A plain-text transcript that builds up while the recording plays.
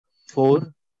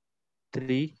4,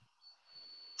 3.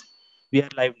 We are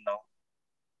live now.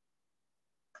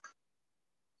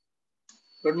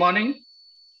 Good morning.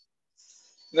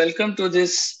 Welcome to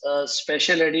this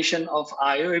special edition of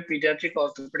IOA Paediatric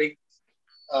Orthopaedic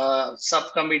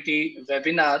Subcommittee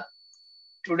webinar.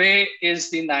 Today is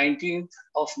the 19th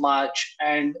of March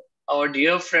and our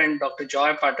dear friend Dr.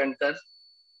 Joy Patankar,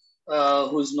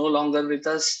 who is no longer with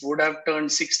us, would have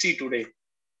turned 60 today.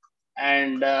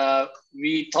 And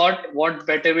we thought what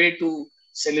better way to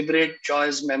celebrate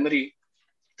Joy's memory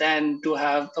than to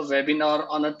have a webinar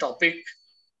on a topic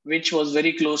which was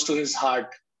very close to his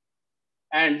heart.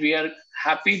 And we are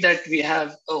happy that we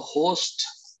have a host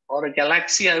or a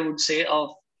galaxy, I would say,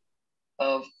 of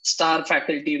star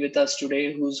faculty with us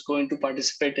today who's going to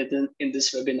participate in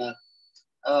this webinar.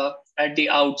 At the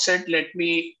outset, let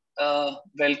me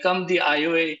welcome the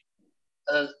IOA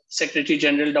Secretary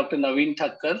General, Dr. Naveen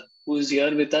Thakkar, who is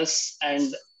here with us,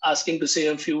 and ask him to say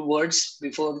a few words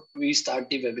before we start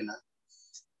the webinar.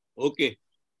 Okay.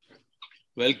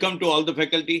 Welcome to all the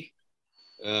faculty.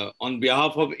 On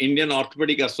behalf of Indian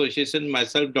Orthopaedic Association,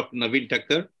 myself, Dr. Naveen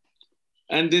Thakkar.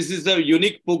 And this is a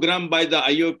unique program by the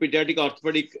IOA Paediatric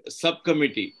Orthopaedic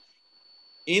Subcommittee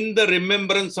in the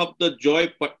remembrance of the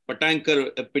Joy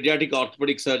Patankar, a pediatric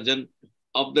orthopedic surgeon,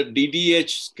 of the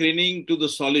DDH Screening to the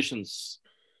Solutions.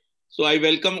 So I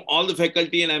welcome all the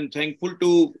faculty and I'm thankful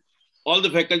to all the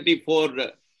faculty for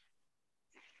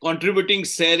contributing,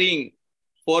 sharing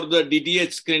for the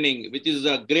DDH screening, which is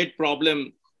a great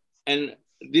problem. And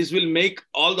this will make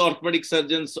all the orthopedic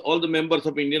surgeons, all the members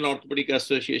of Indian Orthopaedic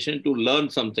Association to learn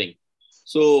something.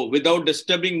 So without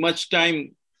disturbing much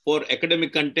time for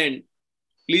academic content,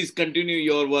 please continue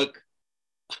your work.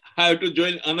 I have to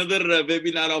join another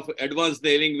webinar of advanced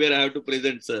nailing where I have to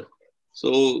present, sir.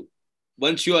 So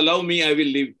once you allow me, I will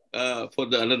leave for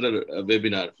the another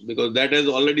webinar because that has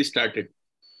already started.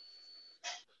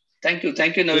 Thank you,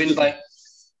 Naveen bhai.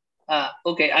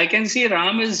 Okay, I can see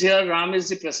Ram is here. Ram is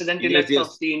the president-elect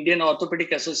of the Indian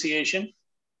Orthopaedic Association.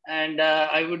 And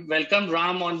I would welcome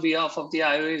Ram on behalf of the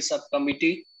IOA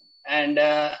subcommittee. And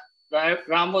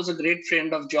Ram was a great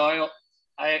friend of Joy.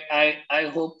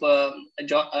 I hope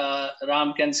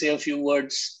Ram can say a few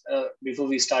words before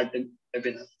we start the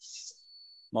webinar.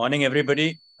 Morning,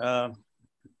 everybody.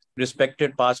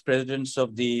 Respected past presidents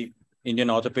of the Indian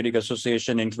Orthopaedic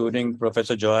Association, including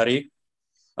Professor Johari,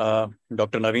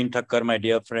 Dr. Naveen Thakkar, my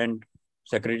dear friend,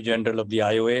 Secretary General of the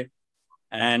IOA,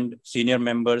 and senior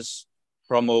members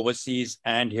from overseas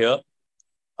and here.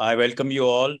 I welcome you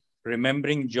all.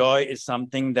 Remembering Joy is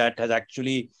something that has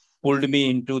actually pulled me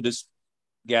into this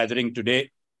gathering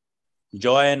today.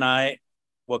 Joy and I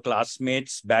were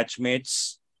classmates,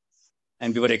 batchmates,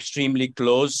 and we were extremely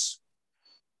close.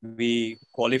 We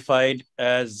qualified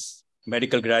as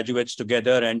medical graduates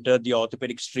together, entered the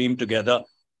orthopedic stream together.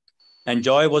 And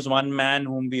Joy was one man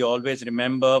whom we always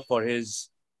remember for his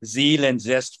zeal and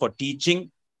zest for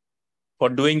teaching, for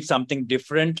doing something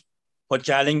different, for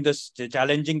challenging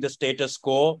the status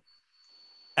quo,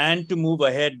 and to move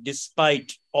ahead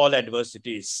despite all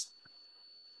adversities.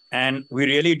 And we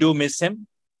really do miss him,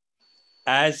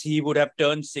 as he would have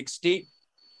turned 60.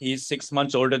 He's 6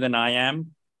 months older than I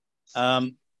am.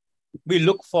 We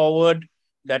look forward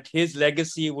that his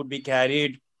legacy would be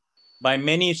carried by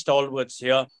many stalwarts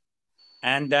here,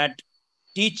 and that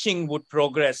teaching would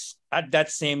progress at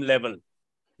that same level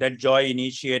that Joy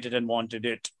initiated and wanted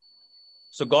it.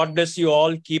 So God bless you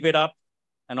all. Keep it up.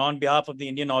 And on behalf of the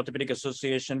Indian Orthopaedic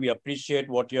Association, we appreciate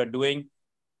what you're doing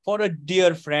for a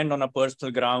dear friend on a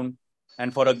personal ground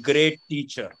and for a great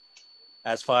teacher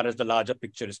as far as the larger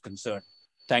picture is concerned.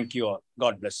 Thank you all.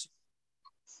 God bless you.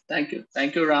 Thank you.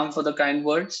 Thank you, Ram, for the kind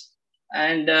words.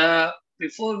 And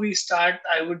before we start,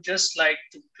 I would just like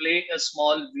to play a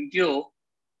small video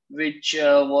which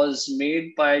was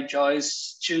made by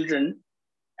Joy's children.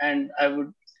 And I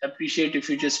would appreciate if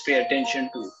you just pay attention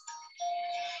to it.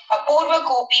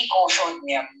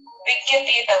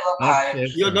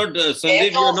 You're not,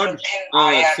 Sandeep, you're not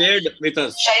shared with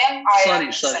us.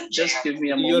 Sorry. Just give me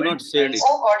a moment. You're not shared it.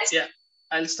 Yeah,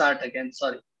 I'll start again.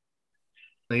 Sorry.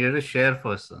 So you have to share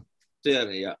first, sir. Share,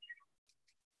 yeah.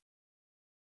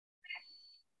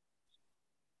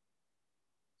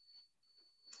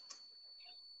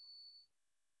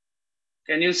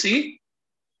 Can you see?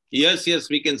 Yes,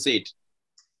 we can see it.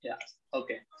 Yeah,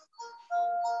 okay.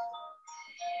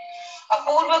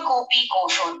 अपूर्वकोपि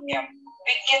कोशोन्यम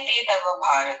विद्यते तव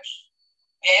भारती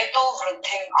व्ययतो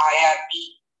वृद्धिं आयाति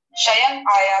शयं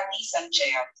आयाति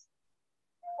संचयात्.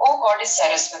 O Goddess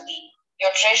Saraswati,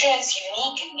 your treasure is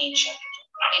unique in nature.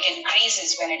 It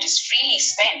increases when it is freely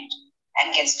spent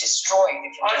and gets destroyed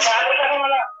if it is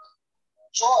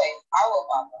Joy, our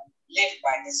Baba, lived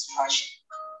by this bhashan.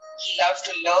 He loved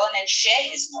to learn and share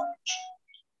his knowledge.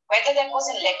 Whether that was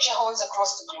in lecture halls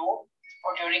across the globe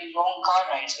or during long car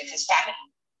rides with his family,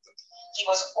 he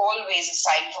was always a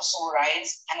sight for sore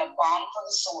eyes and a balm for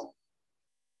the soul.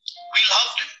 We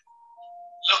loved him,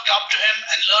 looked up to him,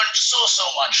 and learned so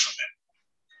much from him.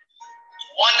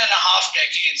 1.5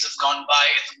 decades have gone by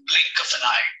in the blink of an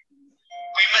eye.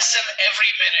 We miss him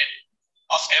every minute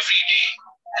of every day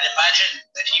and imagine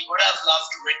that he would have loved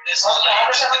to witness our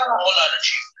lives and all our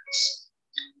achievements.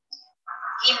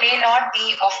 He may not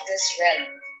be of this realm,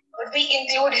 but we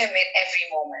include him in every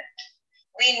moment.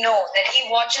 We know that he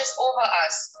watches over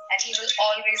us and he will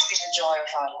always be the joy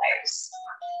of our lives.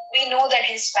 We know that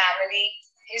his family,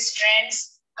 his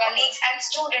friends, colleagues, and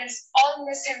students all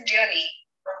miss him dearly,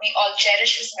 but we all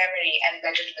cherish his memory and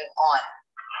let it live on.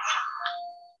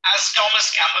 As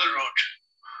Thomas Campbell wrote,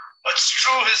 but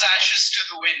strew his ashes to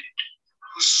the wind,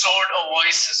 whose sword or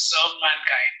voice has served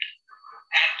mankind.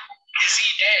 And is he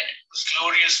dead, whose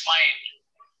glorious mind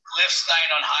lives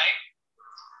thine on high?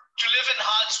 To live in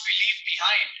hearts we leave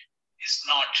behind is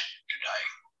not to die.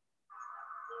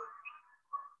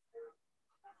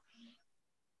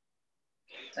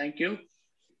 Thank you.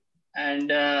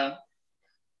 And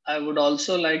I would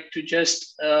also like to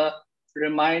just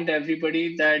remind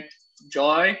everybody that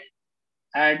Joy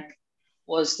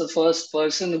was the first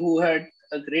person who had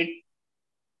a great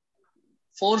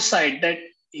foresight that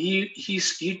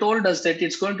he told us that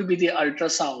it's going to be the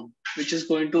ultrasound, which is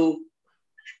going to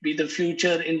be the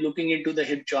future in looking into the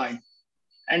hip joint.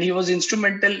 And he was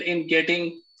instrumental in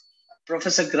getting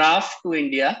Professor Graf to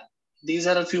India. These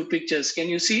are a few pictures. Can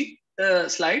you see the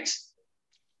slides?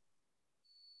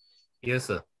 Yes,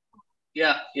 sir.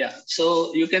 Yeah.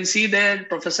 So you can see there,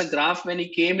 Professor Graf, when he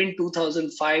came in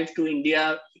 2005 to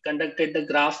India, he conducted the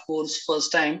Graf course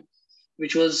first time,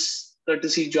 which was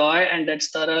courtesy Joy, and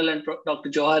that's Taral and Dr.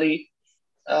 Johari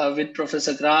with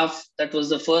Professor Graf. That was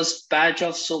the first batch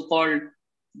of so-called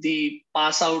the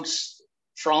pass outs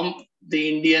from the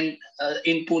Indian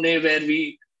in Pune, where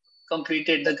we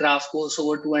completed the Graf course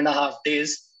over 2.5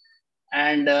 days.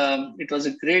 And it was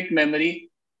a great memory.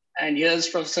 And here's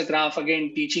Professor Graf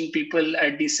again teaching people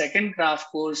at the second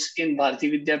Graf course in Bharati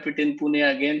Vidyapit in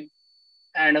Pune again,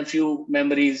 and a few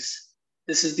memories.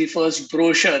 This is the first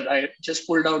brochure. I just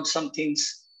pulled out some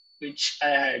things which I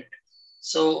had.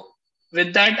 So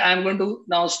with that, I'm going to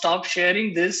now stop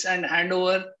sharing this and hand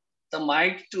over the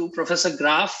mic to Professor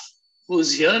Graf,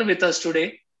 who's here with us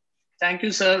today. Thank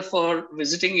you, sir, for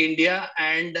visiting India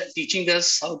and teaching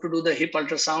us how to do the hip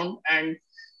ultrasound. And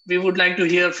we would like to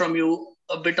hear from you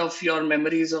a bit of your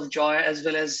memories of Joy as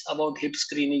well as about hip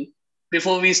screening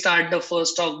before we start the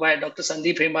first talk by Dr.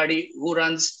 Sandeep Hemmadi, who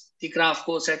runs the Graf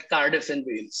course at Cardiff in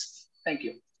Wales. Thank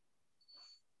you.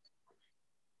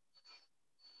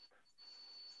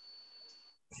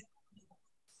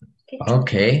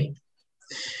 Okay.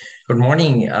 Good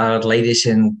morning, ladies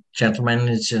and gentlemen.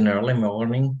 It's an early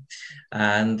morning,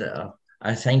 and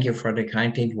I thank you for the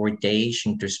kind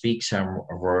invitation to speak some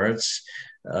words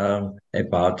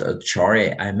about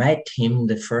Joy. I met him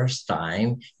the first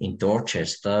time in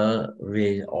Dorchester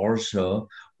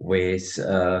with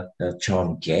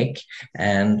John Keck,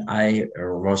 and I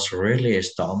was really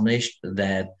astonished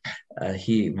that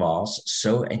he was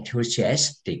so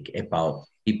enthusiastic about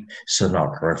hip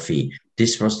sonography.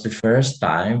 This was the first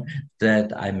time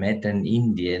that I met an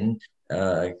Indian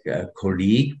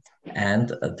colleague, and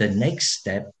the next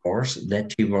step was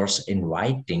that he was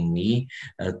inviting me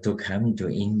to come to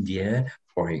India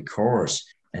for a course.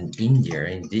 And India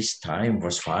in this time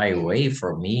was far away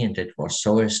from me, and it was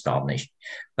so astonished.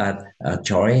 But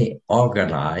Joy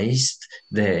organized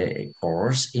the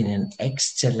course in an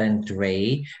excellent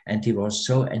way, and he was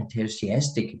so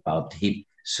enthusiastic about hip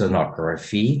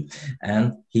sonography,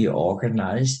 and he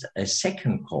organized a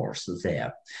second course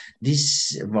there.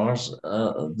 This was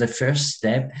the first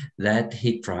step that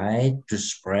he tried to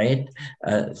spread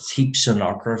hip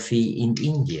sonography in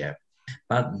India.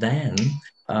 But then,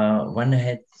 when I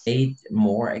had made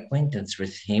more acquaintance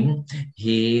with him,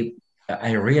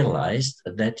 I realized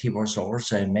that he was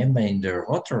also a member in the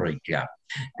Rotary Club,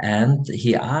 and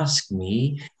he asked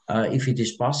me if it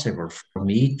is possible for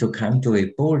me to come to a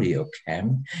polio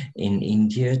camp in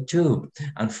India too.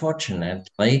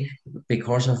 Unfortunately,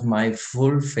 because of my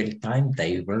fulfilled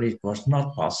timetable, it was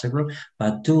not possible,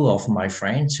 but two of my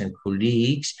friends and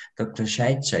colleagues, Dr.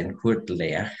 Scheitzer and Kurt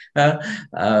Lehr,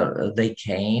 they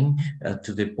came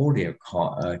to the polio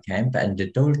camp, and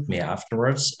they told me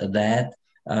afterwards that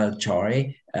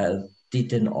Joy,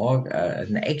 did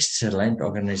an excellent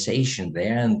organization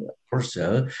there, and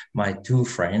also my two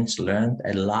friends learned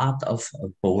a lot of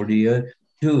polio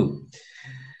too.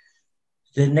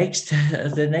 The next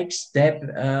step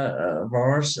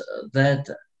was that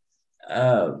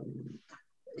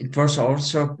it was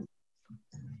also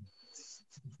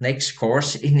next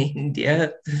course in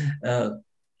India,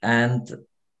 and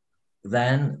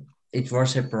then it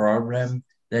was a problem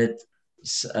that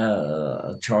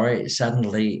Joy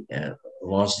suddenly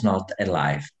was not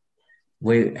alive.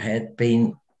 We had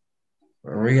been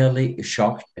really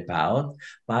shocked about,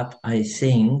 but I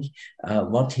think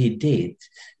what he did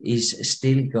is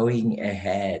still going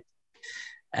ahead.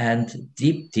 And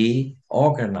Deepti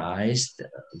organized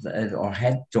or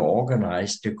had to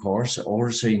organize the course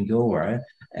also in Goa,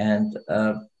 and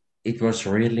it was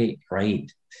really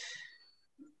great.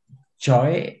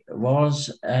 Joy was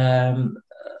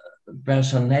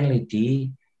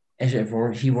personality,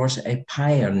 he was a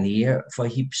pioneer for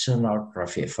hip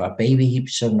sonography, for baby hip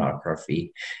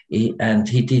sonography, and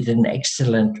he did an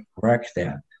excellent work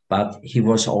there. But he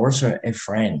was also a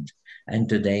friend, and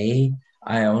today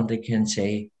I only can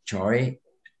say, Joy,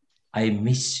 I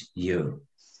miss you.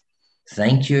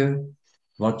 Thank you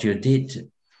what you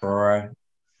did for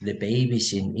the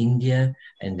babies in India,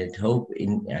 and I hope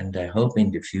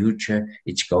in the future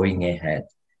it's going ahead.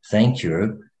 Thank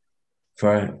you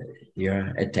for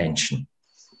your attention.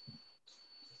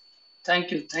 Thank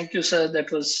you, sir.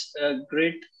 That was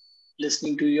great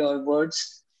listening to your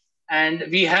words. And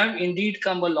we have indeed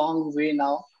come a long way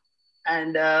now.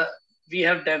 And we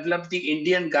have developed the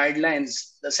Indian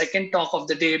guidelines. The second talk of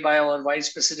the day by our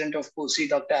Vice President of POSI,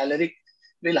 Dr. Alaric,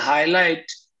 will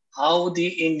highlight how the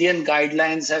Indian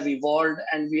guidelines have evolved,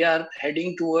 and we are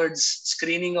heading towards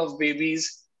screening of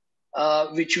babies,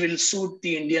 which will suit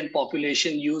the Indian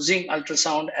population using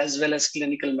ultrasound as well as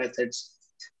clinical methods.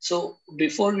 So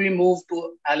before we move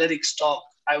to Alaric's talk,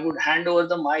 I would hand over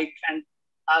the mic and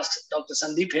ask Dr.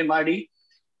 Sandeep Hemmadi,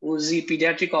 who is the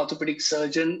pediatric orthopedic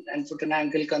surgeon and foot and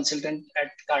ankle consultant at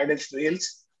Cardiff,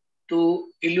 Wales, to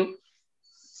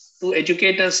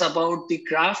educate us about the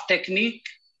Graf technique,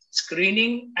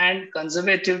 screening and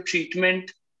conservative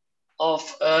treatment of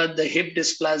the hip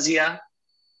dysplasia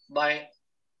by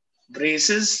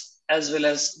braces as well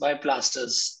as by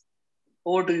plasters.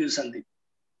 Over to you, Sandeep.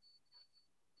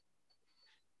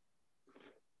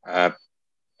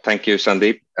 Thank you,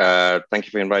 Sandeep. Thank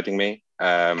you for inviting me.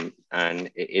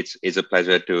 And it's a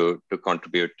pleasure to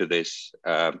contribute to this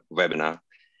webinar.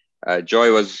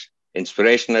 Joy was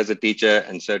inspirational as a teacher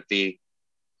and certainly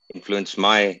influenced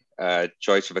my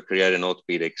choice of a career in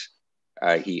orthopedics.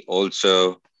 He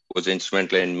also was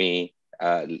instrumental in me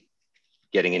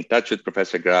getting in touch with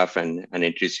Professor Graf and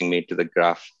introducing me to the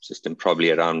Graf system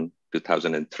probably around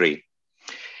 2003.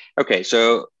 Okay,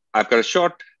 so I've got a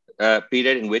short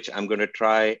period in which I'm going to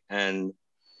try and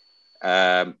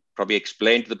probably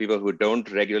explain to the people who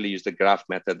don't regularly use the Graf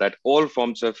method that all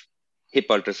forms of hip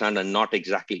ultrasound are not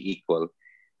exactly equal.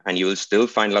 And you will still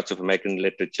find lots of American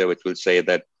literature which will say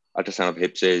that ultrasound of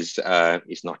hips is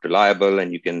not reliable,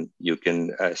 and you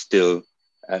can still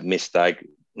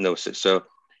misdiagnose. So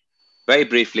very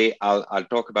briefly, I'll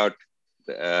talk about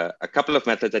a couple of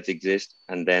methods that exist,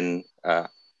 and then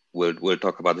we'll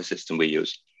talk about the system we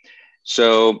use.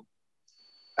 So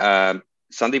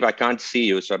Sandeep, I can't see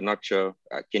you, so I'm not sure.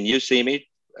 Can you see me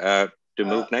to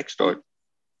move next? Or?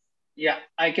 Yeah,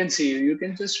 I can see you. You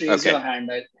can just raise your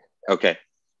hand. Okay.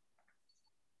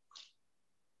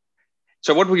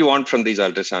 So what we want from these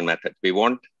ultrasound methods, we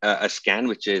want a scan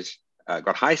which is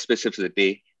got high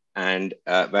specificity and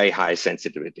very high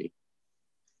sensitivity.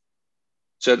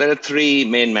 So there are three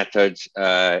main methods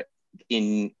that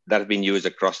have been used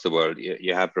across the world.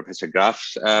 You have Professor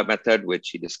Graf's method, which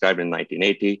he described in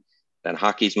 1980, then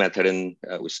Haki's method,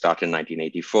 which started in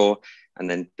 1984, and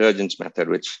then Turgeon's method,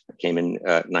 which came in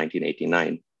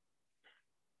 1989.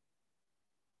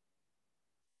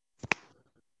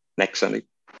 Next, Sandeep.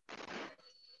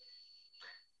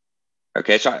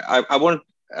 Okay, so I won't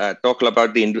talk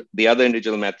about the other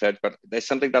individual methods, but there's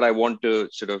something that I want to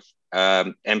sort of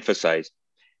emphasize.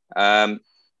 Next,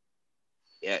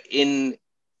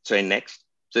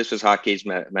 so this was Haki's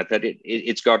method.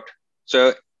 It's got,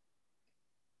 so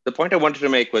the point I wanted to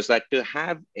make was that to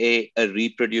have a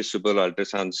reproducible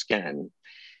ultrasound scan,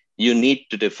 you need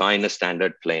to define a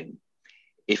standard plane.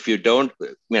 If you don't,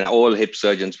 all hip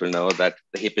surgeons will know that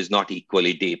the hip is not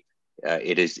equally deep.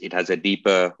 It has a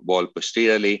deeper wall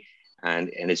posteriorly and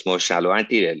it's more shallow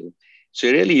anteriorly.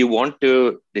 So really you want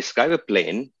to describe a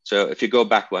plane. So if you go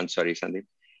back one, sorry, Sandeep.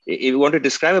 If you want to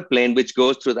describe a plane which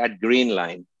goes through that green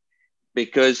line,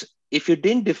 because if you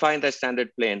didn't define that standard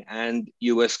plane and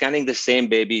you were scanning the same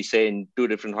baby, say in 2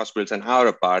 different hospitals an hour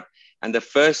apart, and the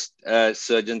first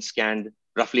surgeon scanned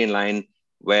roughly in line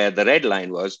where the red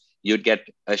line was, you'd get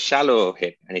a shallow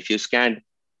hip. And if you scanned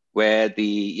where the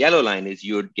yellow line is,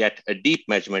 you'd get a deep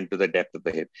measurement to the depth of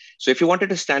the hip. So if you wanted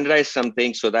to standardize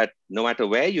something so that no matter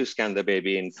where you scan the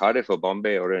baby, in Cardiff or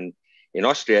Bombay or in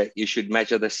Austria, you should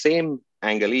measure the same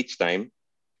angle each time,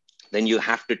 then you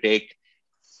have to take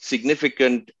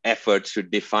significant efforts to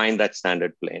define that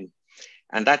standard plane.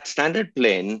 And that standard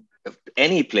plane,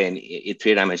 any plane in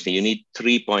 3-dimensional, you need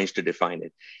 3 points to define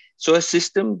it. So a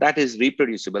system that is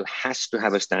reproducible has to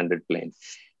have a standard plane.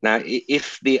 Now,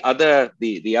 if the other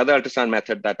ultrasound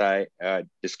method that I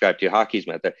described, Haki's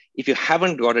method, if you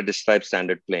haven't got a described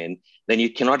standard plane, then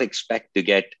you cannot expect to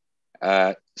get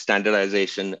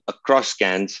standardization across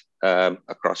scans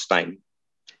across time.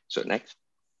 So next.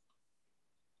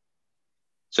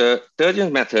 So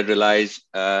Turgeon's method relies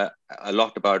a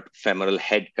lot about femoral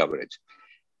head coverage.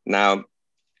 Now,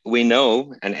 we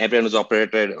know, and everyone who's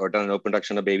operated or done an open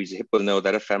reduction of baby's hip will know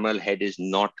that a femoral head is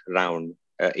not round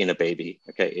in a baby.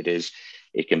 Okay,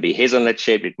 it can be hazelnut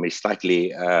shaped, it may be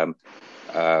slightly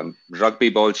rugby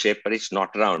ball shaped, but it's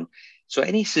not round. So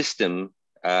any system,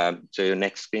 so your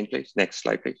next screen, please, next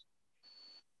slide, please.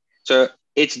 So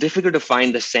it's difficult to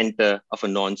find the center of a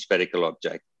non-spherical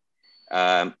object.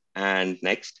 And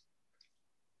next.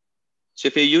 So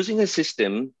if you're using a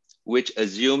system which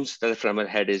assumes that the femoral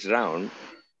head is round,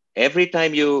 every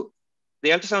time the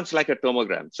ultrasound's like a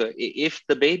tomogram. So if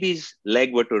the baby's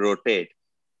leg were to rotate,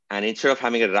 and instead of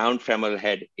having a round femoral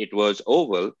head, it was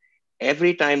oval,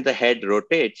 every time the head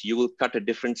rotates, you will cut a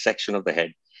different section of the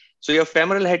head. So your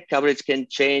femoral head coverage can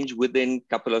change within a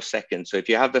couple of seconds. So if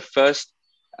you have the first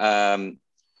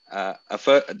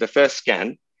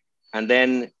scan, and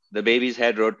then the baby's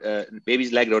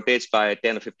leg rotates by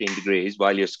 10 or 15 degrees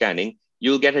while you're scanning,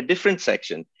 you'll get a different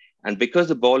section. And because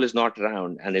the ball is not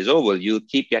round and is oval, you'll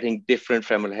keep getting different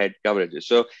femoral head coverages.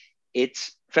 So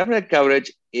femoral head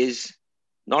coverage is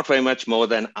not very much more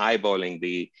than eyeballing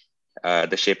the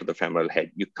shape of the femoral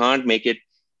head. You can't make it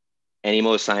any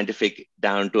more scientific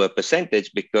down to a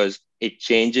percentage because it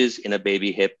changes in a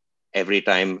baby hip every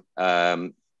time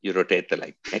you rotate the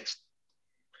leg. Next.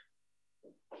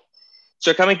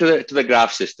 So coming to the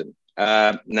Graf system.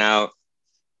 Now,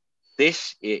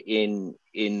 this in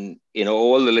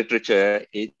all the literature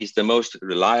is the most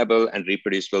reliable and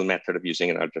reproducible method of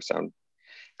using an ultrasound.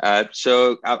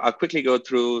 So I'll quickly go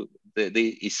through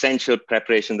the essential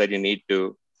preparation that you need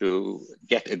to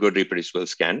get a good reproducible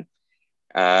scan.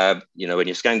 When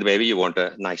you're scanning the baby, you want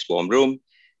a nice warm room.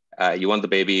 You want the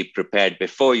baby prepared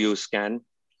before you scan.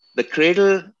 The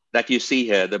cradle that you see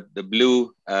here, the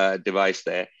blue device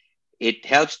there, it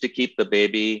helps to keep the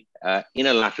baby in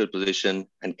a lateral position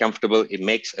and comfortable. It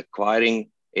makes acquiring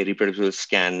a reproducible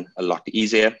scan a lot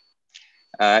easier.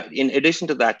 In addition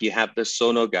to that, you have the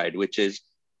sono guide, which is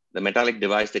the metallic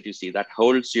device that you see that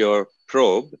holds your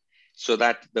probe so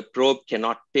that the probe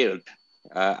cannot tilt.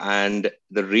 And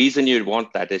the reason you'd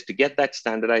want that is to get that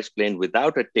standardized plane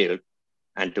without a tilt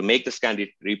and to make the scan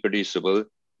reproducible.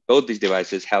 Both these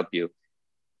devices help you.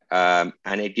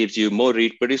 And it gives you more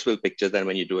reproducible pictures than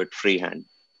when you do it freehand.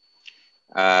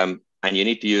 And you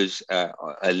need to use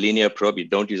a linear probe. You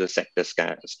don't use a sector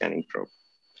scanning probe.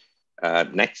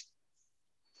 Next.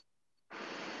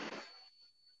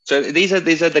 So these are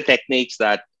the techniques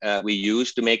that we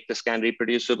use to make the scan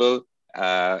reproducible.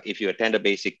 If you attend a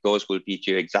basic course, we'll teach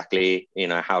you exactly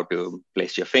how to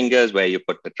place your fingers, where you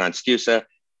put the transducer.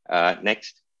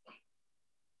 Next.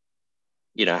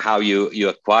 How you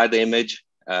acquire the image.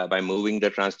 By moving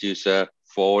the transducer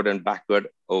forward and backward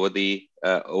over the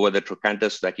trochanter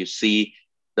so that you see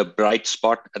the bright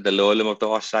spot at the lower limb of the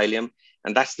oscillum.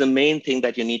 And that's the main thing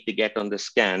that you need to get on the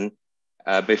scan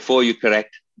before you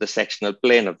correct the sectional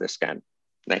plane of the scan.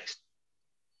 Next.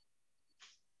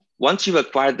 Once you've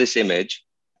acquired this image,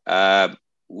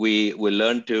 we will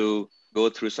learn to go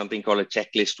through something called a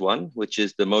checklist 1, which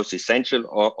is the most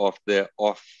essential of the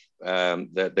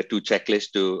two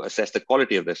checklists to assess the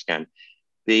quality of the scan.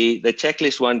 The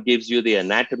checklist 1 gives you the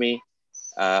anatomy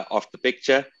of the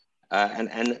picture,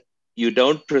 and you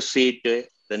don't proceed to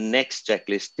the next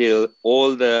checklist till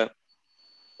all the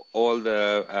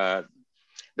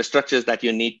structures that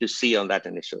you need to see on that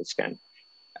initial scan.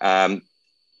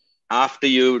 After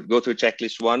you go through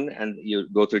checklist 1 and you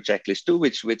go through checklist 2,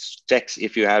 which checks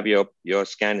if you have your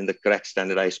scan in the correct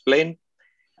standardized plane,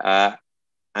 and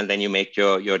then you make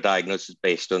your diagnosis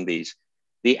based on these.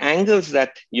 The angles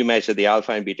that you measure, the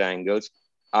alpha and beta angles,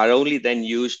 are only then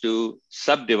used to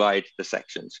subdivide the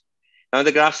sections. Now, in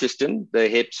the Graf system, the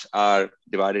hips are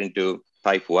divided into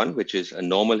type 1, which is a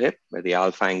normal hip, where the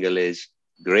alpha angle is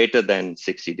greater than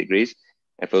 60 degrees.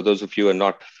 And for those of you who are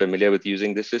not familiar with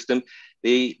using this system,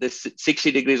 the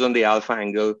 60 degrees on the alpha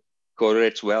angle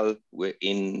correlates well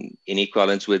in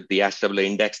equivalence with the SW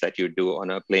index that you do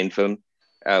on a plain film,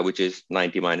 which is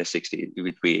 90 minus 60,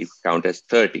 which we count as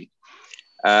 30.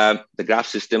 The Graf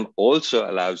system also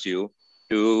allows you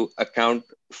to account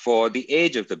for the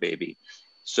age of the baby.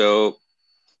 So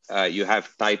you have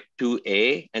type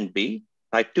 2A and B.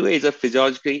 Type 2A is a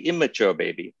physiologically immature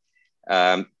baby.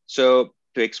 So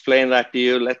to explain that to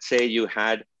you, let's say you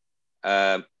had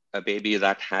a baby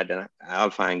that had an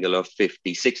alpha angle of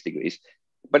 56 degrees.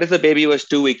 But if the baby was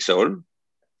 2 weeks old,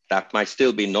 that might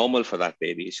still be normal for that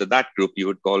baby. So that group you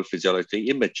would call physiologically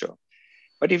immature.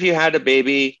 But if you had a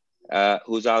baby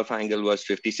whose alpha angle was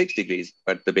 56 degrees,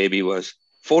 but the baby was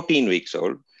 14 weeks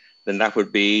old, then that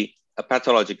would be a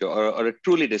pathological or a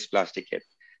truly dysplastic hip.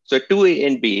 So 2A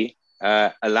and B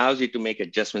allows you to make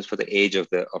adjustments for the age of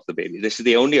the baby. This is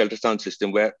the only ultrasound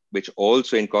system which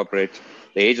also incorporates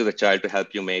the age of the child to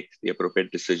help you make the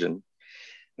appropriate decision.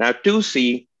 Now,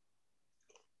 2C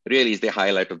really is the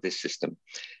highlight of this system.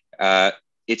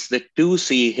 It's the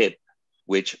 2C hip,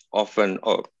 which often,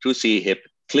 or 2C hip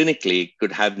clinically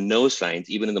could have no signs,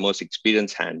 even in the most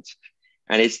experienced hands.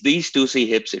 And it's these 2C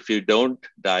hips, if you don't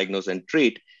diagnose and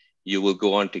treat, you will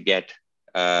go on to get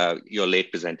your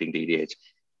late presenting DDH.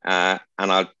 And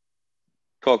I'll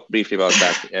talk briefly about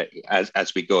that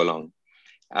as we go along.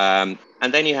 And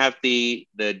then you have the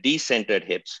decentered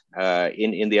hips.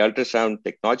 In the ultrasound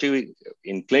technology,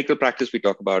 in clinical practice, we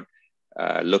talk about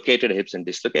located hips and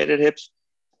dislocated hips.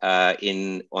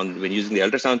 When using the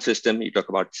ultrasound system, you talk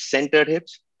about centered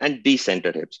hips and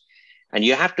decentered hips. And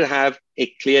you have to have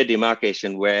a clear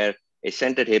demarcation where a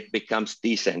centered hip becomes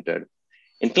decentered.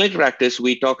 In clinical practice,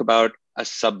 we talk about a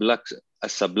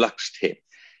subluxed hip.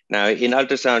 Now, in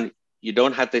ultrasound, you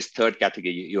don't have this third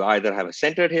category. You either have a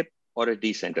centered hip or a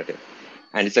decentered hip.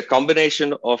 And it's a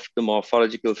combination of the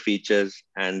morphological features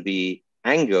and the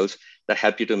angles that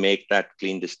help you to make that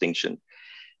clean distinction.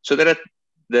 So there are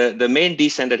the main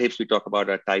decentered hips we talk about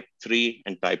are type 3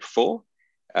 and type 4.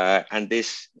 And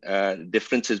this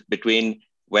differences between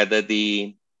whether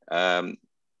the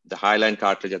hyaline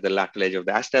cartilage at the lateral edge of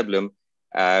the acetabulum,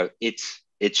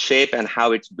 its shape and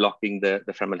how it's blocking the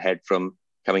femoral head from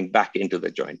coming back into the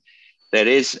joint. There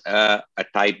is a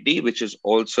type D, which is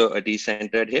also a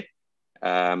decentered hip.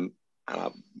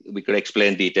 We could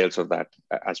explain details of that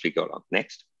as we go along.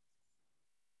 Next.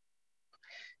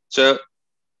 So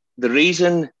the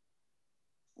reason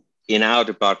in our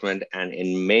department and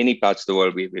in many parts of the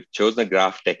world, we've chosen the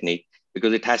Graf technique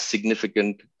because it has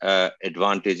significant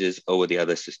advantages over the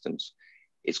other systems.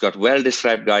 It's got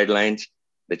well-described guidelines.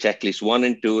 The checklist 1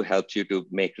 and 2 helps you to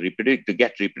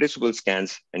get reproducible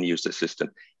scans and use the system.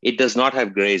 It does not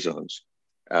have gray zones,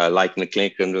 like in a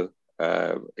clinical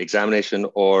examination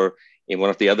or in one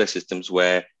of the other systems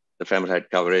where the femoral head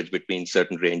coverage between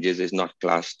certain ranges is not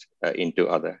classed into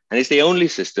other. And it's the only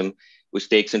system which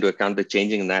takes into account the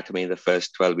changing anatomy in the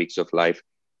first 12 weeks of life.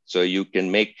 So you can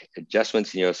make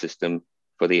adjustments in your system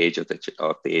for the age of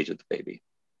the baby.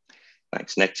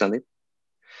 Thanks. Next, Sandeep.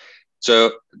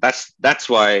 So that's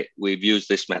why we've used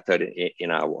this method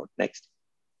in our ward. Next.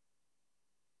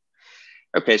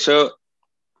 Okay, so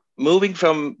moving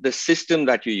from the system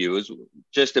that you use,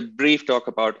 just a brief talk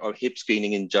about our hip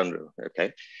screening in general,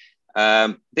 okay?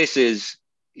 This is,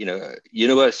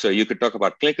 universal. So you could talk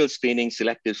about clinical screening,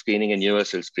 selective screening, and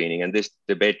universal screening. And this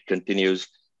debate continues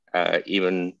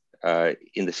even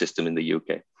in the system in the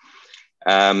UK.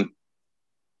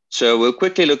 So we'll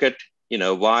quickly look at,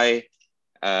 why,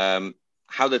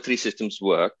 how the three systems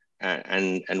work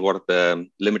and what are the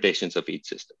limitations of each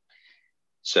system.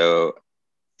 So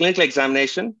clinical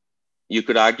examination, you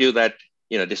could argue that,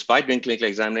 despite doing clinical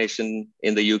examination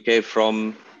in the UK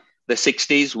from the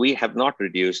 60s, we have not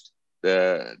reduced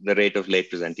the rate of late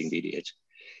presenting DDH.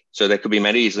 So there could be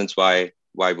many reasons why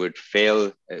we would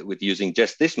fail with using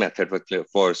just this method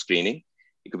for screening.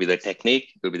 It could be the technique,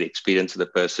 it could be the experience of the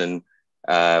person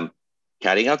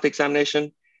carrying out the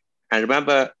examination. And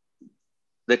remember,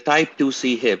 the type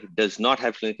 2C hip does not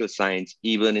have clinical signs,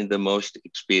 even in the most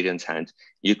experienced hands.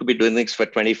 You could be doing this for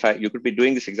 25, you could be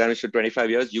doing this examination for 25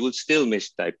 years, you will still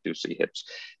miss type 2C hips.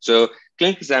 So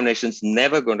clinical examination is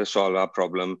never going to solve our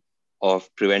problem of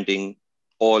preventing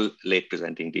all late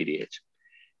presenting DDH.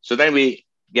 So then we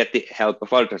get the help of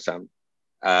ultrasound.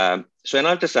 So in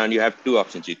ultrasound, you have two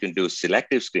options. You can do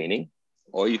selective screening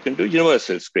or you can do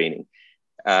universal screening.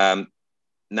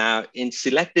 Now, in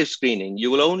selective screening, you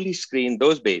will only screen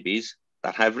those babies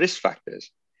that have risk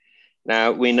factors.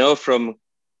 Now, we know from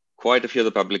quite a few of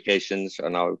the publications,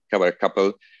 and I'll cover a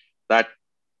couple, that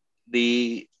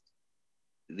the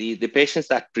patients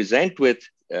that present with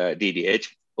DDH,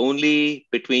 only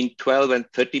between 12 and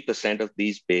 30% of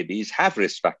these babies have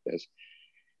risk factors.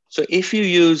 So if you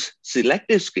use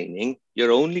selective screening,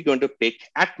 you're only going to pick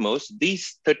at most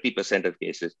these 30% of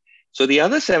cases. So the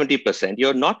other 70%,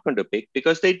 you're not going to pick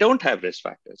because they don't have risk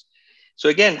factors. So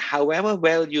again, however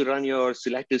well you run your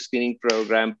selective screening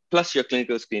program plus your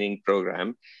clinical screening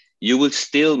program, you will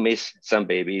still miss some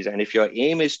babies. And if your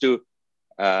aim is to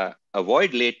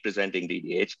avoid late presenting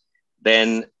DDH,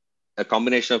 then a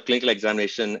combination of clinical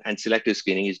examination and selective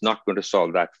screening is not going to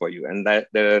solve that for you. And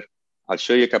I'll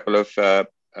show you a couple of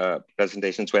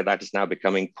presentations where that is now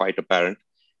becoming quite apparent.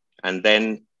 And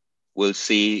then we'll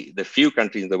see the few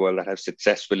countries in the world that have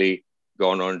successfully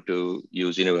gone on to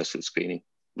use universal screening.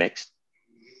 Next.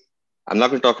 I'm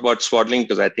not going to talk about swaddling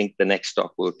because I think the next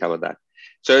talk will cover that.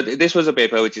 So this was a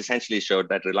paper which essentially showed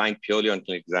that relying purely on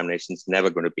clinical examination is never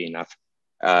going to be enough.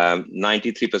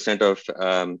 93%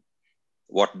 of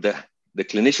what the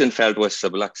clinician felt was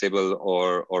subluxable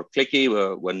or clicky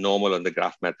were normal on the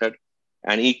Graf method.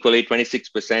 And equally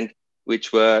 26%,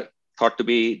 which were thought to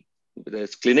be,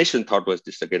 the clinician thought was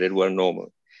dislocated, were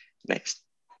normal. Next.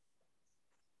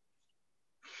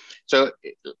 So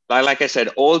like I said,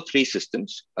 all three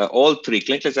systems, all three,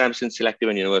 clinical examination, selective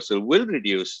and universal, will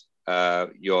reduce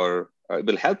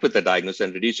will help with the diagnosis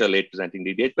and reduce your late presenting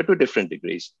DDH, but to different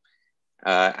degrees.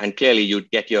 And clearly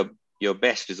you'd get your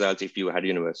best results if you had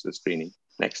universal screening.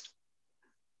 Next.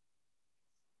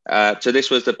 So this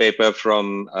was the paper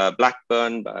from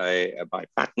Blackburn by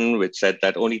Patton, which said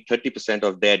that only 30%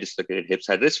 of their dislocated hips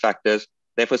had risk factors.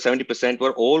 Therefore, 70%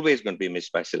 were always going to be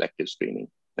missed by selective screening.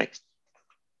 Next.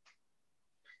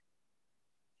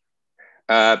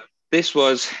 This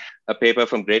was a paper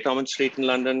from Great Ormond Street in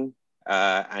London.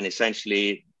 And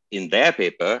essentially in their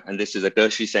paper, and this is a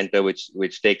tertiary center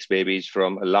which takes babies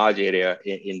from a large area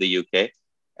in the UK,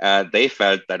 they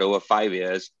felt that over 5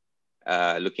 years,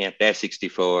 looking at their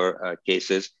 64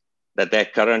 cases, that their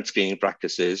current screening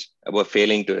practices were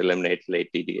failing to eliminate late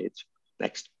DDH.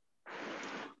 Next.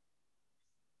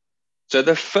 So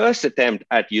the first attempt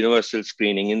at universal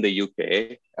screening in the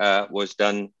UK was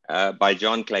done by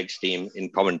John Clegg's team in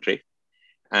Coventry.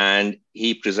 And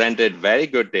he presented very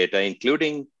good data,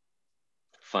 including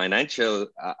financial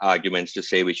arguments to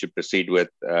say we should proceed with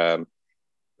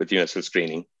universal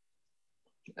screening.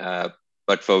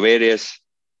 But for various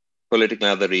political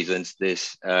and other reasons,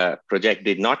 this project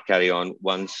did not carry on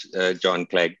once John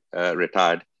Clegg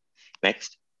retired.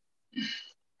 Next.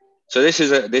 So this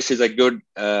is a good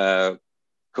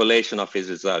collation of his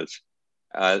results.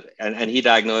 And he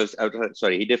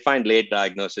defined late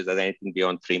diagnosis as anything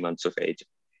beyond 3 months of age.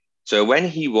 So when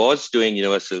he was doing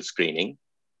universal screening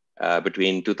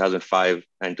between 2005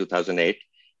 and 2008,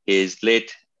 his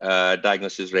late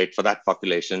diagnosis rate for that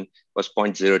population was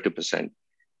 0.02%.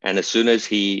 And as soon as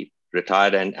he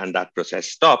retired and that process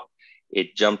stopped,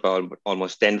 it jumped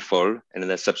almost tenfold. And in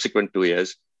the subsequent 2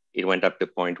 years, it went up to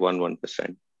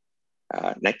 0.11%.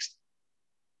 Next.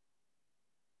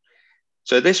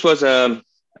 So this was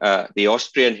the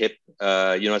Austrian HIP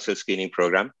universal screening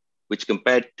program, which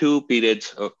compared 2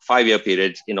 periods, 5-year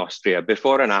periods in Austria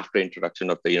before and after introduction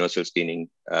of the universal screening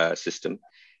system.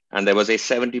 And there was a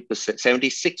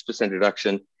 76%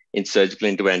 reduction in surgical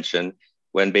intervention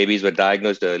when babies were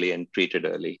diagnosed early and treated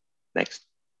early. Next.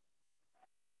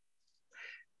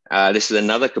 This is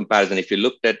another comparison. If you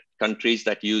looked at countries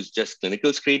that use just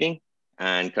clinical screening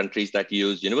and countries that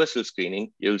use universal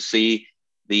screening, you'll see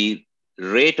the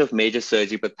rate of major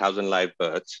surgery per 1,000 live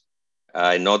births.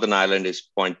 In Northern Ireland is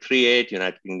 0.38,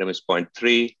 United Kingdom is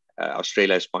 0.3,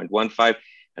 Australia is 0.15,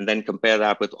 and then compare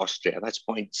that with Austria, that's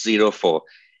 0.04.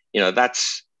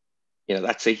 That's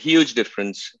a huge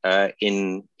difference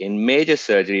in major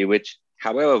surgery, which,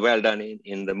 however well done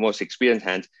in the most experienced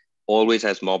hands, always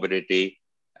has morbidity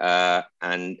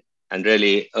and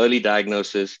really early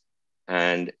diagnosis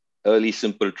and early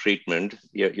simple treatment.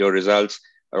 Your results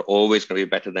are always going to be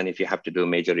better than if you have to do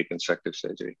major reconstructive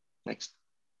surgery. Next.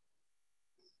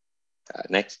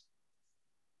 Next.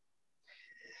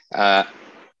 I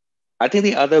think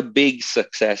the other big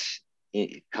success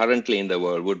currently in the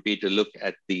world would be to look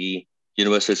at the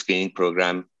universal screening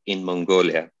program in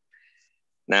Mongolia.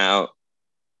 Now,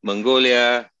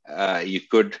 Mongolia, you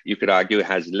could argue,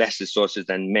 has less resources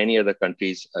than many other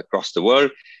countries across the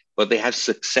world, but they have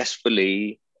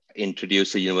successfully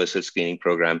introduced a universal screening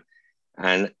program.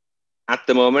 And at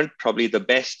the moment, probably the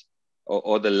best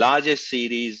or the largest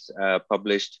series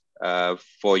published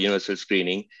for universal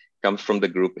screening comes from the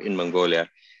group in Mongolia.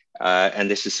 And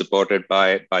this is supported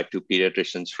by two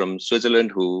pediatricians from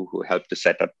Switzerland who helped to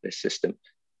set up this system.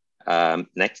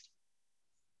 Next.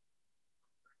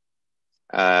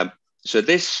 So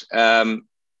this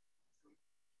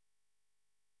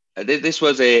this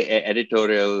was a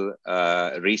editorial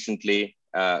recently,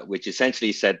 which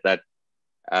essentially said that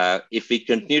if we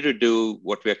continue to do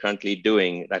what we are currently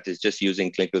doing, that is just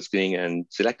using clinical screening and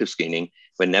selective screening,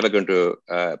 we're never going to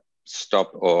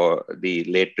stop or the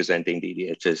late presenting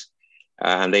DDHs.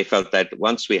 And they felt that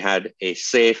once we had a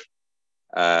safe,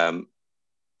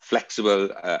 flexible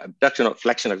abduction or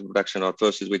flexion abduction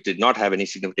orthosis, which did not have any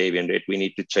significant avian rate, we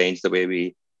need to change the way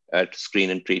we screen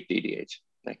and treat DDH.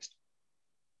 Next.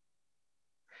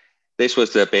 This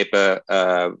was the paper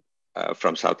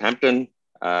from Southampton,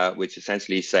 which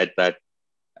essentially said that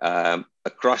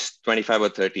across 25 or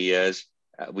 30 years,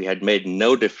 we had made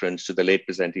no difference to the late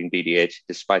presenting DDH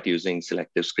despite using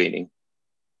selective screening.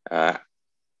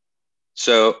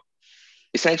 So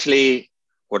essentially,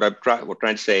 what I'm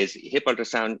trying to say is hip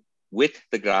ultrasound with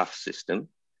the Graf system.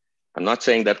 I'm not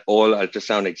saying that all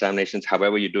ultrasound examinations,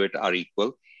 however you do it, are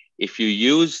equal. If you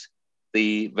use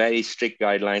the very strict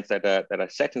guidelines that are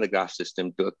set in the Graf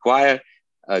system to acquire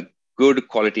a good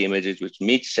quality images which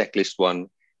meets checklist 1,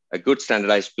 a good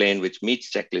standardized plane which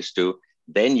meets checklist 2,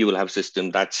 then you will have a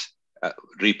system that's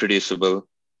reproducible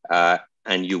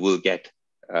and you will get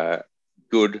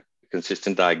good,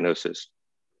 consistent diagnosis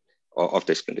of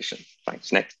this condition.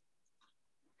 Thanks. Next.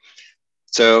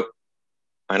 So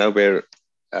I know we're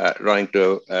running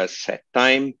to a set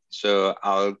time, so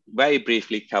I'll very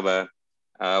briefly cover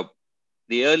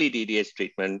the early DDH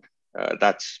treatment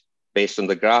that's based on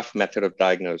the Graf method of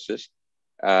diagnosis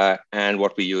and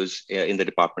what we use in the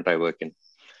department I work in.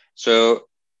 So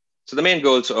the main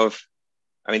goals of,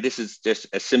 I mean, this is just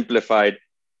a simplified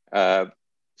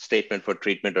statement for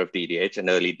treatment of DDH and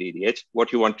early DDH.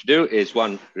 What you want to do is,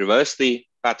 1, reverse the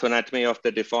pathoanatomy of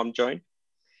the deformed joint,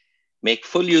 make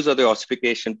full use of the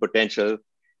ossification potential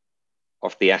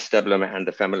of the acetabulum and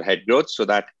the femoral head growth so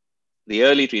that the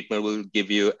early treatment will give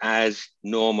you as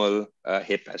normal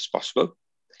hip as possible.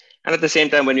 And at the same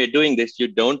time, when you're doing this, you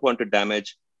don't want to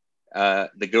damage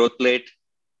the growth plate.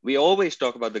 We always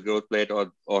talk about the growth plate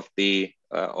or the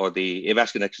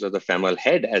avascular nexus of the femoral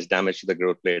head as damage to the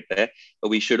growth plate there, but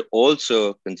we should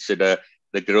also consider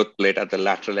the growth plate at the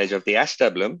lateral edge of the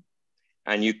acetabulum.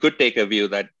 And you could take a view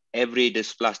that every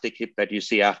dysplastic hip that you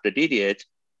see after DDH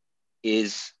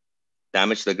is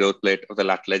damage to the growth plate of the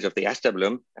lateral edge of the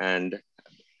acetabulum, and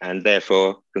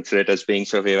therefore consider it as being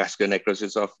sort of avascular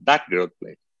necrosis of that growth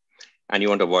plate. And you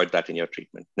want to avoid that in your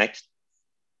treatment. Next.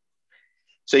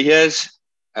 So here's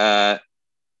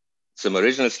some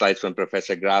original slides from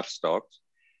Professor Graf's talks,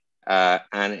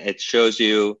 and it shows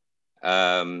you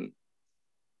a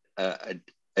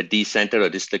decentered or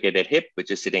dislocated hip,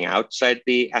 which is sitting outside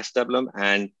the acetabulum,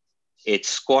 and it's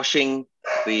squashing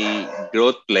the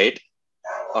growth plate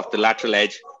of the lateral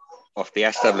edge of the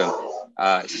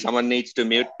acetabulum. Someone needs to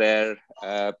mute their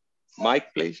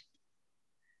mic, please.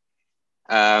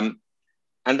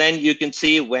 And then you can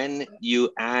see when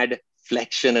you add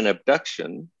flexion and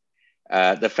abduction,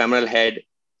 the femoral head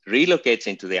relocates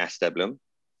into the acetabulum,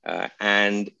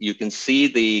 and you can see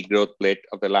the growth plate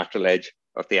of the lateral edge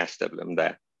of the acetabulum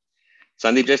there.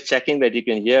 Sandeep, just checking that you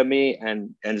can hear me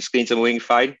and the screens are moving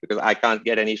fine, because I can't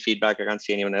get any feedback. I can't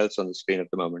see anyone else on the screen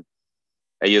at the moment.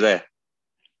 Are you there?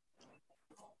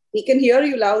 We can hear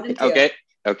you loud and clear. Okay.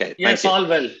 Okay. Yes, all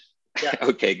well. Yeah.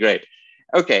 Okay, great.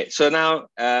 Okay, so now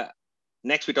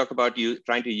next we talk about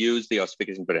trying to use the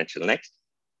ossification potential. Next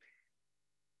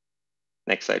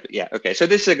slide. Yeah, okay. So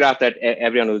this is a graph that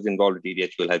everyone who's involved with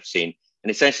DDH will have seen.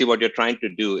 And essentially what you're trying to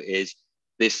do is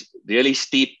this really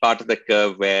steep part of the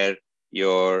curve where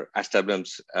your acetabulum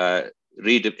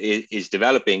is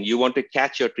developing. You want to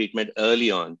catch your treatment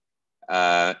early on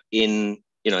in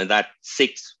that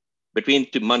between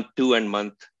month 2 and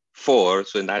month 4.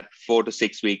 So in that 4 to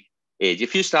 6 week age.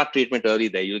 If you start treatment early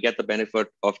there, you'll get the benefit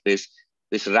of this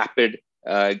rapid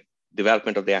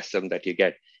development of the acetabulum that you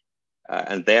get.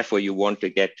 And therefore you want to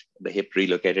get the hip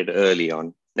relocated early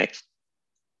on. Next.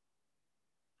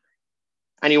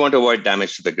 And you want to avoid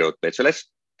damage to the growth plate. So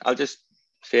I'll just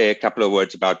say a couple of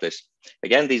words about this.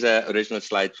 Again, these are original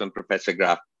slides from Professor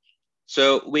Graf.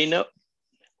 So we know,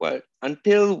 well,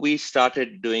 until we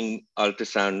started doing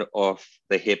ultrasound of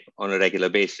the hip on a regular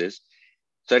basis,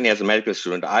 certainly as a medical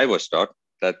student, I was taught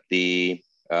that the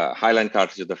hyaline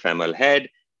cartilage of the femoral head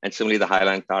and similarly the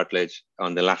hyaline cartilage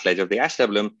on the lateral edge of the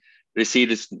acetabulum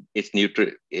received its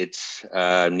nutrition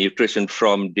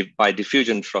by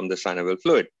diffusion from the synovial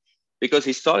fluid. Because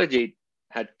histology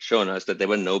had shown us that there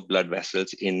were no blood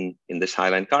vessels in this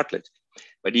hyaline cartilage.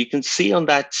 But you can see on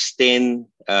that stain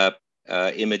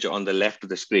image on the left of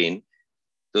the screen,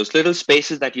 those little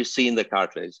spaces that you see in the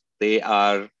cartilage, they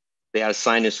are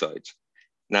sinusoids.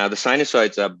 Now, the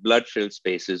sinusoids are blood-filled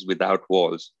spaces without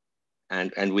walls.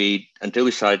 And until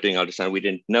we started doing ultrasound, we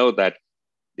didn't know that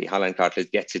the hyaline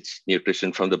cartilage gets its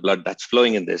nutrition from the blood that's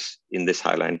flowing in this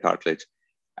hyaline cartilage.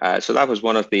 So that was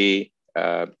one of the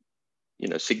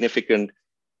significant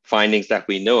findings that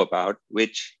we know about,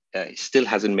 which still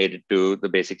hasn't made it to the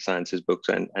basic sciences books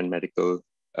and medical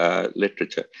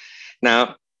literature.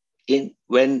 Now,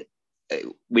 when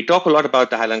we talk a lot about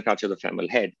the hyaline cartilage of the femoral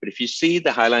head, but if you see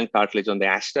the hyaline cartilage on the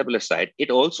acetabular side,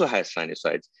 it also has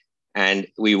sinusoids. And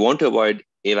we want to avoid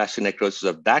avascular necrosis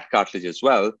of that cartilage as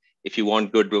well if you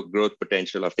want good growth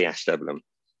potential of the acetabulum.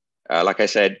 Like I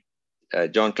said,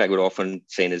 John Clegg would often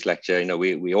say in his lecture,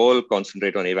 we all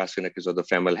concentrate on avascular necrosis of the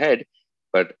femoral head,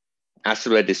 but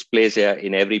acetabular dysplasia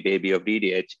in every baby of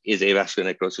DDH is avascular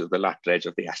necrosis of the lateral edge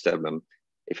of the acetabulum.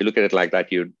 If you look at it like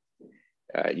that, you'd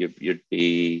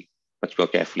be much more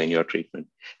careful in your treatment.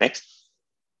 Next.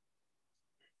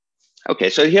 Okay,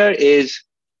 so here is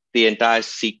the entire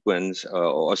sequence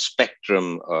or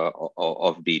spectrum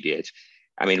of DDH.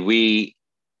 I mean, we,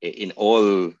 in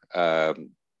all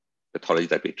pathology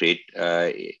that we treat,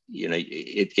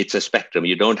 it's a spectrum.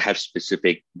 You don't have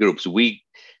specific groups. We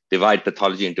divide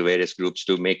pathology into various groups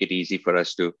to make it easy for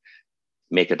us to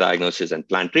make a diagnosis and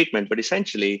plan treatment. But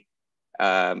essentially,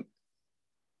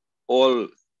 all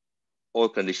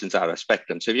conditions are a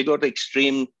spectrum. So if you go to the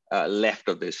extreme left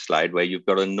of this slide, where you've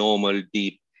got a normal,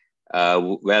 deep,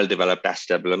 well-developed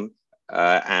acetabulum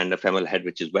and a femoral head,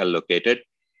 which is well located.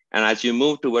 And as you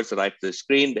move towards the right of the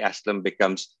screen, the acetabulum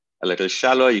becomes a little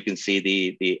shallower. You can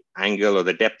see the angle or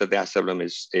the depth of the acetabulum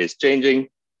is changing.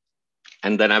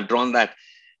 And then I've drawn that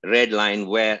red line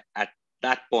where at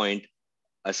that point,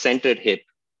 a centered hip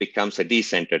becomes a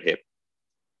decentered hip.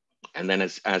 And then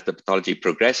as the pathology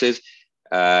progresses,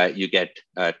 you get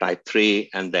type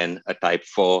 3 and then a type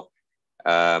 4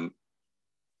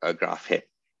 Graf hip.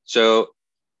 So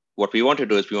what we want to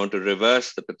do is we want to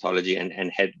reverse the pathology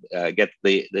and get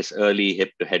this early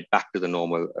hip to head back to the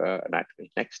normal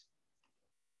anatomy. Next.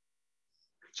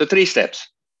 So 3 steps,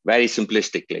 very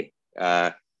simplistically.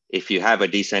 If you have a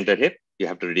decentered hip, you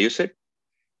have to reduce it.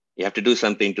 You have to do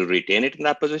something to retain it in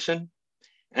that position.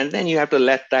 And then you have to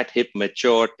let that hip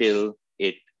mature till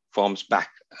it forms back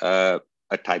a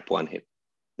type 1 hip.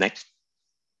 Next.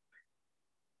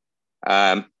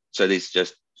 So this is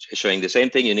just showing the same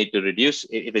thing. You need to reduce,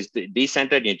 if it's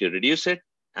decentered, you need to reduce it,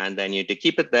 and then you need to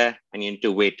keep it there, and you need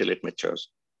to wait till it matures.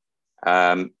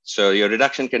 So your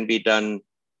reduction can be done,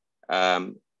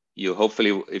 you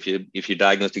hopefully, if you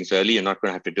diagnose things early, you're not going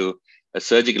to have to do a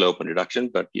surgical open reduction,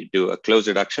 but you do a closed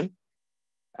reduction.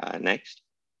 Next.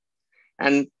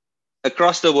 And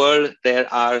across the world,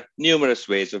 there are numerous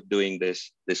ways of doing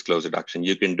this closed reduction.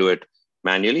 You can do it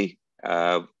manually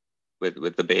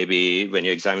with the baby when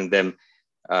you examine them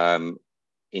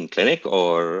in clinic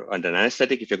or under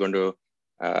anesthetic. If you're going to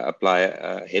apply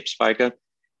a hip spiker,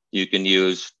 you can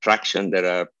use traction.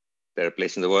 There are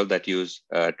places in the world that use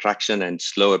traction and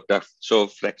slow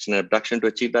flexion and abduction to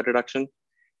achieve that reduction.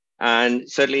 And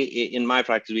certainly in my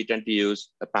practice, we tend to use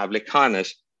a Pavlik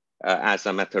harness as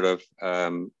a method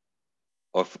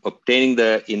of obtaining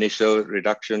the initial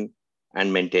reduction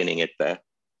and maintaining it there.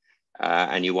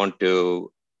 And you want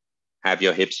to have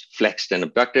your hips flexed and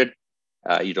abducted.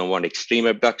 You don't want extreme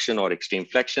abduction or extreme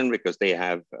flexion because they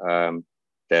have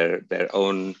their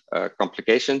own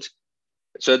complications.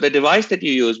 So the device that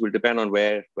you use will depend on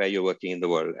where you're working in the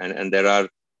world. And there are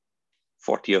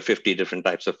 40 or 50 different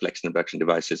types of flexion abduction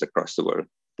devices across the world.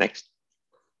 Next.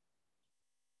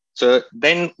 So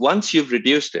then once you've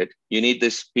reduced it, you need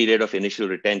this period of initial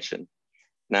retention.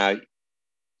 Now,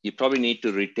 you probably need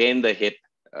to retain the hip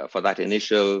for that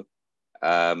initial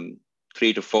 3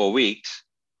 to 4 weeks.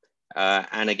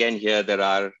 And again, here there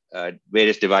are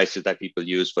various devices that people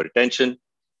use for retention.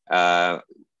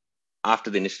 After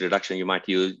the initial reduction, you might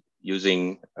use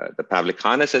using the Pavlik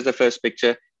harness as the first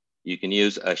picture. You can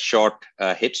use a short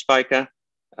hip spiker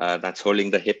that's holding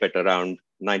the hip at around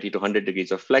 90 to 100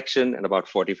 degrees of flexion and about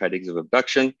 45 degrees of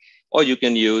abduction. Or you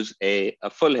can use a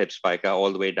full hip spiker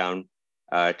all the way down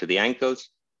to the ankles.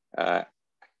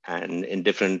 And in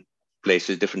different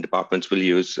places, different departments will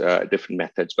use different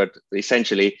methods. But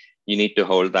essentially, you need to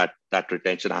hold that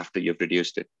retention after you've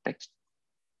reduced it. Next.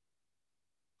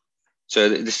 So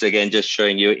this is again just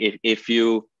showing you if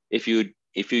you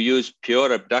use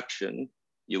pure abduction,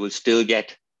 you will still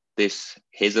get this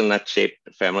hazelnut-shaped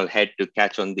femoral head to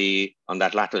catch on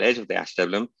that lateral edge of the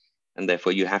acetabulum. and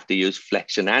therefore you have to use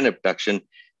flexion and abduction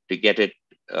to get it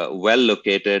well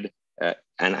located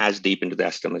and as deep into the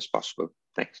sternum as possible.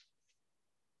 Thanks.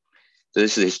 So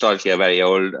this is historically a very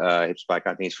old hip spica.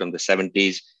 I think it's from the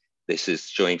 70s. This is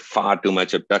showing far too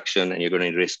much abduction, and you're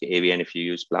going to risk AVN if you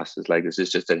use plasters like this. This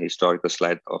is just an historical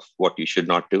slide of what you should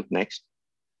not do. Next.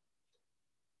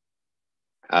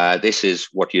 This is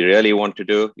what you really want to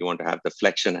do. You want to have the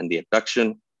flexion and the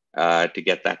abduction to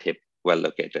get that hip well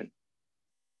located.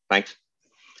 Thanks.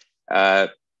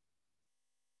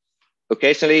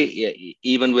 Occasionally,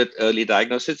 even with early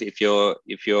diagnosis, if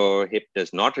your hip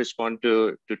does not respond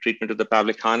to treatment of the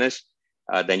Pavlik harness,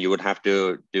 then you would have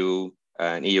to do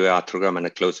an EUA arthrogram and a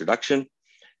close reduction.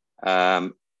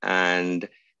 And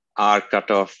our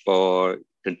cutoff for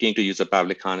continuing to use a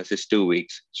Pavlik harness is 2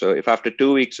 weeks. So if after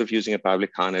 2 weeks of using a Pavlik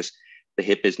harness, the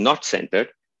hip is not centered,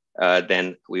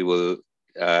 then we will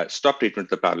stop treatment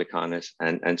with the Pavlik harness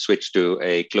and switch to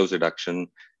a close reduction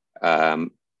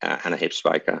and a hip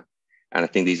spica. And I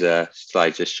think these are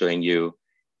slides just showing you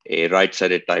a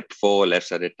right-sided type 4,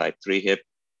 left-sided type 3 hip,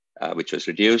 which was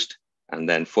reduced. And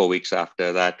then 4 weeks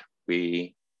after that,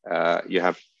 you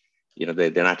have,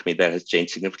 the anatomy there has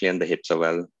changed significantly and the hips are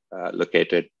well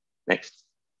located. Next.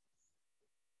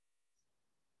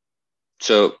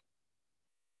 So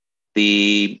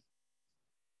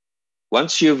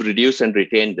once you've reduced and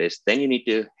retained this, then you need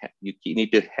to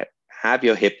have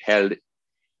your hip held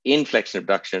in flexion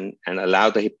abduction and allow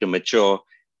the hip to mature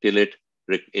till it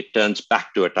turns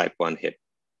back to a type 1 hip.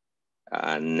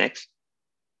 Next.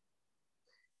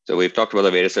 So we've talked about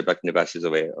the various abduction devices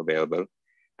available.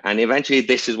 And eventually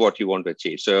this is what you want to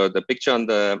achieve. So the picture on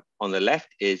the left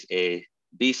is a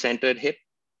decentered hip.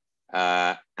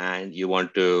 And you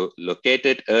want to locate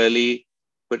it early,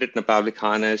 put it in a Pavlik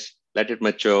harness, let it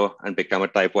mature and become a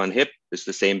type 1 hip. This is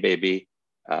the same baby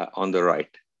on the right.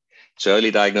 So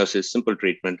early diagnosis, simple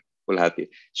treatment will help you.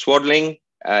 Swaddling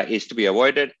is to be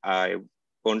avoided. I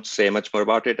won't say much more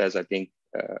about it as I think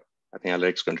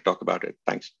Alaric's going to talk about it.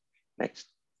 Thanks. Next.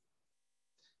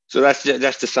 So that's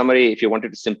just a summary. If you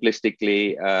wanted to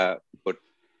simplistically put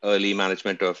early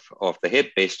management of the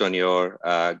hip based on your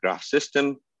Graf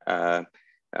system,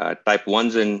 type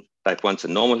 1's a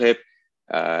normal hip.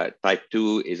 Type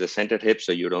 2 is a centered hip,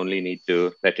 so you'd only need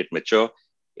to let it mature.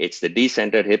 It's the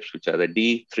decentered hips, which are the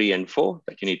D, 3, and 4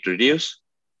 that you need to reduce,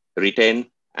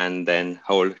 retain, and then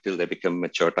hold till they become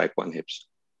mature type 1 hips.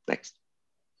 Next.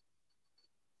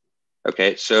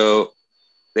 Okay, so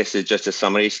this is just a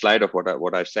summary slide of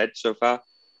what I've said so far.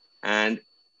 And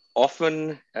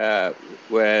often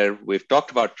where we've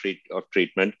talked about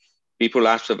treatment, people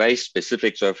ask for very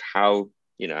specifics of how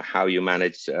you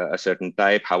manage a certain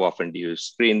type, how often do you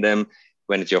screen them,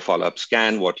 when it's your follow-up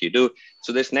scan, what you do.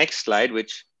 So this next slide,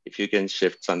 which if you can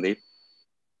shift, Sandeep,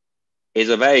 is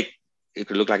it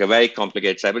could look like a very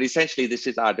complicated slide, but essentially this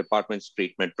is our department's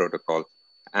treatment protocol.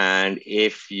 And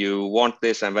if you want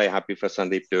this, I'm very happy for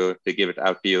Sandeep to give it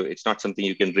out to you. It's not something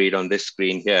you can read on this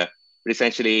screen here, but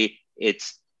essentially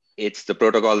it's the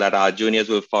protocol that our juniors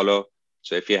will follow.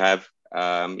 So if you have,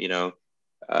 a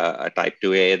type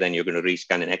 2A, then you're going to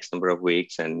rescan in X number of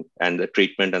weeks, and the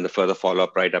treatment and the further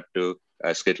follow-up right up to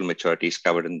skeletal maturity is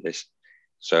covered in this.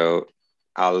 So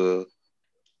I'm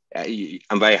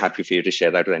very happy for you to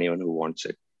share that with anyone who wants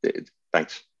it.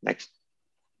 Thanks. Next.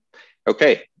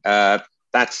 Okay,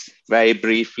 that's very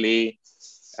briefly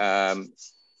my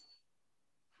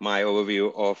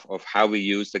overview of how we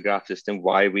use the Graf system,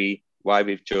 why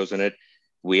we've chosen it.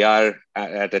 We are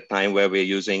at a time where we're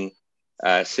using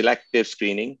selective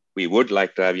screening. We would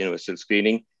like to have universal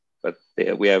screening, but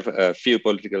we have a few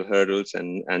political hurdles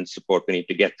and support we need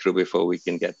to get through before we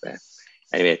can get there.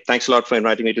 Anyway, thanks a lot for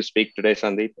inviting me to speak today,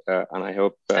 Sandeep, and I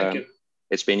hope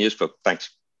it's been useful. Thanks.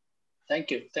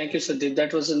 Thank you, Sandeep.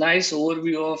 That was a nice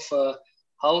overview of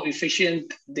how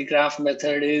efficient the Graf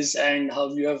method is and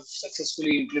how you have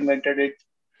successfully implemented it.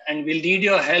 And we'll need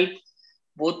your help,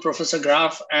 both Professor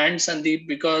Graf and Sandeep,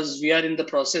 because we are in the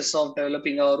process of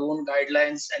developing our own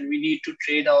guidelines and we need to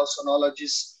train our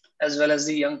sonologists as well as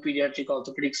the young pediatric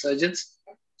orthopedic surgeons.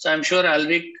 So I'm sure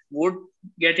Alaric would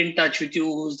get in touch with you,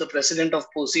 who's the president of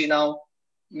POSI now.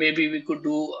 Maybe we could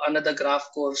do another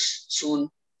Graf course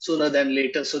sooner than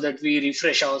later, so that we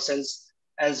refresh ourselves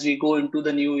as we go into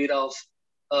the new era of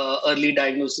early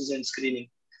diagnosis and screening.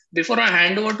 Before I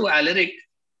hand over to Alaric,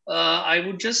 I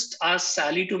would just ask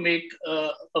Sally to make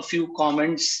a few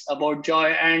comments about Joy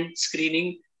and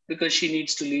screening, because she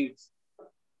needs to leave.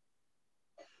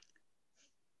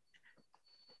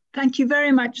 Thank you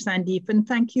very much, Sandeep, and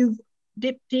thank you,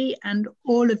 Dipti, and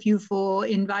all of you for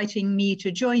inviting me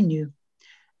to join you.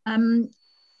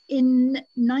 in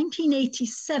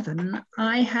 1987,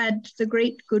 I had the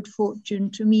great good fortune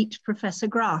to meet Professor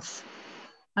Graf.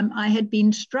 I had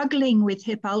been struggling with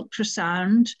hip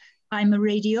ultrasound. I'm a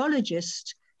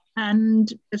radiologist,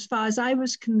 and as far as I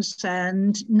was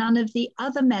concerned, none of the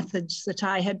other methods that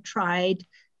I had tried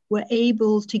were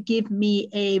able to give me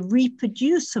a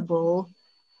reproducible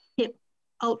hip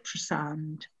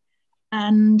ultrasound.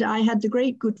 And I had the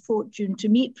great good fortune to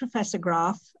meet Professor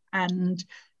Graf and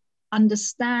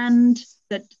understand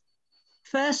that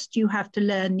first you have to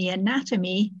learn the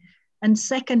anatomy, and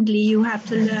secondly, you have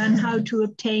to learn how to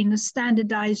obtain a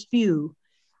standardized view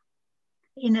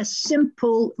in a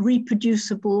simple,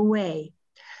 reproducible way.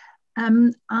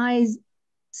 I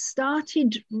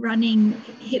started running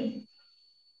hip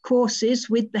courses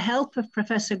with the help of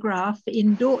Professor Graf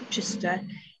in Dorchester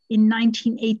in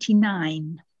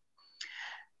 1989.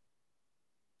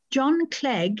 John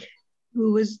Clegg,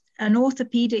 who was an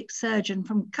orthopedic surgeon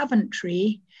from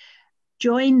Coventry,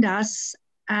 joined us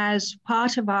as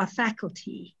part of our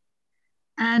faculty.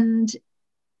 And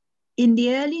in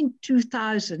the early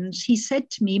 2000s, he said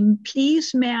to me,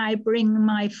 please may I bring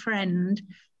my friend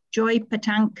Joy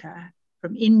Patankar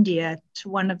from India to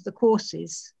one of the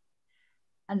courses.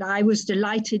 And I was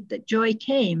delighted that Joy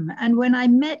came. And when I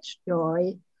met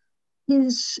Joy,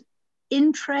 his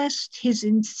interest, his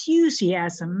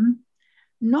enthusiasm,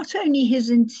 not only his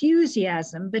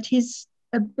enthusiasm, but his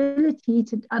ability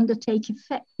to undertake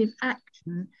effective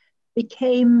action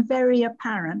became very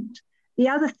apparent. The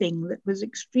other thing that was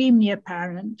extremely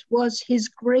apparent was his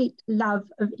great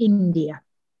love of India.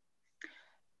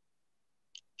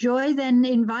 Joy then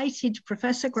invited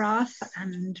Professor Graf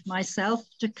and myself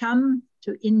to come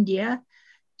to India,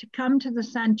 to come to the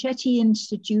Sanchetti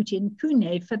Institute in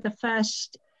Pune for the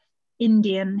first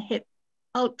Indian hip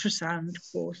ultrasound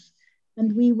course.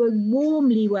 And we were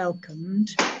warmly welcomed.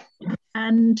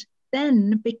 And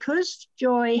then, because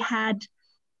Joy had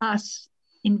us,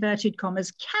 inverted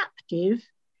commas, captive,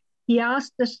 he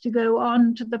asked us to go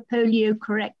on to the polio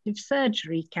corrective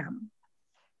surgery camp.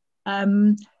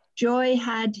 Joy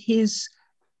had his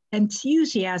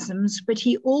enthusiasms, but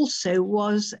he also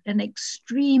was an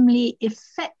extremely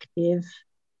effective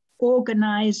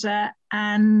organizer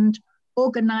and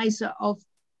organizer of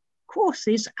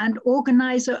courses and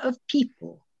organizer of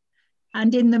people.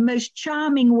 And in the most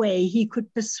charming way, he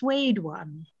could persuade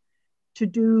one to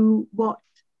do what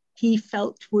he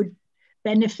felt would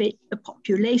benefit the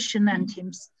population and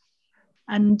himself.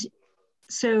 And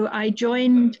so I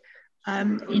joined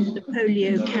in the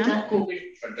polio camp.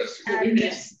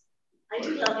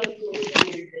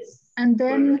 And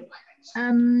then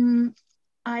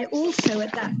I also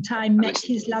at that time met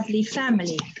his lovely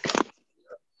family.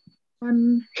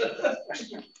 And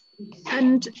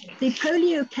the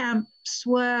polio camps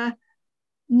were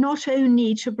not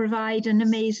only to provide an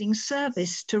amazing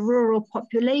service to rural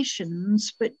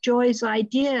populations, but Joy's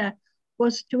idea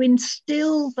was to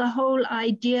instill the whole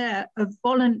idea of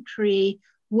voluntary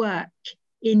work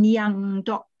in young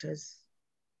doctors.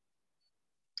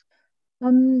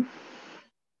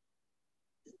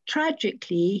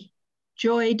 Tragically,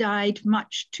 Joy died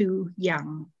much too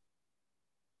young.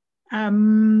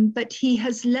 But he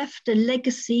has left a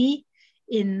legacy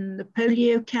in the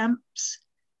polio camps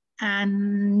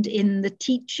and in the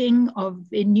teaching of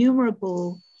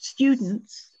innumerable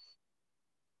students.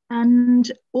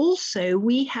 And also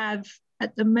we have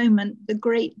at the moment the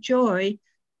great joy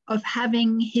of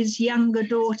having his younger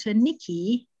daughter,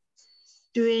 Nikki,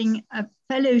 doing a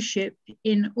fellowship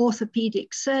in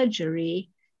orthopedic surgery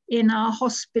in our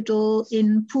hospital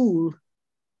in Poole.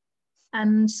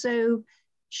 And so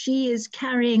she is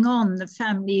carrying on the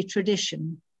family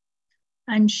tradition.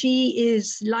 And she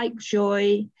is, like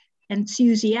Joy,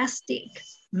 enthusiastic,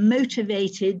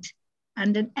 motivated,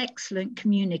 and an excellent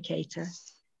communicator.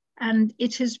 And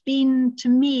it has been, to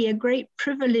me, a great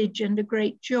privilege and a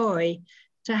great joy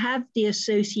to have the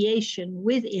association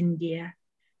with India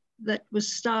that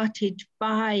was started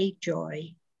by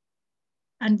Joy.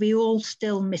 And we all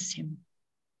still miss him.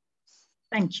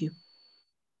 Thank you.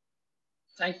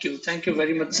 Thank you. Thank you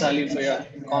very much, Sally, for your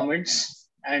comments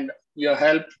and your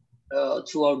help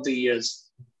throughout the years.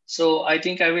 So I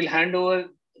think I will hand over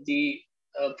the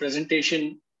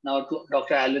presentation now to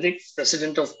Dr. Alaric,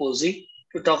 President of POSI,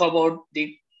 to talk about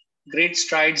the great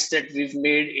strides that we've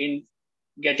made in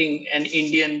getting an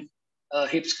Indian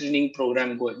hip screening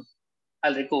program going.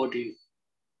 Alaric, over to you.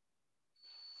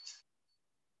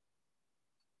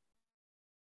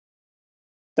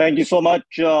 Thank you so much,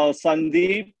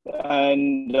 Sandeep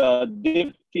and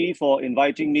Dipti, for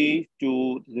inviting me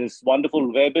to this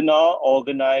wonderful webinar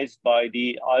organized by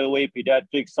the IOA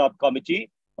Paediatric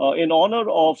Subcommittee in honor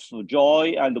of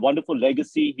Joy and the wonderful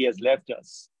legacy he has left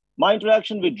us. My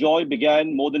interaction with Joy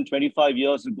began more than 25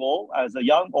 years ago as a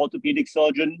young orthopedic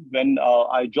surgeon when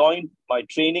I joined my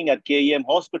training at KEM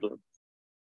Hospital.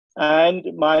 And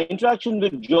my interaction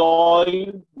with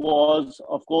Joy was,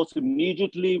 of course,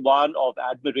 immediately one of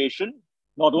admiration.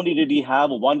 Not only did he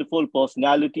have a wonderful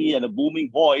personality and a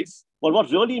booming voice, but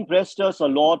what really impressed us a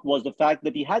lot was the fact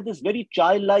that he had this very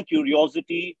childlike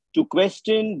curiosity to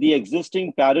question the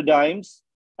existing paradigms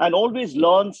and always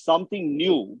learn something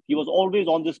new. He was always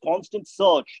on this constant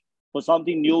search for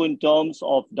something new in terms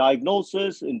of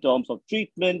diagnosis, in terms of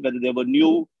treatment, whether there were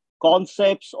new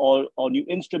concepts or new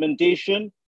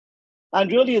instrumentation.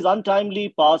 And really his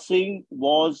untimely passing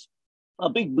was a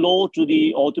big blow to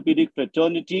the orthopedic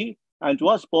fraternity and to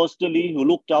us personally, who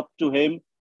looked up to him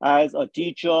as a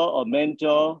teacher, a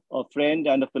mentor, a friend,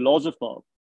 and a philosopher.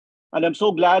 And I'm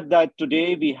so glad that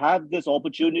today we have this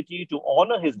opportunity to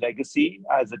honor his legacy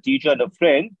as a teacher and a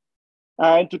friend,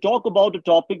 and to talk about a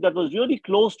topic that was really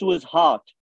close to his heart,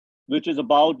 which is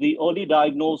about the early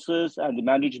diagnosis and the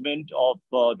management of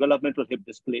developmental hip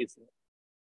dysplasia.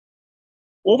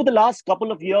 Over the last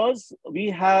couple of years,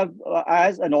 we have,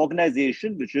 as an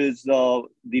organization, which is the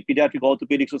Paediatric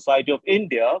Orthopaedic Society of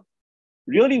India,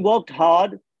 really worked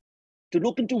hard to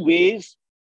look into ways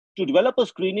to develop a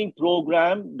screening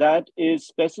program that is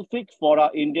specific for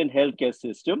our Indian healthcare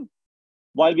system.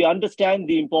 While we understand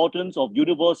the importance of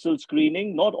universal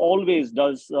screening, not always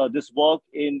does this work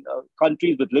in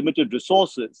countries with limited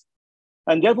resources.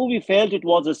 And therefore, we felt it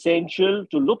was essential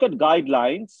to look at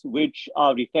guidelines which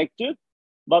are effective,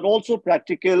 but also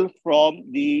practical from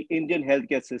the Indian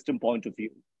healthcare system point of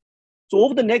view. So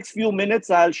over the next few minutes,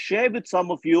 I'll share with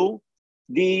some of you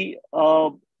the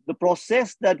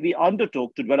process that we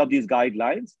undertook to develop these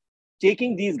guidelines,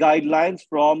 taking these guidelines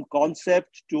from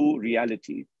concept to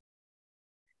reality.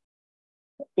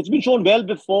 It's been shown well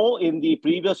before in the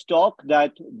previous talk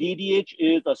that DDH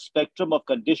is a spectrum of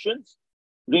conditions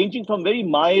ranging from very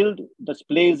mild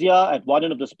dysplasia at one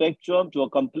end of the spectrum to a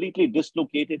completely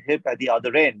dislocated hip at the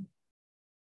other end.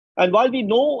 And while we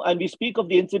know and we speak of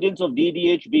the incidence of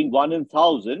DDH being 1 in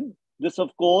 1,000, this,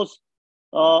 of course,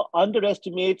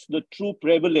 underestimates the true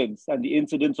prevalence and the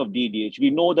incidence of DDH. We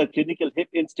know that clinical hip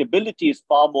instability is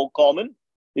far more common.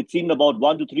 It's seen about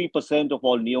 1 to 3% of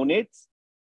all neonates.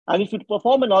 And if you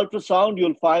perform an ultrasound,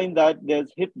 you'll find that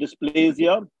there's hip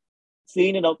dysplasia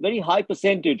seen in a very high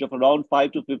percentage of around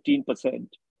 5 to 15%.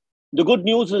 The good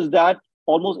news is that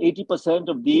almost 80%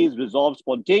 of these resolve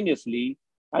spontaneously,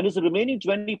 and it's the remaining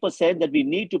 20% that we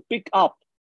need to pick up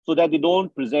so that they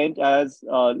don't present as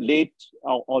late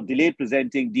or delayed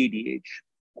presenting DDH.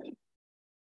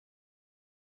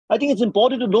 I think it's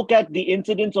important to look at the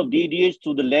incidence of DDH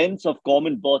through the lens of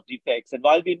common birth defects. And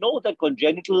while we know that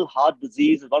congenital heart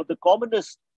disease is one of the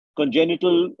commonest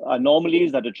congenital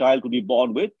anomalies that a child could be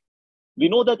born with, we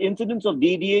know that incidence of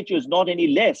DDH is not any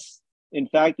less. In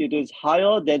fact, it is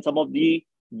higher than some of the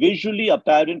visually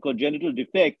apparent congenital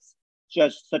defects,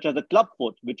 such as the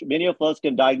clubfoot, which many of us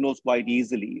can diagnose quite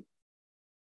easily.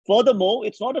 Furthermore,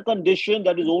 it's not a condition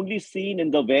that is only seen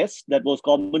in the West that was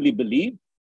commonly believed.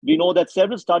 We know that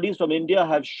several studies from India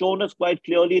have shown us quite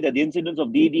clearly that the incidence of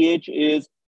DDH is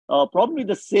probably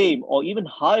the same or even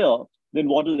higher than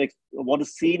what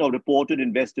is seen or reported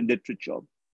in Western literature.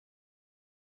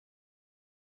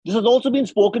 This has also been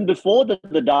spoken before, that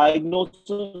the diagnosis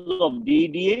of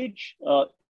DDH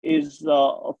is,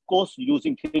 of course,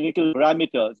 using clinical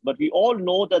parameters, but we all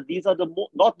know that these are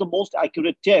not the most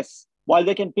accurate tests. While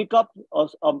they can pick up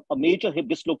a major hip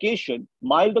dislocation,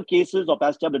 milder cases of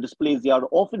acetabular dysplasia are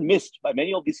often missed by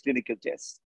many of these clinical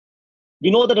tests. We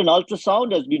know that an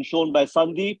ultrasound has been shown by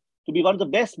Sandeep to be one of the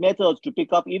best methods to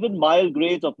pick up even mild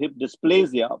grades of hip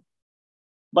dysplasia.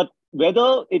 But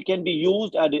whether it can be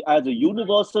used as a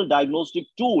universal diagnostic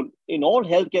tool in all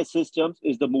healthcare systems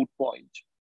is the moot point.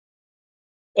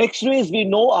 X-rays, we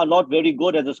know, are not very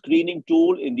good as a screening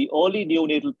tool in the early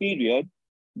neonatal period,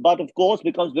 but of course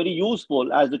becomes very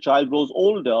useful as the child grows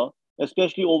older,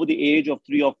 especially over the age of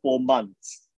 3 or 4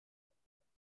 months.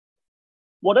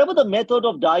 Whatever the method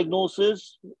of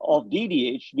diagnosis of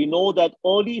DDH, we know that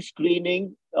early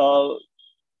screening will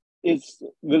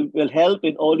help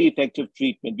in early effective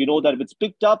treatment. We know that if it's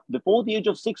picked up before the age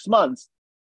of 6 months,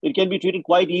 it can be treated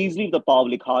quite easily with a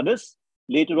Pavlik harness,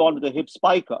 later on with a hip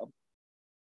spiker.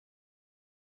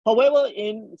 However,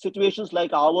 in situations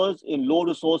like ours, in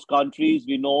low-resource countries,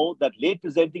 we know that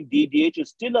late-presenting DDH is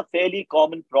still a fairly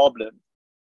common problem.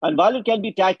 And while it can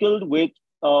be tackled with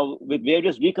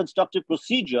various reconstructive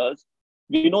procedures,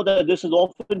 We know that this is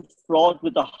often fraught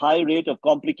with a high rate of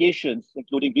complications,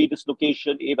 including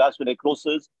redislocation, avascular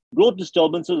necrosis, growth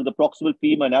disturbances of the proximal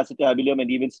femur and acetabulum, and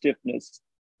even stiffness.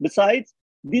 Besides,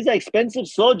 these are expensive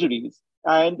surgeries,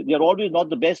 and they're always not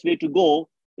the best way to go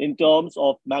in terms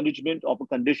of management of a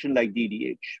condition like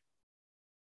DDH.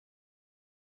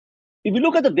 If you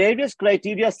look at the various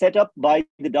criteria set up by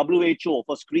the WHO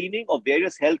for screening of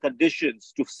various health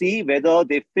conditions to see whether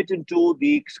they fit into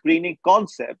the screening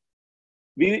concept,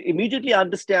 we immediately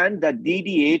understand that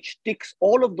DDH ticks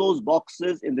all of those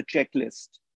boxes in the checklist.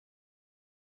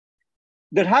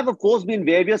 There have, of course, been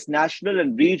various national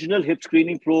and regional hip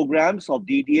screening programs of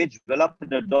DDH developed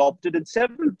and adopted in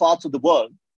several parts of the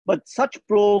world. But such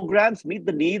programs meet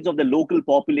the needs of the local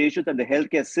populations and the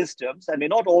healthcare systems and may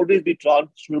not always be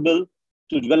transferable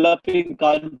to developing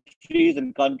countries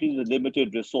and countries with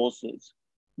limited resources.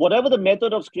 Whatever the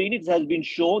method of screening, it has been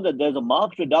shown that there's a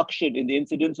marked reduction in the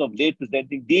incidence of late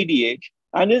presenting DDH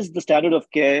and is the standard of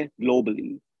care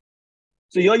globally.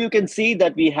 So here you can see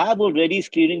that we have already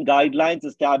screening guidelines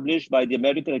established by the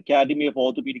American Academy of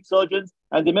Orthopaedic Surgeons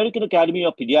and the American Academy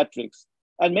of Pediatrics.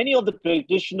 And many of the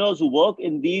practitioners who work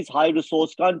in these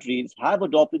high-resource countries have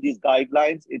adopted these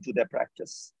guidelines into their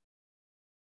practice.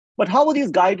 But how are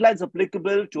these guidelines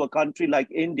applicable to a country like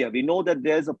India? We know that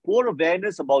there's a poor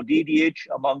awareness about DDH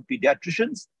among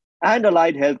pediatricians and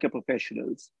allied healthcare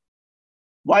professionals.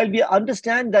 While we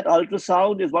understand that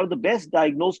ultrasound is one of the best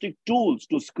diagnostic tools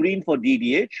to screen for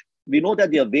DDH, we know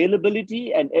that the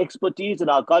availability and expertise in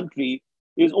our country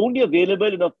is only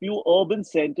available in a few urban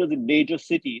centers in major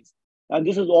cities. And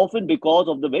this is often because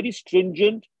of the very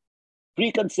stringent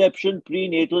Preconception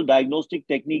Prenatal Diagnostic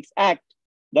Techniques Act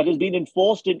that has been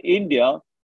enforced in India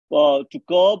to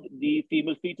curb the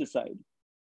female feticide.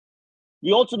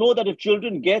 We also know that if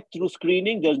children get through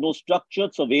screening, there's no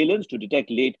structured surveillance to detect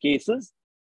late cases.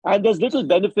 And there's little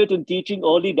benefit in teaching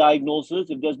early diagnosis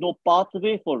if there's no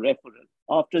pathway for referral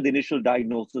after the initial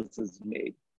diagnosis is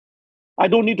made. I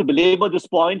don't need to belabor this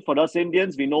point. For us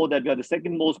Indians, we know that we are the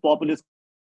second most populous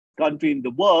country in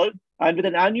the world. And with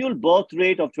an annual birth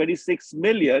rate of 26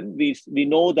 million, we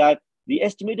know that the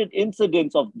estimated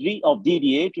incidence of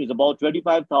DDH is about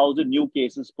 25,000 new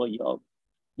cases per year.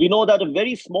 We know that a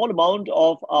very small amount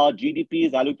of our GDP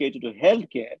is allocated to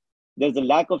healthcare. There's a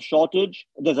lack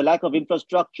of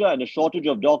infrastructure and a shortage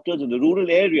of doctors in the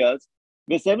rural areas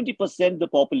where 70% of the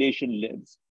population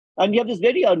lives. And we have this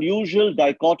very unusual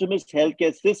dichotomous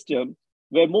healthcare system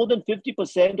where more than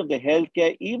 50% of the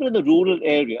healthcare, even in the rural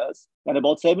areas, and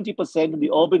about 70% in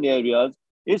the urban areas,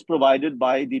 is provided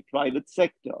by the private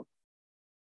sector.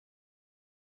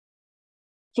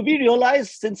 So we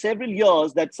realized since several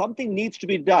years that something needs to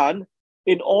be done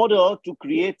in order to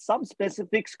create some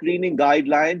specific screening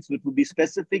guidelines which would be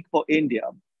specific for India.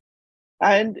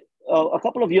 And a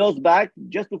couple of years back,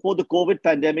 just before the COVID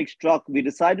pandemic struck, we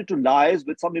decided to liaise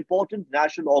with some important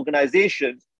national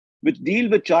organizations which deal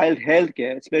with child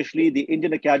healthcare, especially the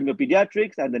Indian Academy of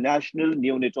Pediatrics and the National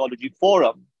Neonatology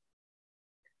Forum.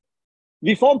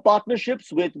 We formed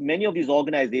partnerships with many of these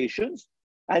organizations,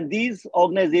 and these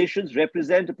organizations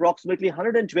represent approximately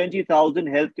 120,000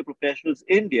 healthcare professionals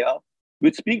in India,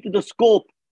 which speak to the scope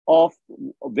of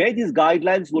where these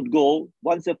guidelines would go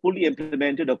once they're fully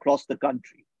implemented across the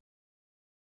country.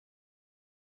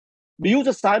 We use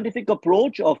a scientific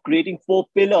approach of creating 4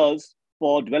 pillars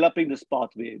for developing this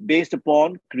pathway, based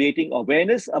upon creating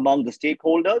awareness among the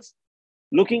stakeholders,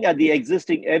 looking at the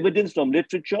existing evidence from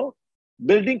literature,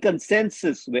 building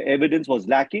consensus where evidence was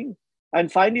lacking,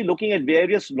 and finally looking at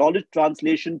various knowledge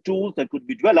translation tools that could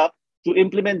be developed to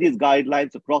implement these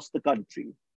guidelines across the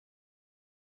country.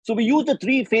 So we used a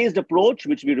 3-phased approach,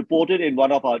 which we reported in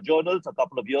one of our journals a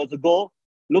couple of years ago,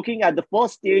 looking at the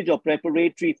first stage of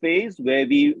preparatory phase, where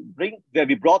we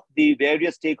brought the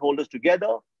various stakeholders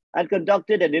together and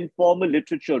conducted an informal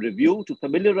literature review to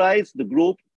familiarize the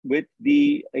group with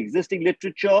the existing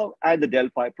literature and the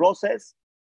Delphi process.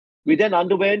 We then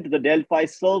underwent the Delphi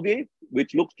survey,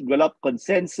 which looks to develop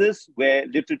consensus where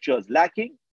literature is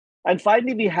lacking. And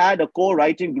finally, we had a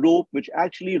co-writing group, which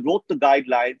actually wrote the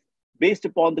guidelines based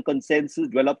upon the consensus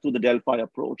developed through the Delphi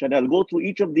approach. And I'll go through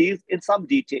each of these in some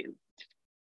detail.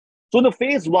 So in the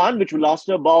phase 1, which will last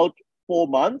about 4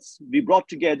 months, we brought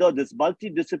together this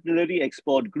multidisciplinary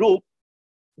expert group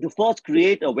to first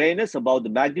create awareness about the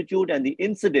magnitude and the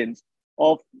incidence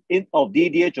of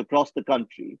DDH across the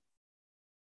country.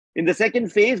 In the second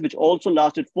phase, which also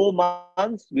lasted 4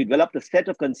 months, we developed a set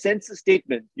of consensus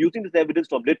statements using this evidence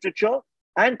from literature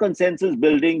and consensus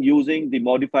building using the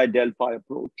modified Delphi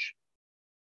approach.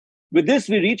 With this,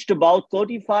 we reached about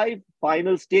 35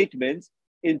 final statements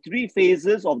in 3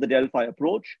 phases of the Delphi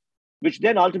approach. which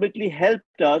then ultimately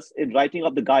helped us in writing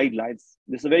up the guidelines.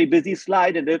 This is a very busy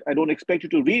slide, and I don't expect you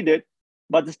to read it,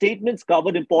 but the statements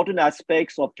covered important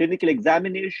aspects of clinical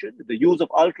examination, the use of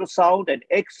ultrasound and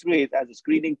X-rays as a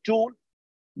screening tool,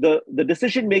 the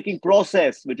decision-making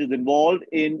process which is involved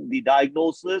in the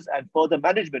diagnosis and further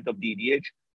management of DDH,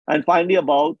 and finally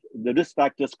about the risk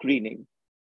factor screening.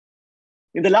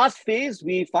 In the last phase,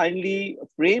 we finally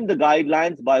framed the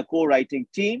guidelines by a co-writing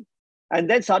team and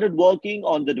then started working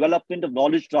on the development of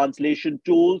knowledge translation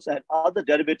tools and other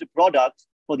derivative products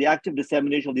for the active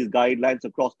dissemination of these guidelines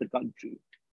across the country.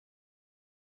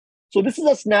 So this is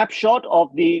a snapshot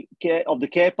of the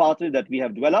care pathway that we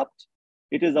have developed.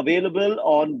 It is available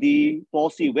on the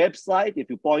POSI website. If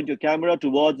you point your camera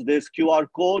towards this QR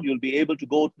code, you'll be able to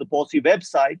go to the POSI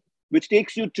website, which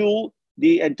takes you to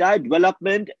the entire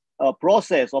development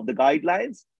process of the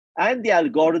guidelines and the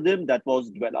algorithm that was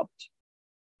developed.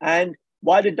 And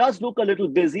while it does look a little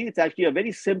busy, it's actually a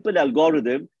very simple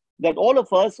algorithm that all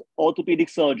of us orthopedic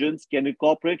surgeons can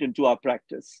incorporate into our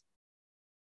practice.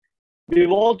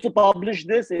 We've also published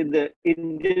this in the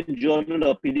Indian Journal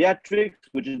of Pediatrics,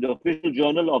 which is the official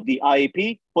journal of the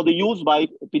IAP, for the use by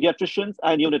pediatricians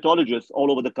and neonatologists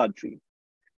all over the country.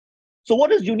 So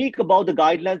what is unique about the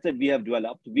guidelines that we have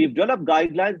developed? We've developed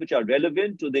guidelines which are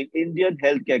relevant to the Indian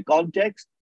healthcare context,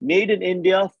 made in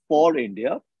India for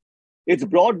India. It's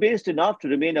broad-based enough to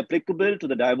remain applicable to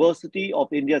the diversity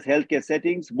of India's healthcare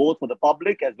settings, both for the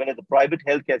public as well as the private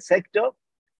healthcare sector.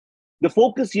 The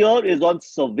focus here is on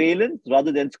surveillance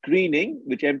rather than screening,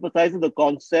 which emphasizes the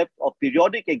concept of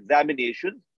periodic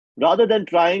examination rather than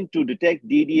trying to detect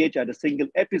DDH at a single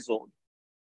episode.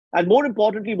 And more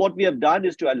importantly, what we have done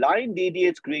is to align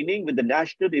DDH screening with the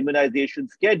National Immunization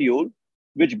Schedule,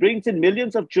 which brings in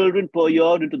millions of children per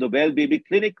year into the Well Baby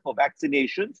Clinic for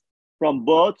vaccinations from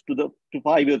birth to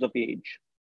 5 years of age.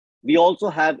 We also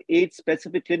have 8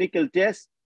 specific clinical tests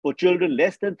for children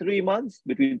less than 3 months,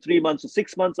 between 3 months to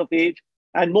 6 months of age,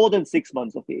 and more than 6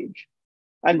 months of age.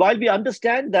 And while we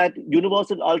understand that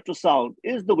universal ultrasound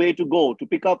is the way to go to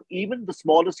pick up even the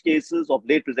smallest cases of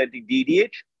late presenting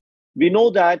DDH, we know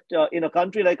that in a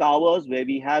country like ours, where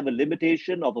we have a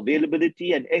limitation of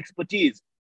availability and expertise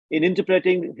in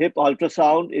interpreting hip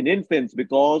ultrasound in infants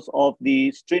because of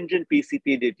the stringent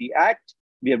PCPD Act,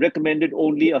 we have recommended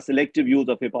only a selective use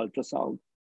of hip ultrasound.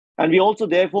 And we also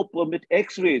therefore permit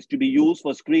X-rays to be used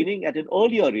for screening at an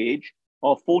earlier age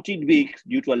of 14 weeks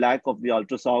due to a lack of the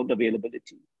ultrasound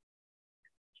availability.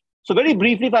 So very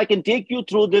briefly, if I can take you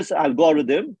through this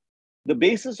algorithm, the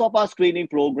basis of our screening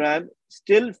program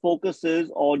still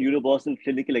focuses on universal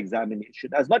clinical examination.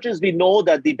 As much as we know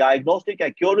that the diagnostic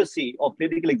accuracy of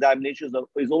clinical examinations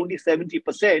is only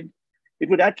 70%, it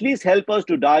would at least help us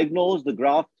to diagnose the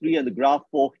Graf 3 and the Graf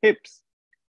 4 hips.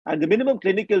 And the minimum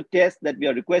clinical tests that we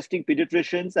are requesting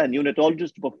pediatricians and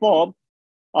neonatologists to perform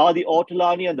are the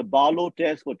Ortolani and the Barlow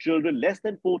tests for children less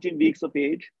than 14 weeks of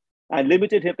age, and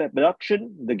limited hip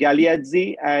abduction, the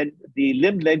Galeazzi, and the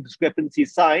limb length discrepancy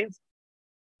signs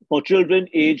for children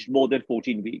aged more than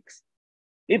 14 weeks.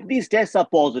 If these tests are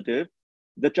positive,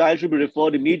 the child should be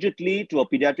referred immediately to a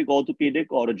pediatric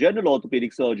orthopedic or a general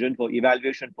orthopedic surgeon for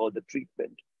evaluation for the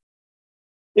treatment.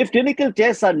 If clinical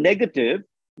tests are negative,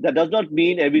 that does not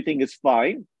mean everything is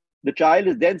fine. The child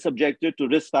is then subjected to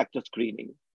risk factor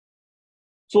screening.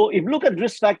 So if you look at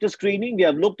risk factor screening, we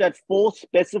have looked at 4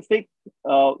 specific,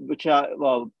 which are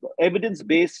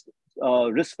evidence-based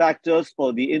risk factors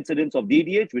for the incidence of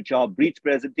DDH, which are breech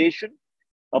presentation,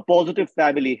 a positive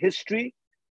family history,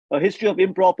 a history of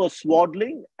improper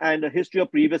swaddling, and a history of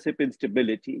previous hip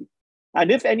instability. And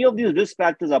if any of these risk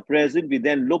factors are present, we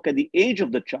then look at the age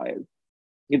of the child.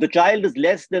 If the child is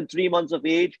less than 3 months of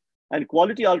age and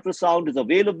quality ultrasound is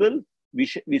available,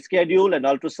 we schedule an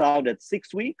ultrasound at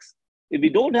 6 weeks. If we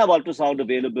don't have ultrasound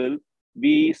available,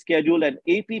 we schedule an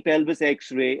AP pelvis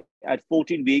X-ray at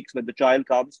 14 weeks when the child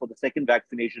comes for the second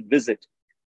vaccination visit.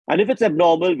 And if it's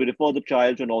abnormal, we refer the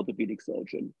child to an orthopedic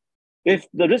surgeon. If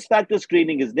the risk factor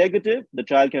screening is negative, the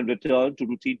child can return to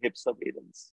routine hip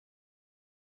surveillance.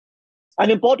 An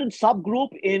important subgroup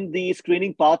in the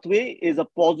screening pathway is a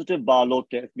positive Barlow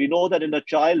test. We know that in a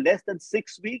child less than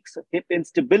 6 weeks, hip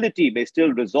instability may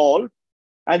still resolve,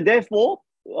 and therefore,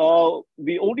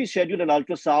 we only schedule an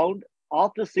ultrasound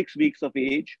after 6 weeks of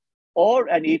age or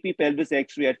an AP pelvis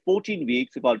X-ray at 14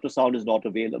 weeks if ultrasound is not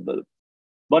available.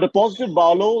 But a positive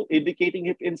Barlow indicating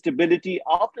hip instability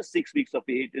after 6 weeks of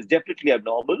age is definitely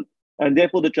abnormal, and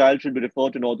therefore the child should be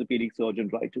referred to an orthopedic surgeon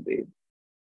right away.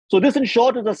 So this, in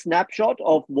short, is a snapshot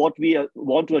of what we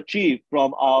want to achieve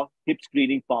from our hip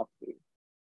screening pathway.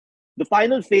 The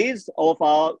final phase of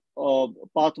our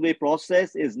pathway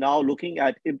process is now looking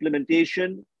at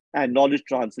implementation and knowledge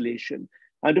translation,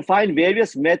 and to find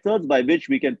various methods by which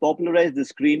we can popularize the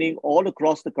screening all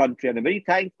across the country. And I'm very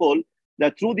thankful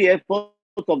that through the efforts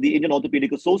of the Indian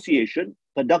Orthopaedic Association,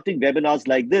 conducting webinars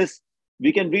like this,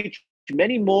 we can reach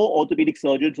many more orthopedic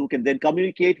surgeons who can then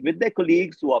communicate with their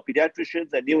colleagues who are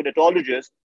pediatricians and neonatologists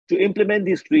to implement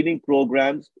these screening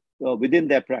programs within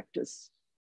their practice.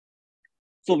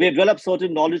 So we have developed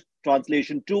certain knowledge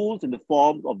translation tools in the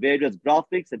form of various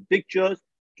graphics and pictures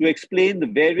to explain the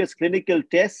various clinical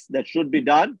tests that should be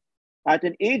done at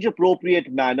an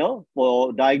age-appropriate manner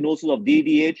for diagnosis of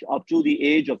DDH up to the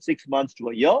age of 6 months to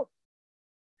a year.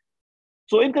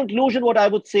 So in conclusion, what I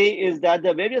would say is that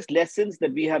there are various lessons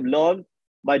that we have learned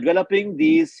by developing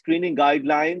these screening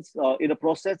guidelines in a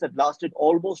process that lasted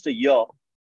almost a year.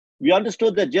 We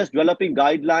understood that just developing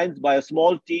guidelines by a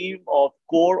small team of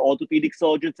core orthopedic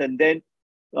surgeons and then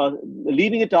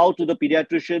leaving it out to the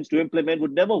pediatricians to implement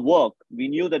would never work. We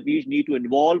knew that we need to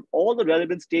involve all the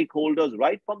relevant stakeholders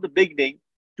right from the beginning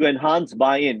to enhance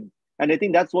buy-in. And I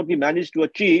think that's what we managed to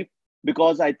achieve,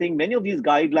 because I think many of these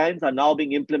guidelines are now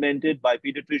being implemented by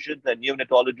pediatricians and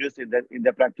neonatologists in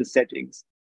their practice settings.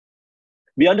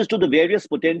 We understood the various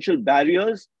potential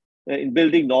barriers in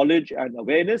building knowledge and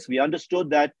awareness. We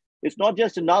understood that it's not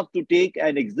just enough to take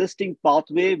an existing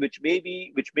pathway, which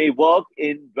may work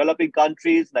in developing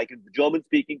countries, like in the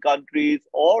German-speaking countries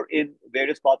or in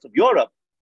various parts of Europe,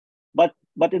 but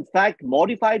in fact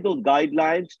modify those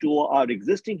guidelines to our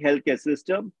existing healthcare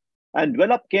system and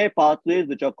develop care pathways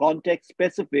which are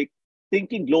context-specific,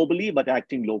 thinking globally but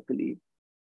acting locally.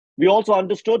 We also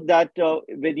understood that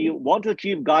when you want to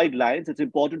achieve guidelines, it's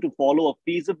important to follow a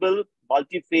feasible,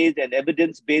 multi-phased and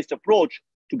evidence-based approach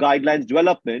to guidelines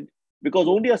development, because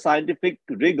only a scientific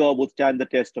rigor would stand the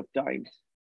test of time.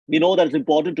 We know that it's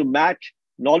important to match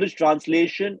knowledge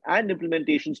translation and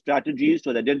implementation strategies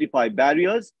to identify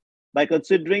barriers by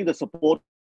considering the support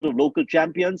of local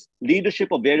champions,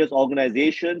 leadership of various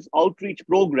organizations, outreach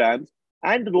programs,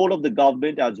 and the role of the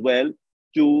government as well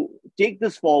to take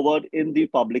this forward in the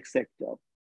public sector.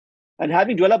 And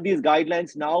having developed these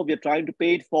guidelines now, we are trying to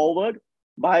pay it forward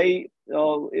by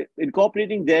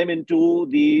incorporating them into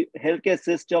the healthcare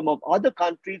system of other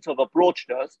countries who have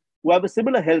approached us, who have a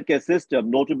similar healthcare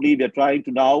system. Notably, we are trying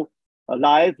to now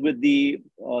liaise with the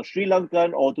Sri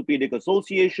Lankan Orthopaedic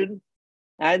Association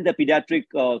and the Paediatric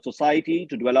Society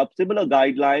to develop similar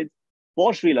guidelines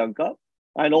for Sri Lanka,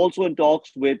 and also in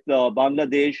talks with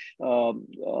Bangladesh,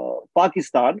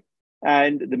 Pakistan,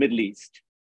 and the Middle East.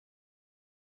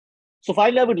 So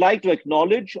finally, I would like to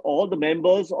acknowledge all the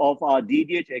members of our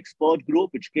DDH expert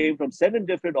group, which came from 7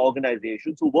 different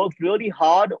organizations who worked really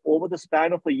hard over the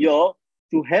span of a year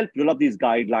to help develop these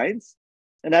guidelines.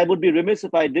 And I would be remiss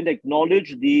if I didn't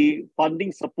acknowledge the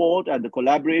funding support and the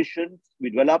collaboration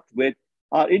we developed with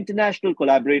our international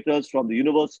collaborators from the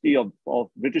University of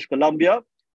British Columbia,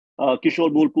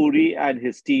 Kishore Mulpuri and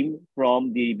his team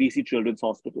from the BC Children's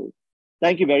Hospital.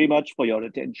 Thank you very much for your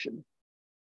attention.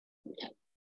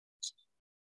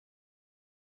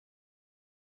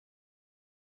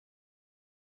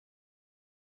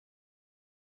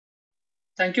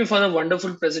 Thank you for the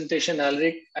wonderful presentation,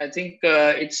 Alaric. I think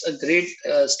it's a great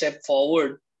step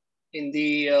forward in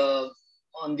the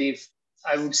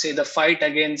I would say, the fight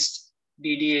against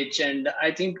DDH. And I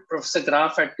think Professor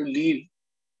Graf had to leave,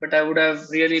 but I would have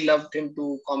really loved him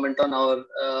to comment on our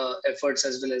efforts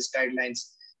as well as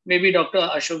guidelines. Maybe Dr.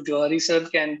 Ashok Johari sir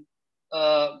can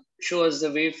show us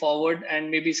the way forward, and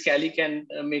maybe Scally can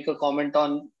make a comment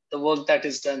on the work that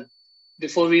is done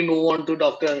before we move on to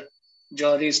Dr.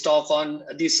 Johari's talk on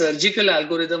the surgical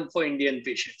algorithm for Indian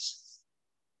patients.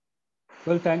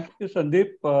 Well, thank you,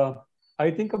 Sandeep.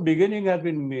 I think a beginning has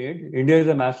been made. India is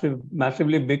a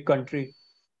massively big country,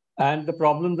 and the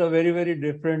problems are very, very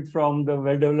different from the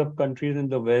well-developed countries in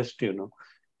the West, you know.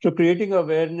 So creating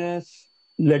awareness,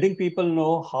 letting people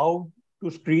know how to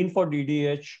screen for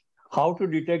DDH, how to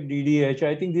detect DDH,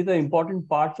 I think these are important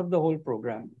parts of the whole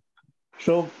program.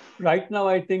 So right now,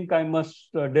 I think I must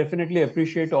definitely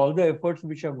appreciate all the efforts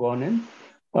which have gone in.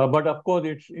 But of course,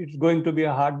 it's going to be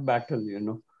a hard battle, you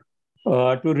know,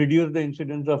 to reduce the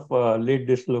incidence of late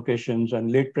dislocations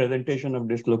and late presentation of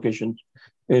dislocations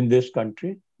in this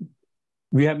country.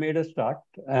 We have made a start,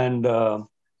 and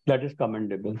that is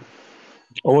commendable.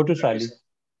 Over to Sally.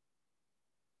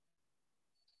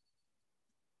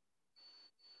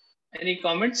 Any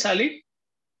comments, Sally?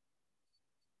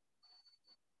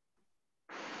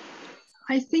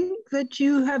 I think that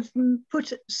you have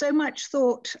put so much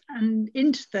thought and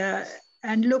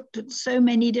looked at so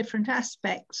many different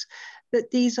aspects that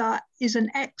is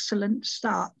an excellent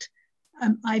start.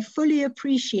 I fully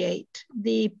appreciate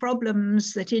the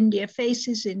problems that India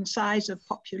faces in size of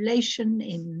population,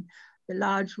 in the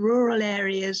large rural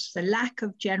areas, the lack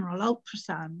of general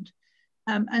ultrasound.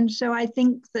 And so I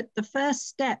think that the first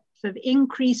steps of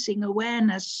increasing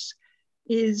awareness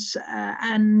is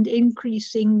and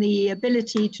increasing the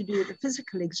ability to do the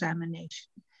physical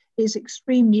examination is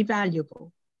extremely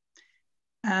valuable.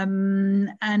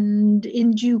 And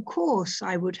in due course,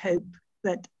 I would hope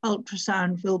that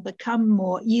ultrasound will become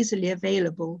more easily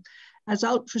available as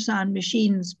ultrasound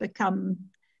machines become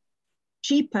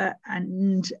cheaper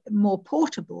and more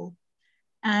portable.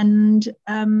 And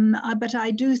but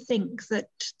I do think that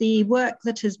the work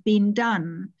that has been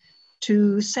done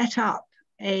to set up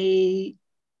a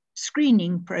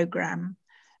screening program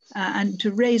and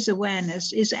to raise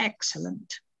awareness is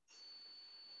excellent.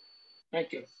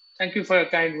 Thank you. Thank you for your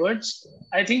kind words.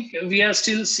 I think we are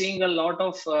still seeing a lot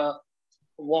of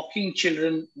walking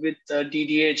children with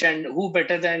DDH, and who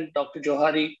better than Dr.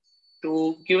 Johari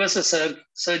to give us a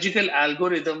surgical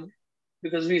algorithm,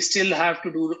 because we still have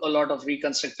to do a lot of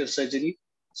reconstructive surgery.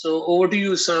 So over to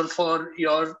you, sir, for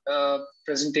your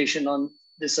presentation on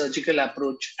the surgical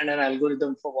approach and an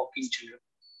algorithm for walking children.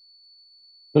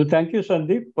 Well, thank you,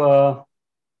 Sandeep.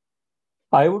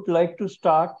 I would like to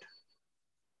start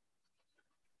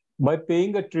by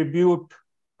paying a tribute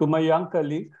to my young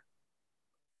colleague.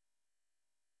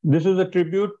 This is a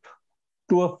tribute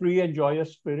to a free and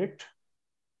joyous spirit.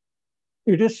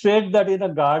 It is said that in a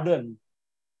garden,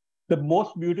 the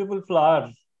most beautiful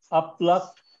flowers are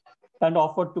plucked and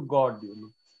offered to God.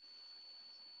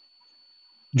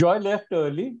 Joy left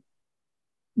early,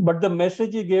 but the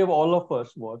message he gave all of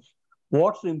us was,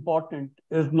 what's important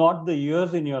is not the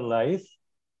years in your life,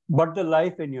 but the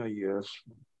life in your years.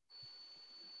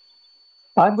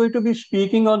 I'm going to be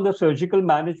speaking on the surgical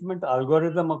management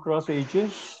algorithm across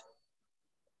ages.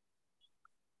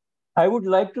 I would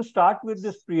like to start with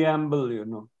this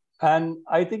preamble, and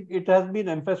I think it has been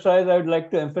emphasized. I would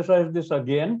like to emphasize this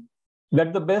again,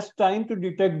 that the best time to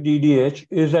detect DDH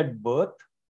is at birth.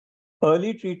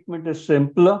 Early treatment is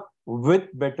simpler with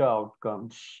better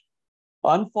outcomes.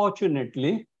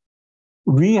 Unfortunately,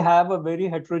 we have a very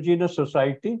heterogeneous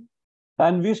society,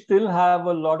 and we still have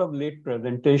a lot of late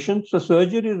presentations. So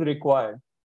surgery is required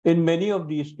in many of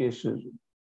these cases.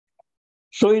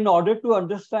 So in order to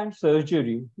understand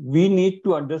surgery, we need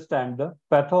to understand the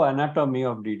pathoanatomy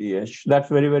of DDH. That's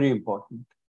very, very important.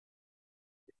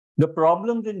 The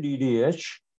problems in DDH,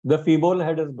 the femoral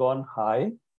head has gone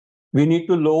high. We need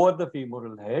to lower the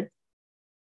femoral head.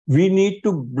 We need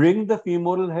to bring the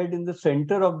femoral head in the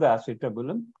center of the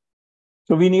acetabulum.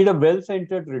 So we need a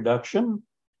well-centered reduction.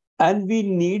 And we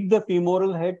need the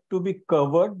femoral head to be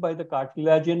covered by the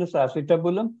cartilaginous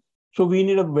acetabulum. So we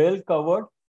need a well-covered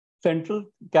central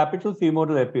capital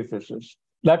femoral epiphysis.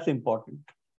 That's important.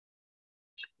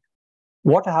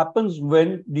 What happens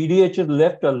when DDH is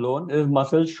left alone is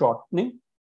muscle shortening.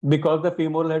 Because the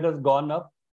femoral head has gone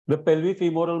up, the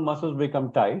pelvifemoral muscles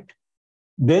become tight.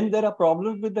 Then there are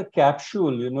problems with the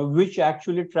capsule, which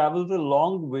actually travels a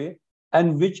long way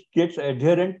and which gets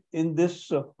adherent in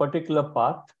this particular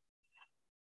path.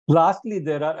 Lastly,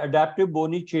 there are adaptive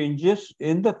bony changes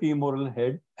in the femoral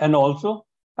head and also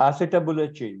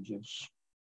acetabular changes.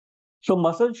 So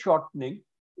muscle shortening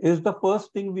is the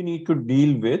first thing we need to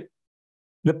deal with.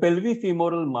 The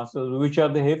pelvifemoral muscles, which are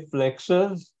the hip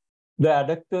flexors, the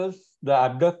adductors, the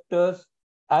abductors,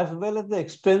 as well as the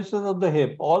extensors of the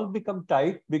hip, all become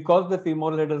tight because the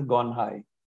femoral head has gone high.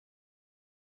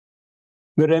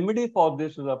 The remedy for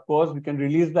this is, of course, we can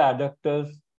release the adductors.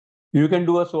 You can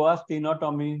do a psoas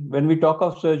stenotomy. When we talk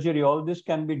of surgery, all this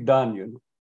can be done.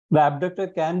 The abductor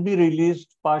can be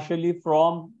released partially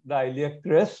from the iliac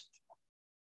crest.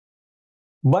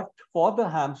 But for the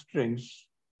hamstrings,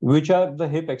 which are the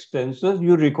hip extensors,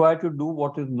 you require to do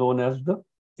what is known as the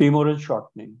femoral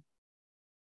shortening.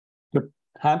 The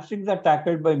hamstrings are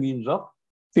tackled by means of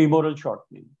femoral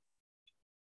shortening.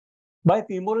 By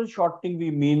femoral shortening,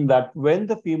 we mean that when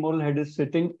the femoral head is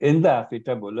sitting in the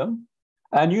acetabulum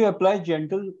and you apply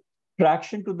gentle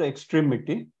traction to the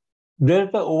extremity,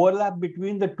 there's the overlap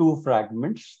between the two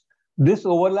fragments. This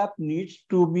overlap needs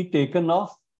to be taken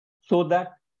off so that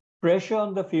pressure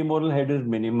on the femoral head is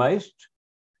minimized.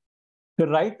 The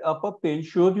right upper pane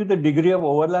shows you the degree of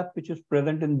overlap which is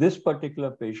present in this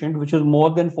particular patient, which is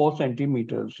more than 4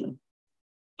 centimeters.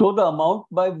 So the amount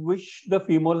by which the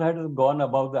femoral head has gone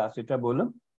above the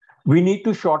acetabulum, we need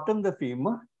to shorten the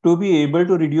femur to be able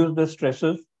to reduce the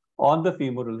stresses on the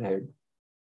femoral head.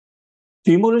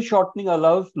 Femoral shortening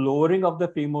allows lowering of the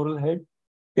femoral head.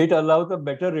 It allows a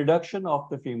better reduction of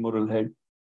the femoral head.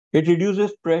 It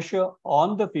reduces pressure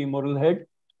on the femoral head,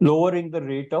 lowering the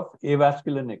rate of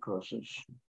avascular necrosis.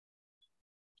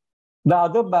 The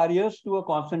other barriers to a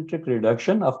concentric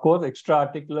reduction, of course,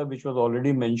 extra-articular, which was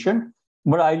already mentioned,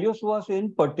 but iliopsoas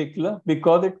in particular,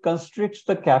 because it constricts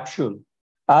the capsule.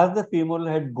 As the femoral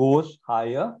head goes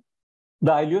higher,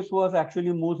 the iliopsoas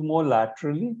actually moves more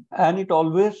laterally, and it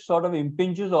always sort of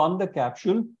impinges on the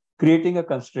capsule, creating a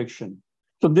constriction.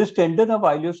 So this tendon of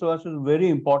iliopsoas is very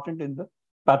important in the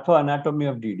pathoanatomy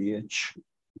of DDH.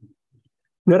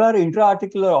 There are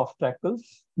intra-articular obstacles.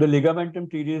 The ligamentum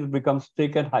teres becomes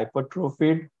thick and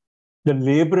hypertrophied. The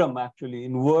labrum actually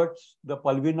inverts. The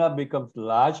pulvina becomes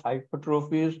large,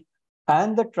 hypertrophies.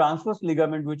 And the transverse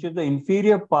ligament, which is the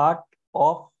inferior part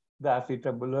of the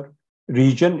acetabular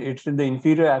region, it's in the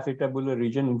inferior acetabular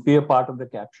region, inferior part of the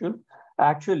capsule,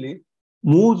 actually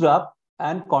moves up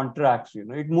and contracts.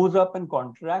 It moves up and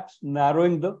contracts,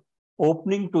 narrowing the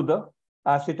opening to the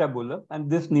acetabulum, and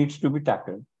this needs to be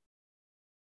tackled.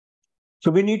 So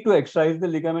we need to excise the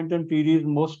ligamentum teres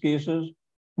in most cases.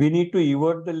 We need to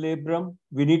evert the labrum.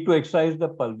 We need to excise the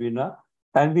pulvina,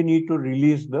 and we need to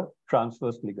release the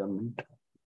transverse ligament.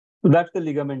 So that's the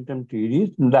ligamentum teres,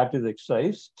 and that is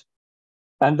excised.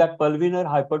 And that pulvinar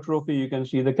hypertrophy, you can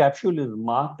see the capsule is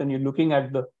marked, and you're looking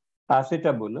at the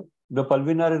acetabulum. The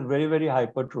pulvinar is very, very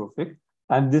hypertrophic,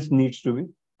 and this needs to be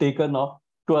taken off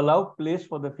to allow place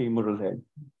for the femoral head.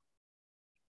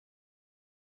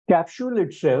 Capsule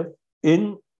itself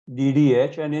in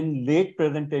DDH and in late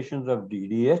presentations of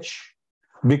DDH,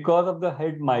 because of the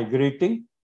head migrating,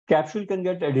 capsule can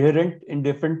get adherent in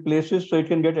different places. So it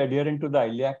can get adherent to the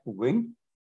iliac wing.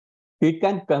 It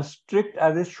can constrict,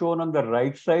 as is shown on the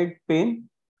right side pane.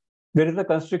 There is a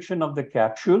constriction of the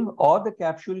capsule, or the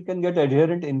capsule can get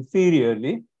adherent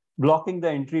inferiorly, blocking the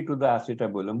entry to the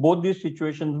acetabulum. Both these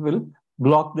situations will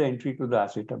block the entry to the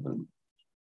acetabulum.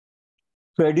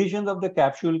 So adhesions of the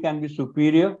capsule can be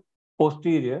superior,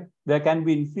 posterior. There can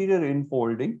be inferior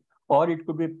infolding, or it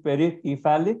could be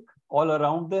perikephalic. All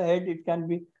around the head, it can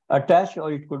be attached,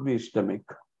 or it could be ischemic.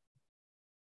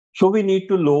 So we need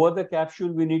to lower the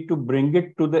capsule. We need to bring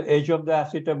it to the edge of the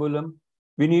acetabulum.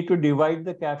 We need to divide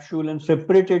the capsule and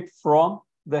separate it from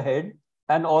the head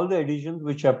and all the adhesions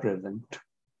which are present.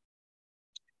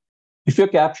 If your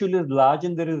capsule is large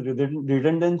and there is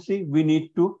redundancy, we need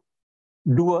to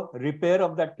do a repair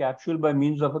of that capsule by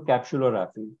means of a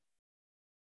capsulorrhaphy.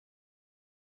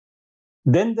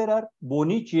 Then there are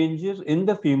bony changes in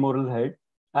the femoral head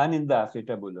and in the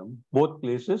acetabulum. Both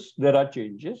places there are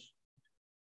changes.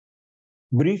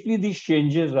 Briefly, these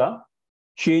changes are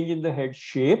change in the head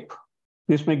shape.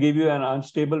 This may give you an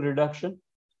unstable reduction,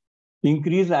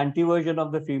 increased anteversion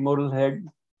of the femoral head,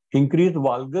 increased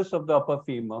valgus of the upper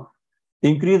femur,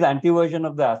 increased anteversion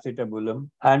of the acetabulum,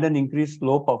 and an increased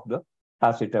slope of the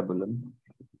acetabulum.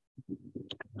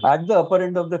 At the upper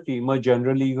end of the femur,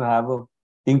 generally you have an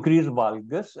increased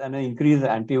valgus and an increased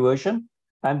anteversion,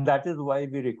 and that is why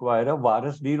we require a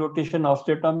varus derotation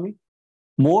osteotomy.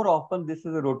 More often, this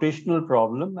is a rotational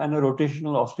problem, and a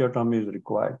rotational osteotomy is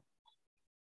required.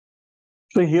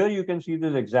 So here you can see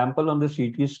this example on the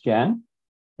CT scan.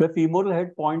 The femoral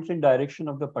head points in direction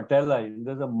of the patella.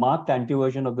 There's a marked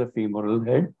anteversion of the femoral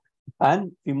head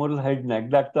and femoral head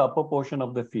neck. That's the upper portion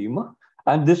of the femur.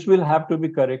 And this will have to be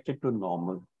corrected to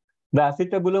normal. The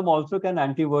acetabulum also can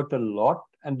antevert a lot,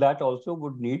 and that also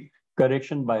would need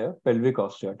correction by a pelvic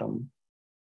osteotomy.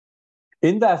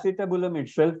 In the acetabulum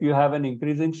itself, you have an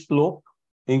increasing slope,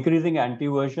 increasing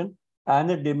anteversion,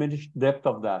 and a diminished depth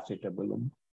of the acetabulum.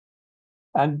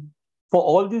 And for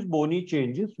all these bony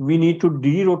changes, we need to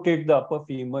derotate the upper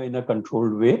femur in a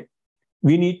controlled way.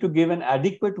 We need to give an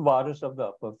adequate varus of the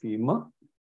upper femur.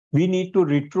 We need to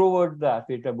retrovert the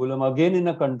acetabulum again in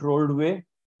a controlled way,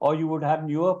 or you would have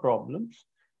newer problems.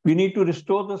 We need to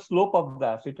restore the slope of the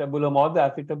acetabulum or the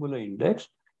acetabular index.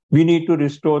 We need to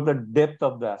restore the depth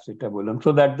of the acetabulum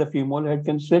so that the femoral head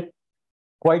can sit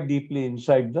quite deeply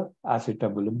inside the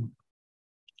acetabulum.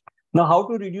 Now, how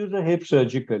to reduce the hip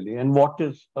surgically, and what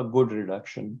is a good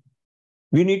reduction?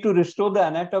 We need to restore the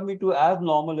anatomy to as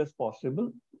normal as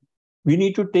possible. We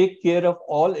need to take care of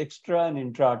all extra and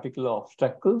intra-articular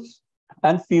obstacles,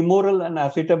 and femoral and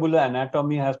acetabular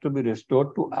anatomy has to be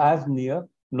restored to as near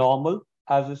normal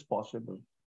as is possible.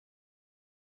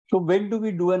 So when do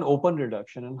we do an open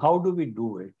reduction, and how do we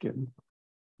do it?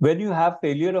 When you have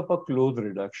failure of a closed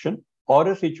reduction or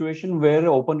a situation where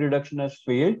open reduction has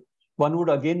failed, one would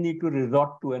again need to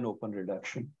resort to an open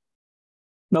reduction.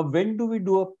 Now, when do we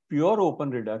do a pure open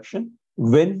reduction?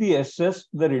 When we assess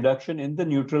the reduction in the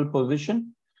neutral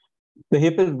position, the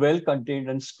hip is well contained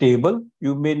and stable,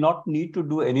 you may not need to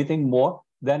do anything more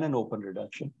than an open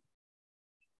reduction.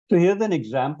 So here's an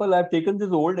example. I've taken this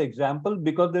old example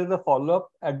because there's a follow-up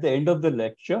at the end of the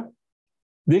lecture.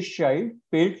 This child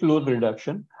failed close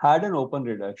reduction, had an open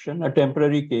reduction, a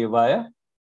temporary K-wire,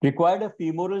 required a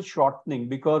femoral shortening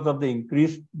because of the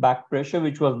increased back pressure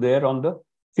which was there on the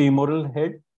femoral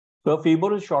head. So a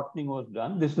femoral shortening was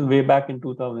done. This is way back in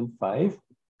 2005.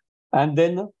 And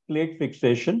then a plate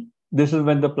fixation. This is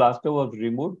when the plaster was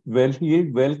removed, well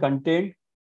healed, well contained.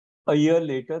 A year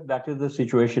later, that is the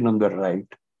situation on the right.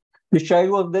 This child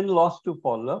was then lost to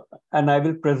follow-up, and I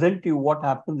will present you what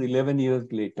happens 11 years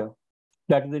later.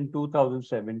 That is in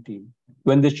 2017,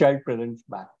 when this child presents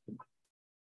back.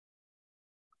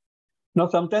 Now,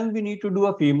 sometimes we need to do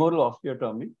a femoral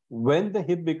osteotomy when the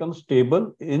hip becomes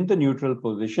stable in the neutral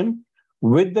position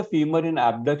with the femur in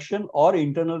abduction or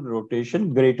internal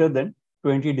rotation greater than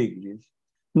 20 degrees.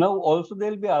 Now, also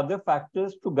there will be other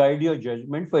factors to guide your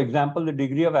judgment. For example, the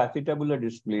degree of acetabular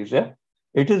dysplasia.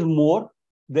 It is more,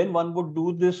 then one would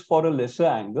do this for a lesser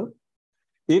angle.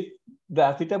 If the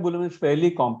acetabulum is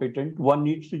fairly competent, one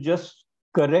needs to just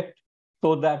correct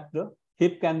so that the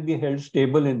hip can be held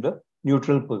stable in the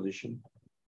neutral position.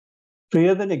 So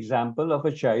here's an example of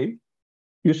a child.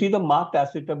 You see the marked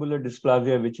acetabular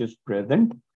dysplasia which is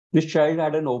present. This child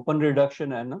had an open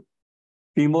reduction and a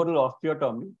femoral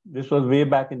osteotomy. This was way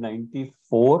back in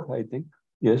 94, I think.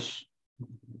 Yes.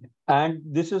 And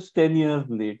this is 10 years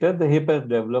later. The hip has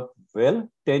developed well,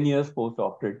 10 years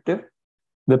post-operative.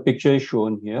 The picture is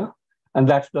shown here. And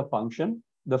that's the function.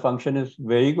 The function is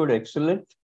very good, excellent.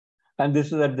 And this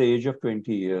is at the age of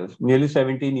 20 years, nearly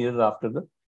 17 years after the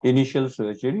initial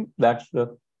surgery. That's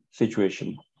the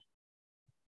situation.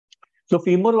 So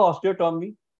femoral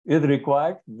osteotomy is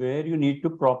required where you need to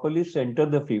properly center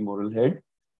the femoral head.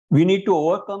 We need to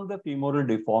overcome the femoral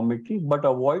deformity, but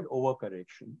avoid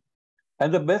overcorrection.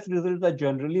 And the best results are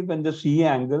generally when the CE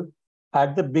angle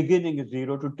at the beginning is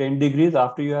 0 to 10 degrees.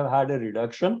 After you have had a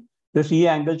reduction, the CE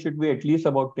angle should be at least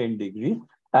about 10 degrees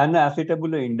and an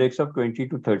acetabular index of 20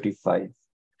 to 35.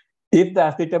 If the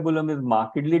acetabulum is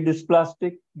markedly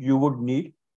dysplastic, you would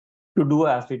need to do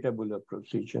an acetabular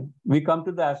procedure. We come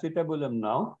to the acetabulum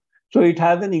now. So it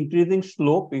has an increasing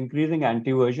slope, increasing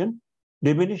anteversion,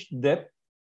 diminished depth.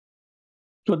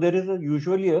 So there is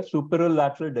usually a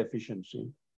superolateral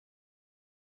deficiency.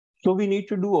 So we need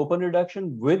to do open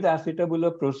reduction with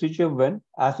acetabular procedure when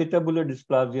acetabular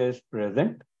dysplasia is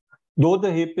present, though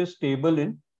the hip is stable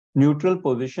in neutral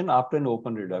position after an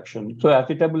open reduction. So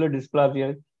acetabular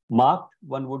dysplasia marked,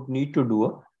 one would need to do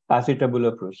an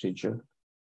acetabular procedure.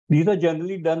 These are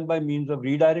generally done by means of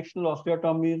redirectional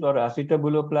osteotomies or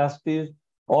acetabuloplasties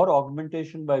or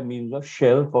augmentation by means of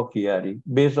shelf or Chiari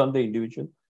based on the individual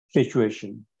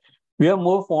situation. We are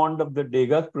more fond of the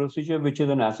Degas procedure, which is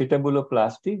an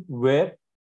acetabuloplasty, where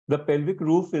the pelvic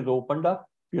roof is opened up.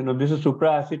 You know, this is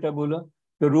supraacetabular.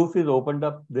 The roof is opened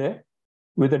up there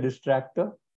with a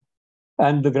distractor,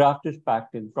 and the graft is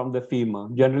packed in from the femur.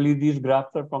 Generally, these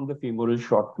grafts are from the femoral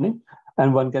shortening,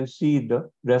 and one can see the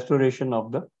restoration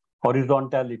of the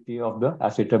horizontality of the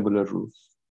acetabular roof.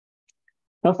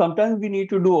 Now, sometimes we need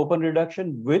to do open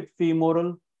reduction with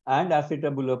femoral and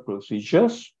acetabular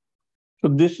procedures. So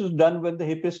this is done when the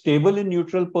hip is stable in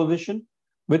neutral position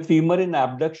with femur in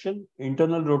abduction,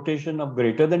 internal rotation of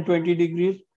greater than 20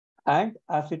 degrees, and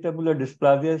acetabular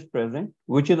dysplasia is present,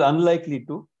 which is unlikely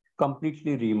to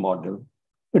completely remodel,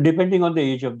 so depending on the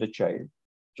age of the child.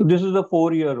 So this is a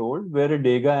 4-year-old where a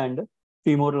Dega and a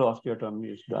femoral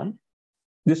osteotomy is done.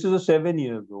 This is a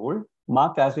 7-year-old,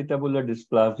 marked acetabular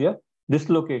dysplasia,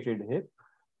 dislocated hip,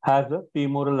 has a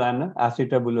femoral and an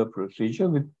acetabular procedure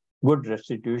with good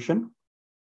restitution.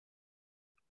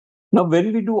 Now,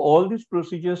 when we do all these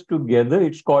procedures together,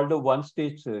 it's called a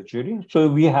one-stage surgery. So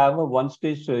we have a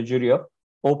one-stage surgery of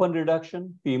open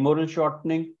reduction, femoral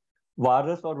shortening,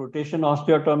 varus or rotation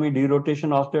osteotomy,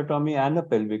 derotation osteotomy, and a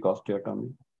pelvic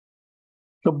osteotomy.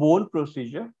 So bone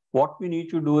procedure, what we need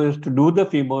to do is to do the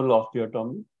femoral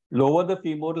osteotomy, lower the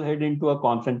femoral head into a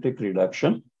concentric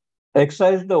reduction,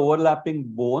 excise the overlapping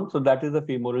bone, so that is the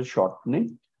femoral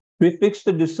shortening. We fix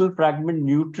the distal fragment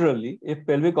neutrally if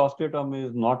pelvic osteotomy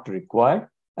is not required,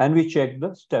 and we check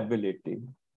the stability.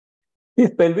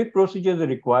 If pelvic procedure is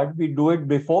required, we do it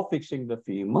before fixing the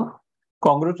femur.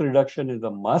 Congruous reduction is a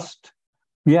must.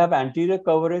 We have anterior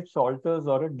coverage, Salters,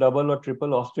 or a double or triple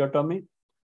osteotomy.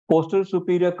 Posterior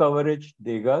superior coverage,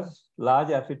 Degas, large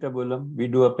acetabulum, we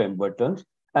do a Pemberton's,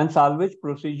 and salvage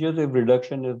procedures if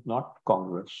reduction is not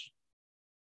congruous.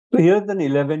 So here's an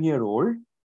 11-year-old.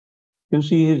 You can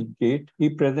see his gait. He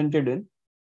presented in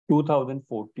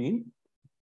 2014.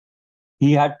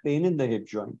 He had pain in the hip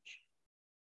joint.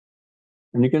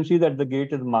 And you can see that the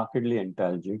gait is markedly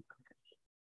antalgic.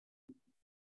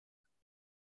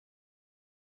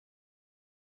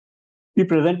 He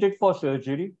presented for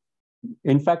surgery,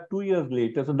 in fact, 2 years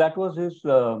later. So that was his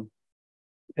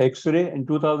X-ray in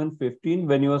 2015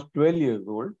 when he was 12 years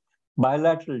old,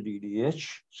 bilateral DDH.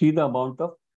 See the amount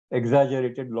of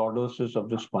exaggerated lordosis of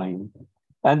the spine.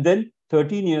 And then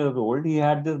 13 years old, he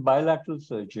had this bilateral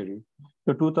surgery.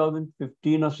 So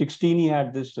 2015 or 16, he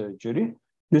had this surgery.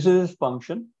 This is his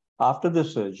function after the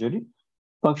surgery.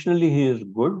 Functionally, he is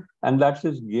good, and that's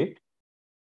his gait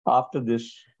after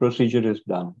this procedure is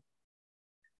done.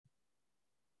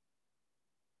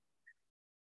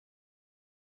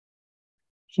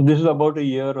 So this is about a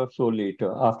year or so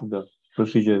later after the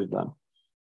procedure is done.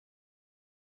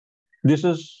 This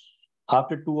is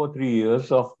after 2 or 3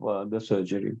 years of the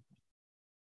surgery.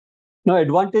 Now,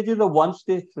 advantages of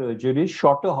one-stage surgery,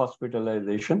 shorter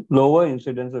hospitalization, lower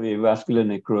incidence of avascular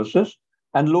necrosis,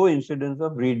 and low incidence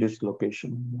of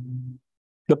redislocation.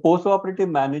 The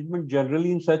postoperative management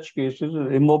generally in such cases is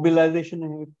immobilization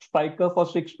in spica for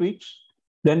 6 weeks.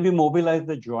 Then we mobilize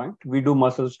the joint. We do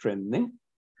muscle strengthening.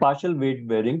 Partial weight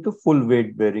bearing to full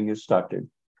weight bearing is started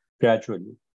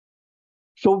gradually.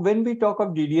 So when we talk of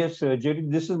DDH surgery,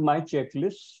 this is my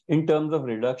checklist in terms of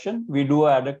reduction. We do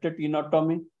a adductor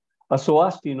tenotomy, a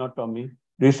psoas tenotomy,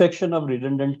 resection of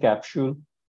redundant capsule,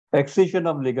 excision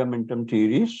of ligamentum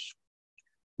teres.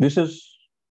 This is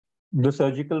the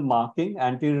surgical marking,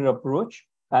 anterior approach,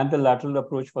 and the lateral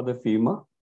approach for the femur.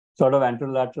 Sort of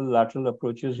anterolateral, lateral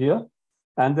approaches here.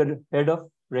 And the head of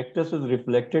rectus is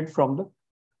reflected from the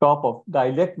top of the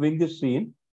iliac wing is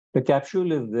seen. The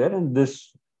capsule is there, and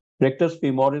this rectus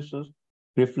femoris is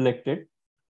reflected.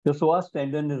 The psoas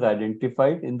tendon is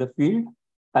identified in the field,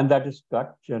 and that is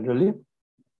cut generally.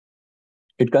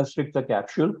 It constricts the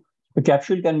capsule. The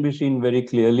capsule can be seen very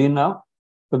clearly now.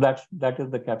 So that is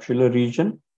the capsular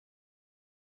region.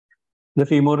 The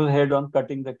femoral head on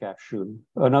cutting the capsule.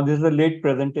 Now this is a late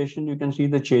presentation. You can see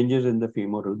the changes in the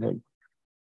femoral head.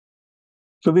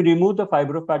 So we remove the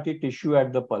fibrofatty tissue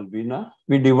at the pulvina.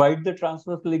 We divide the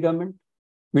transverse ligament.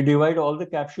 We divide all the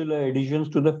capsular adhesions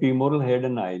to the femoral head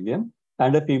and ilium,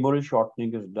 and a femoral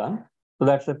shortening is done. So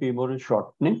that's a femoral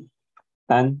shortening.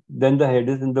 And then the head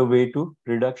is in the way to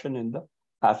reduction in the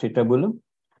acetabulum.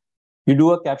 You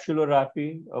do a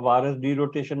capsulorrhaphy, a varus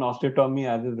derotation osteotomy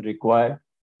as is required,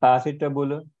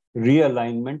 acetabular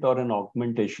realignment or an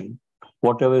augmentation,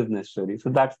 whatever is necessary. So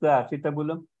that's the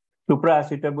acetabulum,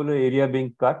 supraacetabular area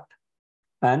being cut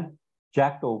and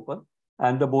jacked open,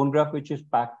 and the bone graft which is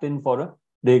packed in for a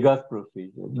Degas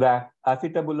procedure. The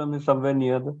acetabulum is somewhere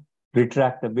near the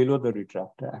retractor, below the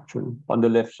retractor actually, on the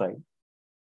left side.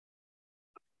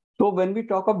 So when we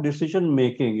talk of decision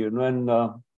making, and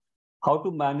how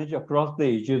to manage across the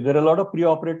ages, there are a lot of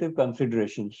preoperative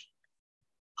considerations.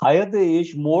 Higher the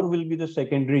age, more will be the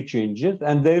secondary changes,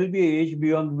 and there will be an age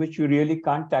beyond which you really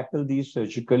can't tackle these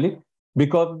surgically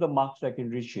because of the marked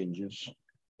secondary changes.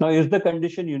 Now, is the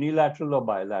condition unilateral or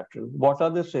bilateral? What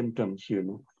are the symptoms,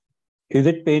 Is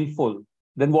it painful?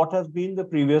 Then what has been the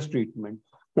previous treatment?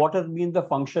 What has been the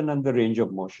function and the range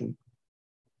of motion?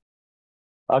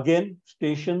 Again,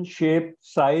 station, shape,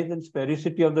 size, and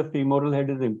sphericity of the femoral head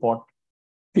is important.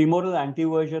 Femoral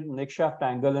anteversion, neck shaft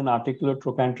angle, and articular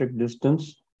trochanteric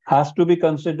distance has to be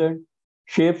considered.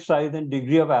 Shape, size, and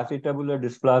degree of acetabular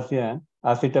dysplasia and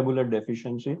acetabular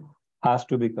deficiency has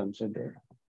to be considered.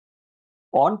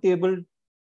 On-table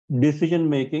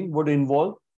decision-making would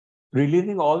involve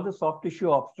releasing all the soft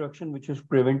tissue obstruction, which is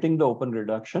preventing the open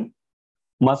reduction,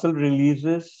 muscle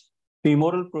releases,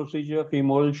 femoral procedure,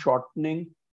 femoral shortening,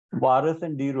 varus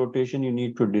and derotation you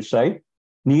need to decide,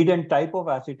 need and type of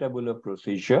acetabular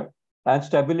procedure, and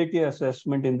stability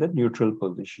assessment in the neutral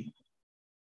position.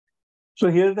 So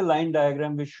here's the line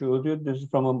diagram which shows you, this is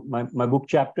from my book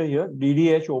chapter here,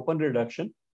 DDH open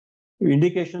reduction.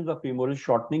 Indications of femoral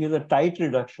shortening is a tight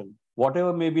reduction,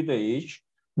 whatever may be the age,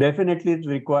 definitely it's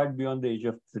required beyond the age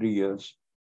of 3 years.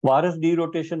 Varus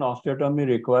derotation osteotomy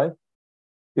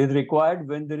is required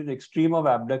when there is extreme of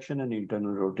abduction and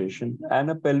internal rotation.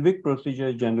 And a pelvic procedure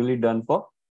is generally done for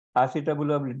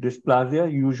acetabular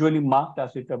dysplasia, usually marked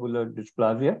acetabular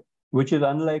dysplasia, which is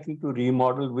unlikely to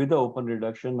remodel with the open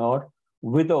reduction or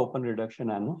with the open reduction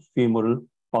and a femoral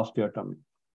osteotomy.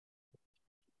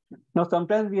 Now,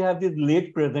 sometimes we have these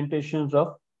late presentations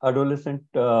of adolescent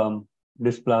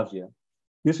dysplasia.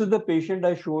 This is the patient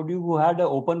I showed you who had an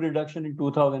open reduction in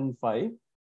 2005.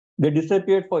 They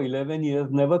disappeared for 11 years,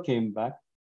 never came back,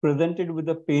 presented with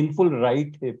a painful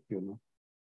right hip,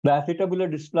 The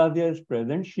acetabular dysplasia is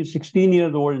present. She's 16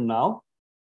 years old now,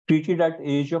 treated at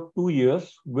age of 2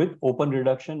 years with open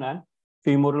reduction and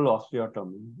femoral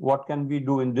osteotomy. What can we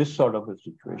do in this sort of a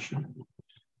situation?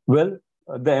 Well,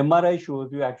 the MRI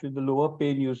shows you actually the lower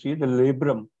pain you see, the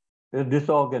labrum is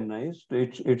disorganized.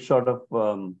 It's sort of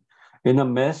in a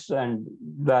mess, and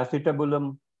the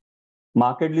acetabulum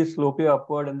markedly sloping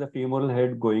upward and the femoral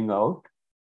head going out.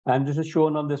 And this is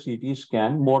shown on the CT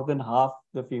scan. More than half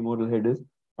the femoral head is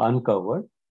uncovered.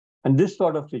 And this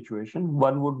sort of situation,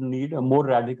 one would need a more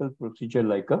radical procedure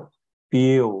like a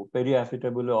PAO,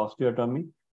 periacetabular osteotomy,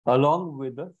 along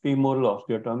with a femoral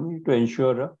osteotomy to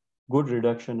ensure a good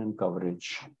reduction in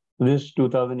coverage. This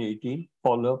 2018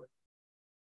 follow-up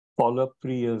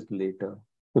 3 years later,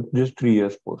 just 3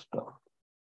 years post-op.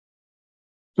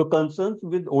 So concerns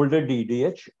with older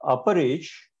DDH, upper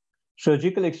age,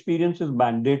 surgical experience is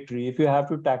mandatory if you have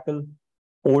to tackle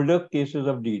older cases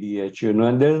of DDH,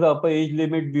 and there's the upper age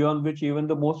limit beyond which even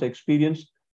the most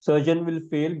experienced surgeon will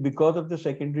fail because of the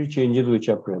secondary changes which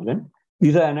are present.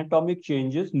 These are anatomic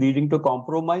changes leading to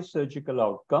compromised surgical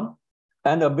outcome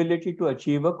and ability to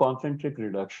achieve a concentric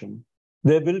reduction.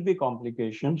 There will be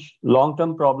complications,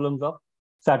 long-term problems of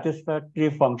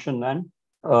satisfactory function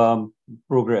and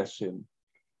progression.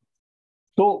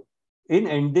 So in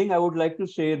ending, I would like to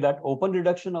say that open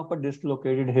reduction of a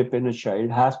dislocated hip in a child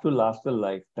has to last a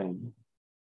lifetime.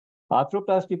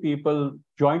 Arthroplasty people,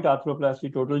 joint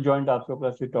arthroplasty, total joint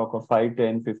arthroplasty talk of 5,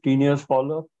 10, 15 years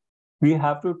follow-up. We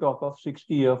have to talk of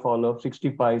 60-year follow-up,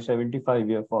 65,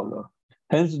 75-year follow-up.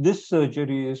 Hence, this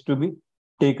surgery is to be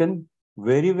taken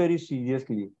very, very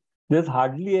seriously. There's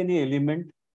hardly any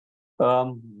element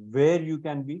where you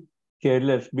can be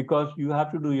careless because you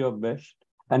have to do your best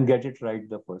and get it right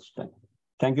the first time.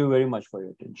 Thank you very much for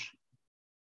your attention.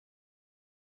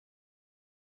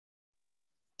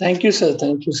 Thank you, sir.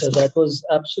 Thank you, sir. That was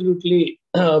absolutely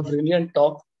a brilliant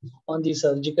talk on the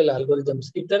surgical algorithms.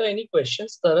 If there are any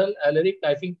questions, Taral, Alaric,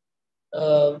 I think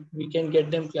we can get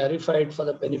them clarified for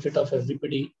the benefit of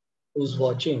everybody who's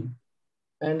watching.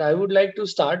 And I would like to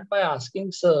start by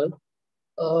asking, sir,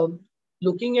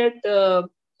 looking at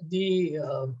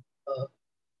the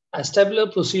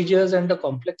acetabular procedures and the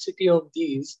complexity of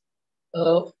these,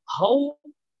 how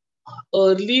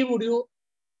early would you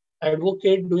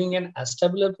advocate doing an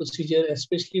acetabular procedure,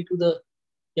 especially to the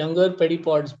younger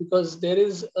pedipods? Because there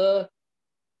is a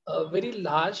very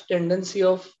large tendency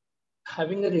of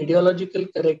having a radiological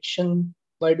correction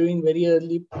by doing very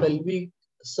early pelvic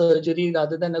surgery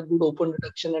rather than a good open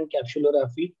reduction and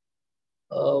capsulorrhaphy.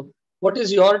 What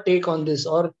is your take on this?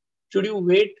 Or should you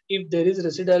wait if there is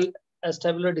residual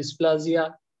acetabular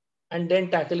dysplasia and then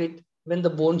tackle it when the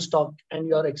bone stock and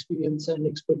your experience and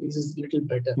expertise is a little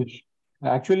better?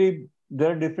 Actually,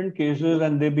 there are different cases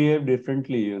and they behave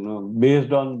differently,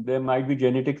 based on, there might be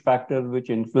genetic factors which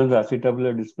influence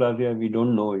acetabular dysplasia, we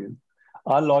don't know.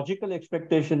 Our logical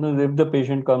expectation is if the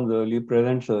patient comes early,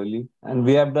 presents early, and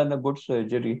we have done a good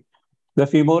surgery, the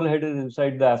femoral head is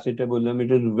inside the acetabulum,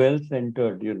 it is well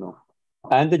centered,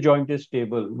 and the joint is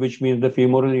stable, which means the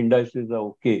femoral indices are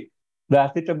okay. The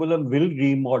acetabulum will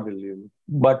remodel,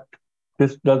 but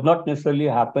this does not necessarily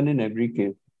happen in every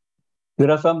case. There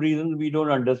are some reasons we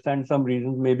don't understand, some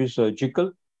reasons may be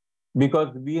surgical,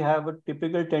 because we have a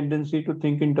typical tendency to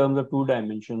think in terms of 2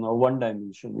 dimension or 1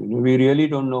 dimension. We really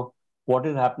don't know what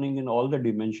is happening in all the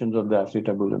dimensions of the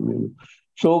acetabulum.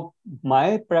 So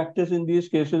my practice in these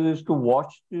cases is to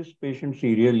watch this patient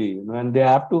serially, and they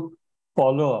have to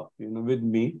follow up, with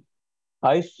me.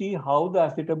 I see how the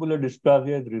acetabular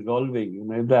dysplasia is resolving.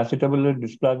 If the acetabular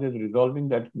dysplasia is resolving,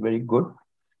 that's very good.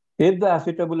 If the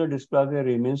acetabular dysplasia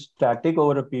remains static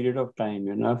over a period of time,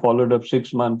 I followed up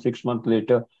 6 months, 6 months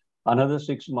later, another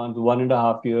 6 months,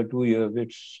 1.5 years, 2 years,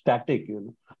 it's static,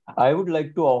 I would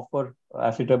like to offer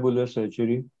acetabular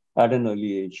surgery at an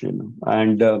early age,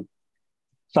 And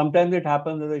sometimes it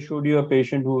happens, as I showed you, a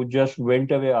patient who just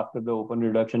went away after the open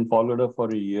reduction, followed up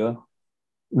for a year.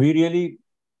 We really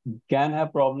can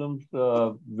have problems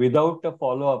without a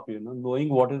follow-up, knowing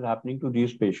what is happening to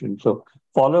these patients. So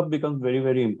follow-up becomes very,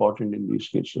 very important in these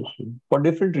cases for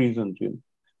different reasons,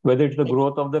 whether it's the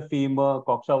growth of the femur,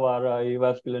 coxa vara,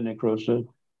 avascular necrosis,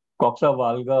 coxa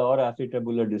valga, or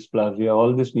acetabular dysplasia.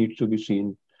 All this needs to be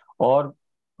seen. Or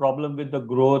problem with the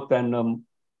growth and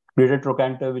greater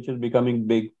trochanter, which is becoming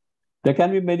big. There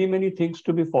can be many, many things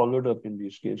to be followed up in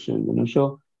these cases.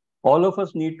 So all of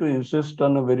us need to insist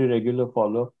on a very regular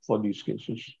follow-up for these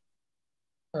cases.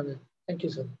 Okay. Thank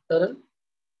you, sir. Taral?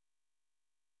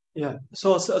 Yeah.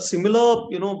 So similar,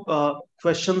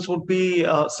 questions would be,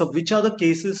 so which are the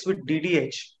cases with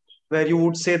DDH where you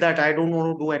would say that I don't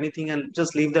want to do anything and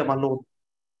just leave them alone?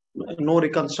 No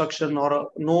reconstruction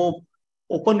or no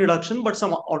open reduction, but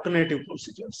some alternative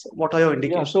procedures. What are your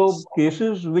indications? Yeah, so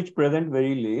cases which present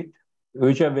very late,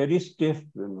 which are very stiff,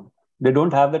 they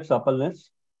don't have that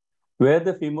suppleness. Where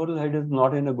the femoral head is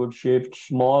not in a good shape,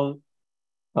 small,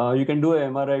 you can do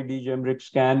an MRI degenerate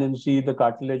scan and see the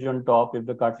cartilage on top. If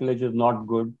the cartilage is not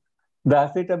good, the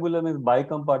acetabulum is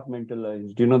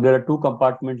bicompartmentalized. There are two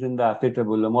compartments in the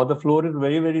acetabulum, or the floor is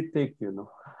very, very thick,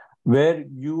 where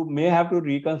you may have to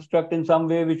reconstruct in some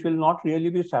way, which will not really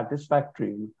be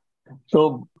satisfactory.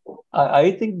 So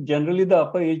I think generally the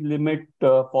upper age limit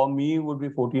for me would be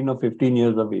 14 or 15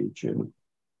 years of age.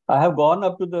 I have gone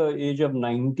up to the age of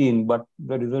 19, but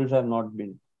the results have not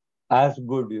been as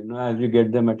good, as you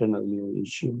get them at an earlier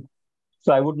age.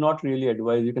 So I would not really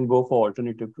advise. You can go for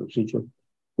alternative procedure,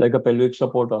 like a pelvic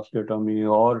support osteotomy,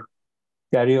 or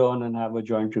carry on and have a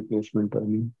joint replacement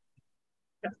hernia.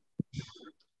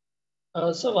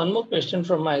 So one more question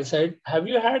from my side. Have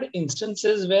you had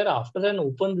instances where after an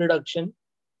open reduction,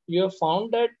 you have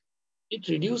found that it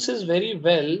reduces very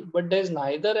well, but there's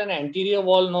neither an anterior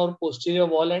wall nor posterior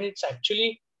wall, and it's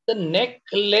actually the neck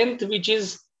length which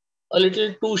is a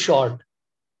little too short?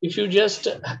 If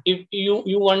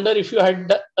you wonder if you had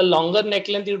a longer neck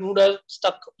length, it would have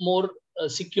stuck more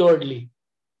securely.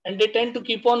 And they tend to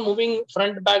keep on moving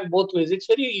front, back, both ways. It's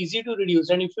very easy to reduce.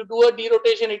 And if you do a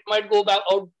derotation, it might go back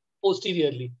out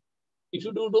posteriorly. If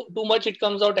you do too much, it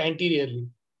comes out anteriorly.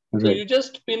 Right. So you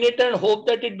just pin it and hope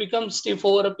that it becomes stiff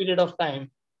over a period of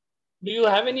time. Do you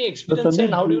have any experience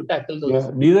and how do you tackle those?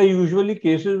 Yeah, these are usually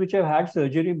cases which have had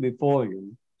surgery before,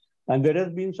 and there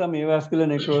has been some avascular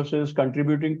necrosis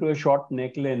contributing to a short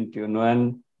neck length,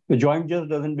 and the joint just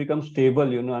doesn't become stable,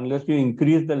 unless you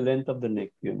increase the length of the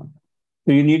neck,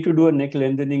 So you need to do a neck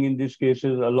lengthening in these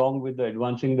cases along with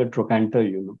advancing the trochanter,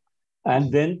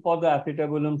 And then for the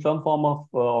acetabulum, some form of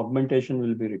augmentation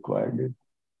will be required.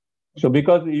 So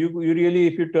because you really,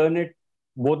 if you turn it,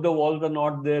 both the walls are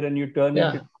not there and you turn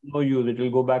it, it's no use. It will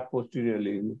go back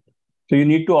posteriorly. So you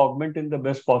need to augment in the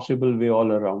best possible way all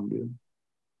around you.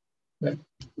 Right.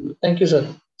 Thank you, sir.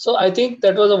 So I think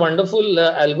that was a wonderful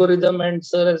algorithm, and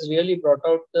sir has really brought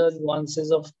out the nuances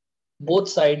of both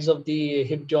sides of the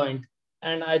hip joint.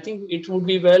 And I think it would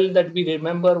be well that we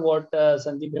remember what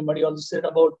Sandeep Hemmadi also said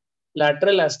about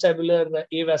lateral acetabular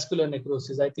avascular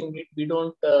necrosis. I think we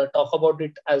don't talk about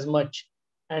it as much.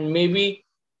 And maybe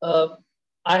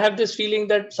I have this feeling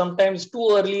that sometimes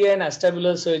too early an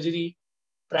acetabular surgery,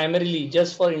 primarily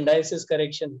just for indices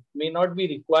correction, may not be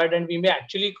required, and we may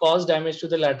actually cause damage to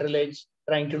the lateral edge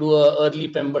trying to do an early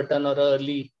Pemberton or an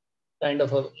early kind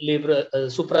of a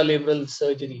supralabral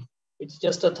surgery. It's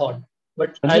just a thought.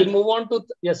 But I'll move on to,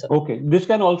 yes, sir. Okay. This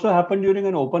can also happen during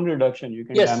an open reduction. You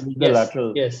can damage the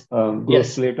lateral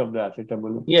growth plate of the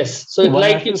acetabulum. Yes. So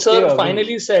like sir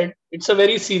finally said, it's a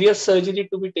very serious surgery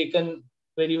to be taken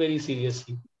very, very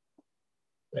seriously.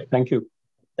 Right. Thank you.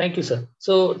 Thank you, sir.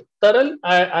 So Taral,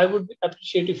 I would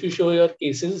appreciate if you show your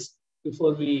cases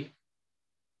before we.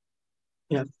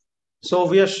 Yeah. So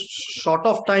we are short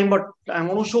of time, but I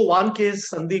want to show one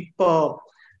case, Sandeep,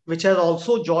 which has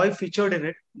also Joy featured in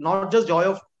it. Not just Joy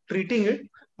of treating it,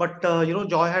 but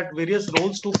Joy had various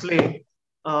roles to play,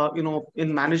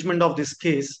 in management of this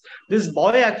case. This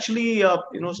boy actually,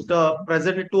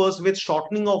 presented to us with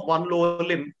shortening of one lower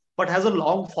limb, but has a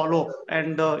long follow-up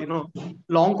and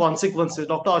long consequences.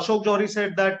 Dr. Ashok Johari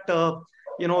said that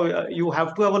you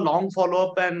have to have a long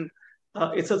follow-up, and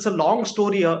it's a long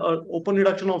story. Open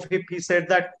reduction of hip, he said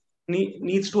that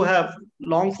needs to have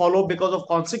long follow-up because of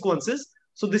consequences.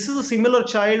 So this is a similar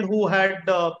child who had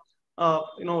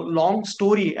long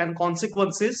story and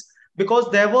consequences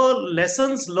because there were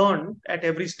lessons learned at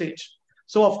every stage.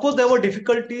 So of course there were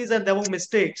difficulties and there were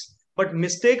mistakes, but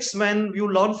mistakes, when you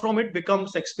learn from it,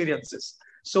 becomes experiences.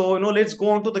 So let's go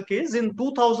on to the case. In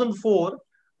 2004,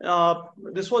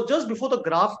 this was just before the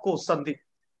Graf course, Sandeep.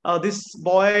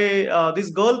 This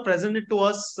girl presented to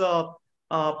us,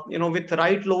 with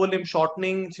right lower limb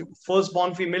shortening,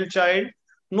 firstborn female child,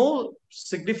 no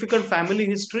significant family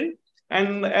history,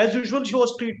 and as usual, she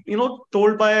was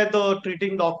told by the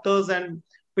treating doctors and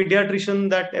pediatrician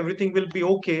that everything will be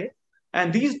okay.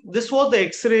 And this was the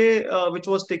X-ray which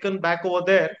was taken back over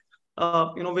there,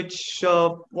 which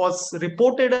was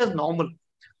reported as normal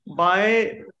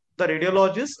by the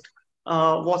radiologist.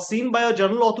 Was seen by a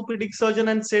general orthopedic surgeon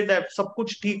and said that sab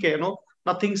kuch theek hai,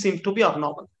 nothing seems to be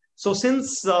abnormal. So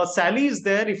since Sally is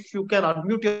there, if you can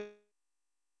unmute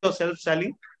yourself,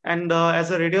 Sally, and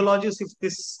as a radiologist, if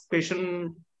this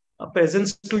patient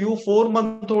presents to you,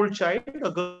 4-month-old child, a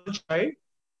girl child,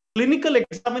 clinical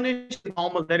examination is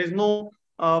normal. There is no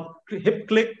hip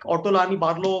click, ortolani,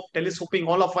 Barlow, telescoping,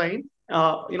 all are fine.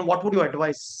 What would you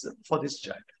advise for this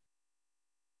child?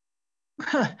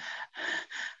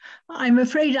 I'm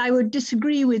afraid I would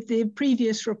disagree with the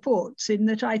previous reports in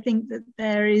that I think that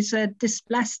there is a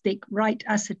dysplastic right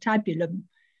acetabulum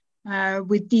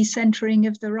with decentering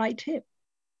of the right hip.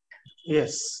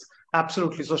 Yes,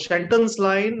 absolutely. So Shenton's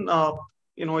line,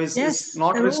 is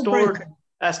not restored.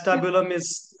 Acetabulum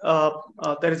is,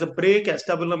 there is a break,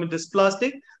 acetabulum is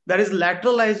dysplastic. There is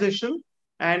lateralization.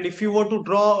 And if you were to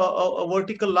draw a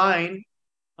vertical line,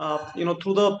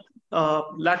 through the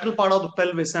lateral part of the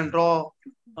pelvis and draw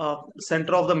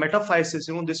center of the metaphysis,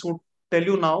 this would tell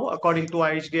you now, according to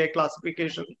IHDI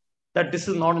classification, that this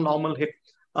is not a normal hip.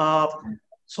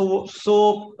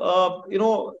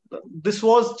 This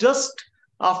was just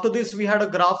after this, we had a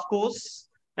Graf course,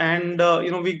 and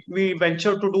we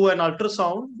ventured to do an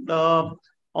ultrasound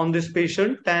on this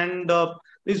patient, and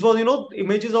this was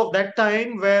images of that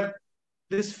time where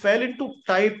this fell into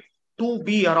type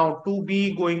 2B, around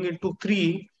 2B going into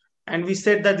 3, and we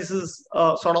said that this is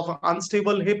sort of an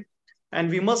unstable hip, and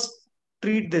we must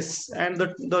treat this. And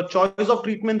the choice of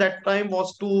treatment that time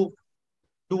was to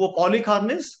do a polyc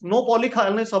harness. No polyc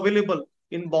harness available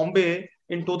in Bombay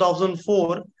in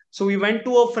 2004. So we went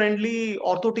to a friendly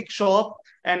orthotic shop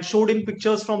and showed him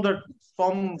pictures from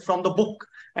the book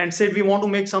and said we want to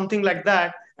make something like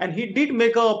that. And he did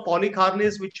make a polyc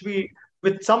harness, which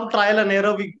with some trial and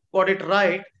error, we got it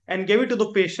right and gave it to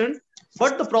the patient.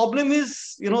 But the problem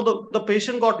is, the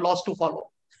patient got lost to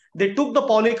follow. They took the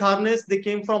polyc harness. They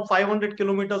came from 500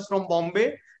 kilometers from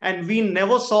Bombay, and we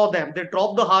never saw them. They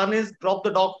dropped the harness, dropped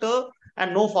the doctor,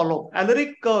 and no follow.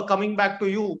 Alaric, coming back to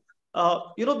you,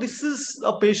 this is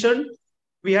a patient.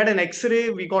 We had an X-ray,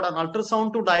 we got an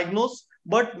ultrasound to diagnose,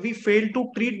 but we failed to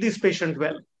treat this patient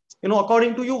well.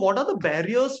 According to you, what are the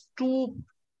barriers to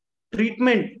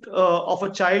treatment of a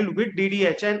child with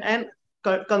DDH? And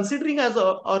considering as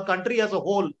our country as a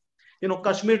whole,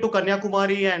 Kashmir to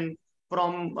Kanyakumari and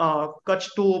from Kutch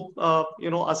to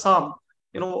Assam,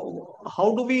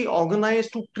 how do we organize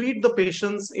to treat the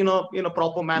patients in a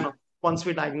proper manner once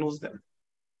we diagnose them?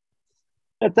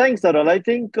 Thanks, Taral. I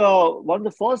think one of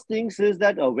the first things is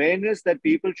that awareness that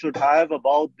people should have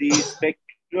about the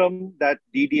spectrum that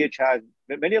DDH has.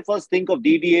 Many of us think of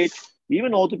DDH,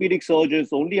 even orthopedic surgeons,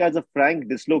 only as a frank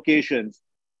dislocations.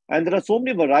 And there are so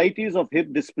many varieties of hip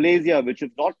dysplasia, which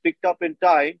if not picked up in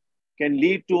time, can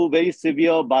lead to very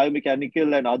severe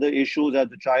biomechanical and other issues as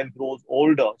the child grows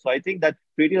older. So I think that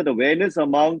creating an awareness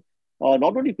among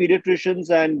not only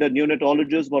pediatricians and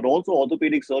neonatologists, but also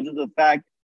orthopedic surgeons, the fact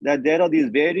that there are these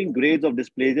varying grades of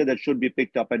dysplasia that should be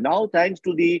picked up. And now, thanks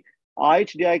to the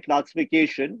IHDI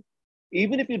classification,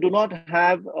 even if you do not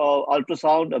have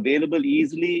ultrasound available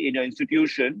easily in your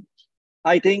institution,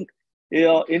 I think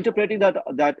interpreting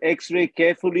that X-ray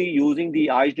carefully using the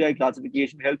IHDI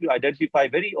classification help you identify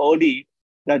very early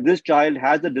that this child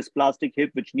has a dysplastic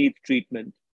hip which needs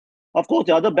treatment. Of course,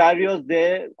 the other barriers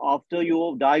there after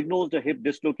you have diagnosed a hip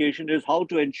dislocation is how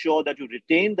to ensure that you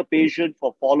retain the patient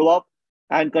for follow-up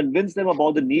and convince them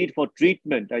about the need for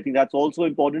treatment. I think that's also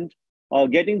important.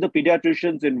 Getting the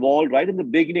pediatricians involved right in the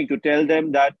beginning to tell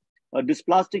them that a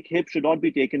dysplastic hip should not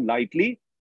be taken lightly.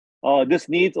 This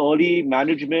needs early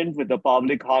management with the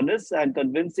public harness, and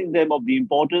convincing them of the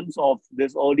importance of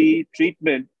this early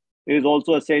treatment is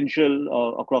also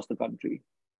essential across the country.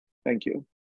 Thank you.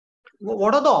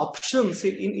 What are the options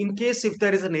in case if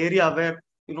there is an area where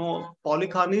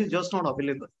polyc harness is just not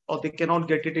available, or they cannot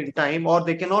get it in time, or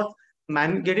they cannot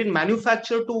get it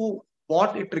manufactured to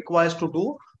what it requires to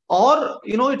do, or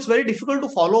it's very difficult to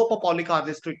follow up a polyc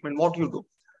harness treatment? What do you do?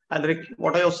 Alaric,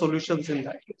 what are your solutions in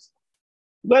that case?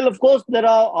 Well, of course, there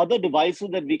are other devices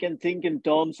that we can think in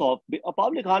terms of. A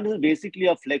polyc harness is basically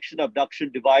a flexion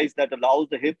abduction device that allows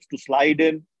the hips to slide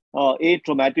in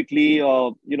atraumatically,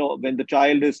 when the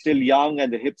child is still young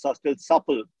and the hips are still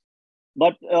supple.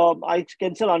 But I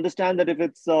can still understand that if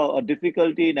it's a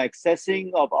difficulty in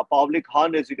accessing a polyc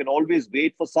harness, you can always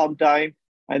wait for some time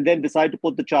and then decide to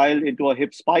put the child into a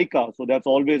hip spica. So that's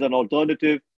always an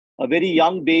alternative. A very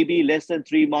young baby, less than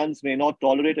 3 months, may not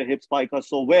tolerate a hip spica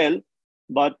so well.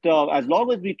 But as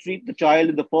long as we treat the child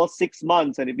in the first 6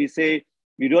 months, and if we say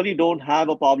we really don't have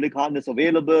a polyc harness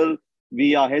available,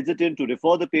 we are hesitant to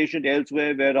refer the patient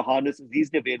elsewhere where a harness is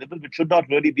easily available, which should not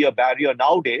really be a barrier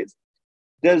nowadays.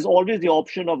 There's always the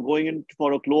option of going in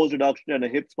for a closed reduction and a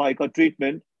hip spica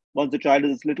treatment once the child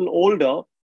is a little older,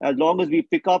 as long as we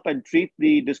pick up and treat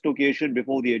the dislocation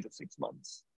before the age of 6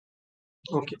 months.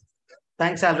 Okay.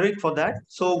 Thanks, Alaric, for that.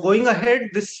 So going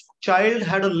ahead, this child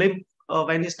had a limp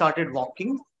when he started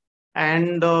walking,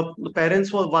 and the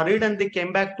parents were worried, and they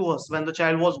came back to us when the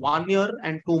child was 1 year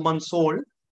and 2 months old.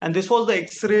 And this was the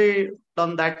X-ray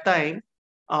done that time.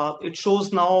 It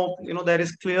shows now, there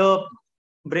is clear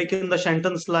break in the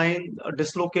Shenton's line,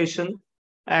 dislocation.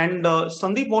 And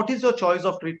Sandeep, what is your choice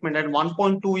of treatment? At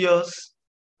 1.2 years,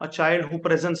 a child who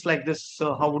presents like this,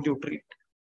 how would you treat?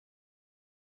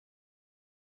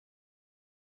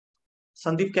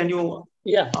 Sandeep, can you?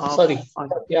 Yeah, sorry.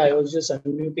 Yeah, I was just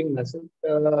unmuting myself.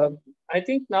 I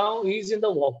think now he's in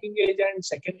the walking age and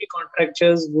secondary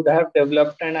contractures would have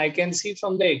developed. And I can see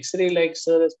from the X-ray, like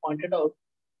sir has pointed out,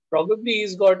 probably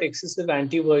he's got excessive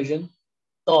antiversion.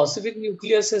 The ossific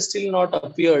nucleus has still not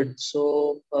appeared.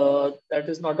 So that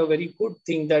is not a very good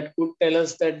thing that could tell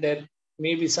us that there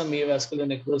may be some avascular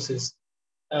necrosis.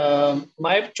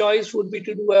 My choice would be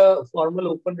to do a formal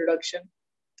open reduction,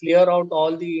 clear out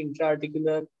all the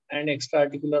intra-articular and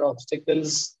extra-articular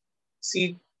obstacles,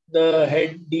 seat the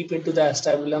head deep into the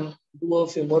acetabulum, do a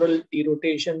femoral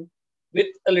derotation with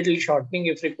a little shortening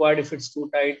if required, if it's too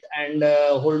tight, and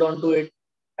hold on to it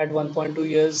at 1.2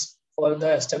 years for the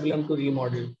acetabulum to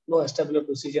remodel. No acetabular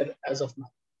procedure as of now.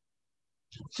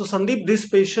 So Sandeep, this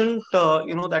patient,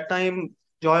 that time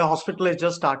Joy Hospital has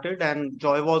just started and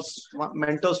Joy was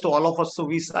mentors to all of us. So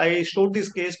I showed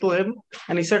this case to him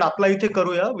and he said, apply the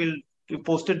karuya. We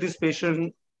posted this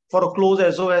patient for a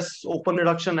close SOS open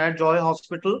reduction at Joy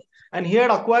Hospital. And he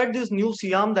had acquired this new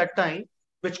C-arm that time,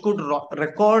 which could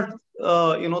record,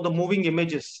 the moving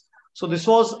images. So this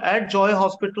was at Joy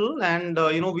Hospital and,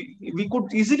 we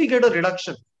could easily get a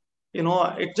reduction.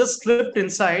 It just slipped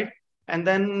inside. And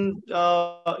then,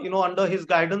 under his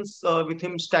guidance, with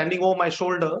him standing over my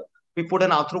shoulder, we put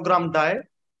an arthrogram dye.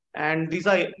 And these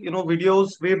are,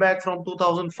 videos way back from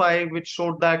 2005, which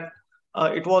showed that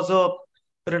it was a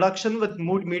reduction with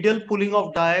medial pulling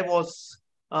of dye was,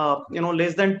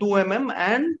 less than 2 mm.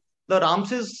 And the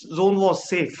Ramses zone was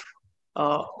safe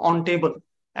on table.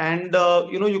 And,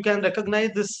 you can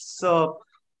recognize this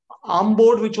arm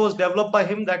board, which was developed by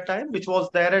him that time, which was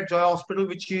there at Joy Hospital,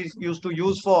 which he used to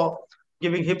use for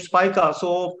giving hip spica.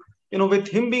 So, with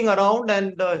him being around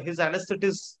and his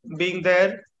anesthetist being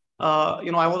there,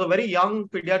 I was a very young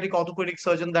pediatric orthopedic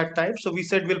surgeon that time. So we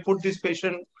said, we'll put this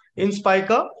patient in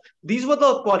spica. These were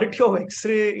the quality of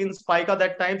X-ray in spica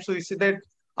that time. So we said that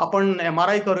upon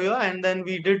MRI karuya, and then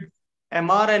we did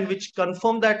MR and which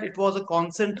confirmed that it was a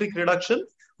concentric reduction.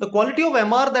 The quality of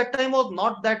MR that time was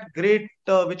not that great,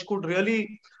 which could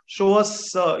really show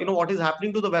us, what is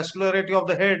happening to the vascularity of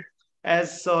the head,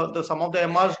 as some of the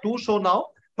MRs do show now.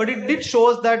 But it did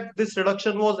show us that this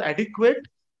reduction was adequate.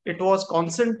 It was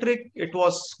concentric. It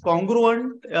was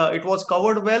congruent. It was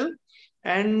covered well.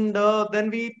 And then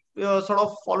we sort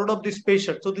of followed up this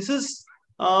patient. So this is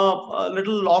a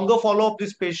little longer follow-up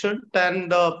this patient.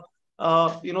 And,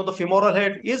 the femoral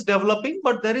head is developing,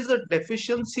 but there is a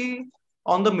deficiency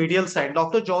on the medial side.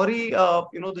 Dr. Johari,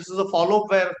 this is a follow-up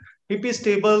where hip is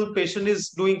stable, patient is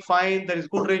doing fine, there is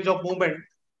good range of movement.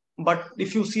 But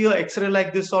if you see an X-ray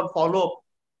like this or follow-up,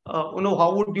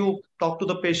 how would you talk to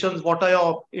the patients? What are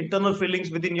your internal feelings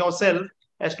within yourself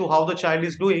as to how the child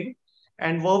is doing?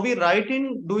 And were we right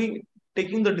in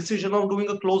taking the decision of doing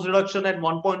a close reduction at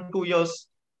 1.2 years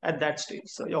at that stage?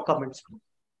 So your comments.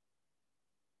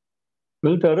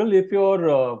 Well, Taral, if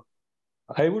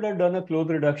I would have done a close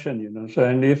reduction, So,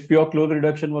 and if your close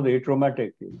reduction was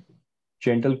atraumatic,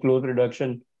 gentle close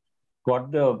reduction,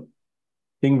 got the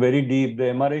thing very deep, the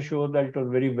MRI showed that it was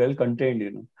very well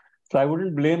contained, So I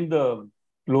wouldn't blame the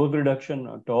close reduction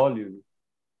at all,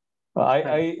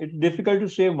 It's difficult to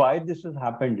say why this has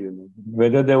happened,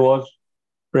 whether there was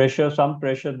some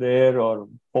pressure there, or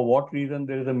for what reason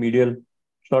there is a medial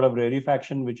sort of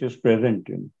rarefaction which is present,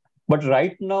 But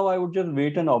right now, I would just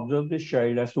wait and observe this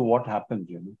child as to what happens,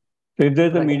 So if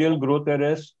there's a medial growth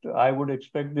arrest, I would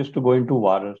expect this to go into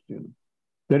varus,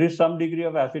 There is some degree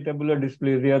of acetabular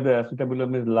dysplasia. The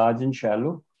acetabulum is large and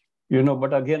shallow,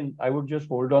 but again, I would just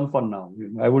hold on for now.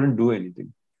 I wouldn't do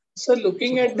anything. So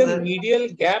looking at the medial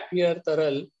gap here,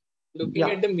 Taral,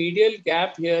 at the medial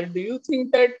gap here, do you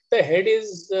think that the head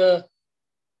is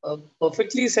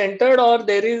perfectly centered, or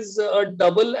there is a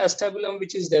double acetabulum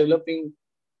which is developing?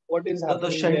 What is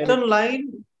happening? The Shenton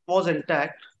line was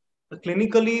intact.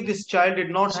 Clinically, this child did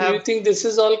not have... So you think this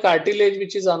is all cartilage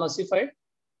which is unossified?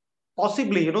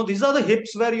 Possibly, these are the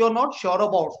hips where you're not sure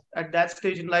about at that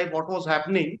stage in life what was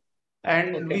happening.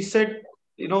 And we said,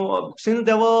 since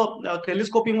there were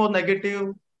telescoping was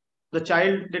negative, the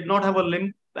child did not have a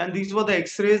limp, and these were the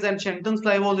X-rays, and Shenton's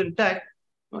line was intact.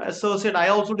 As Sir said, I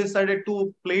also decided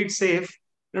to play it safe.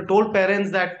 Told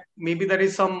parents that maybe there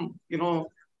is some,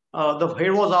 the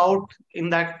head was out, in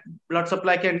that blood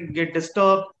supply can get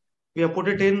disturbed. We have put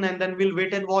it in, and then we'll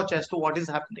wait and watch as to what is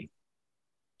happening.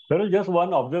 There is just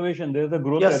one observation. There's a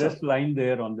growth arrest line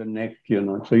there on the neck,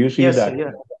 So you see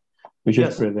that, which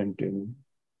is present.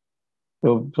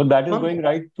 So that is going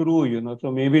right through,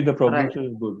 so maybe the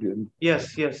prognosis is good.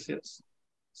 Yes.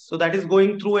 So that is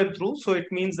going through and through. So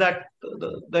it means that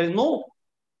there is no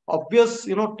obvious,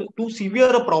 too severe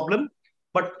a problem,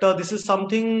 but this is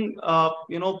something,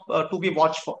 to be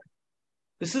watched for.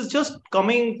 This is just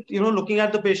coming, looking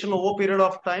at the patient over a period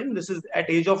of time. This is at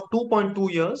age of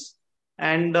 2.2 years.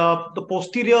 And the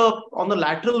posterior, on the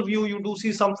lateral view, you do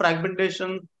see some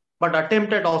fragmentation, but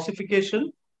attempt at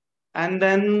ossification. And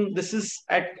then this is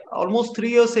at almost 3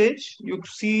 years age. You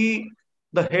see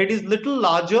the head is little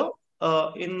larger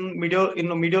in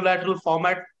a mediolateral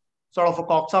format, sort of a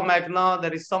coxa magna.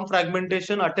 There is some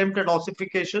fragmentation, attempt at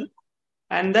ossification.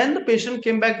 And then the patient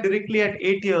came back directly at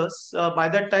 8 years. By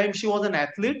that time, she was an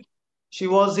athlete. She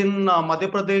was in Madhya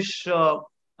Pradesh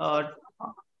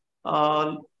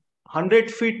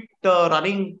 100 feet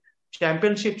running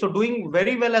championship. So doing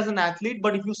very well as an athlete.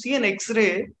 But if you see an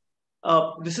X-ray,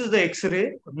 this is the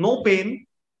X-ray, no pain,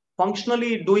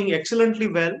 functionally doing excellently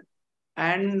well.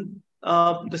 And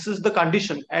this is the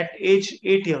condition at age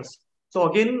 8 years. So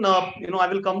again, I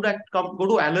will go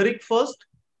to Alaric first.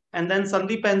 And then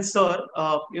Sandeep and Sir,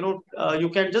 you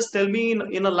can just tell me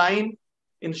in a line,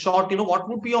 in short, what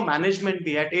would be your management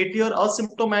be at 8 year,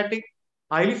 asymptomatic,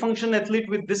 highly functional athlete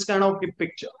with this kind of hip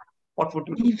picture? What would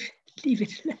you do? Leave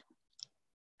it.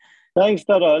 Thanks,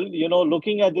 Taral.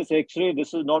 Looking at this X-ray,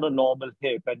 this is not a normal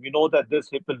hip, and we know that this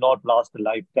hip will not last a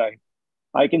lifetime.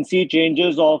 I can see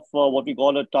changes of what we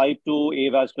call a type 2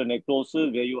 avascular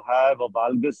necrosis, where you have a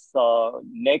valgus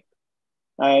neck.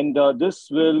 And this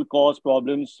will cause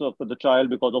problems for the child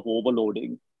because of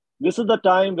overloading. This is the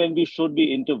time when we should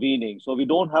be intervening. So we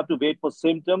don't have to wait for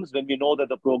symptoms when we know that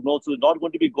the prognosis is not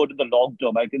going to be good in the long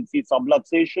term. I can see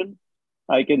subluxation.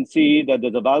 I can see that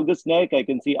there's a valgus neck. I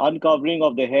can see uncovering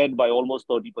of the head by almost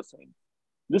 30%.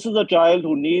 This is a child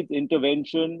who needs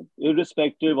intervention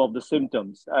irrespective of the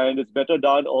symptoms. And it's better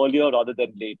done earlier rather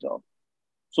than later.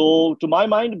 So, to my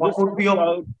mind, what would be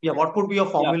your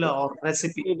formula or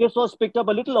recipe? This was picked up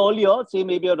a little earlier, say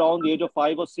maybe around the age of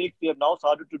 5 or 6. We have now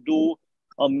started to do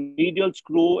a medial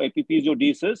screw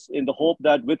epiphysiodesis in the hope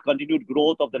that with continued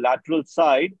growth of the lateral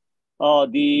side,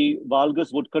 the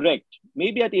valgus would correct.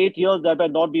 Maybe at 8 years, that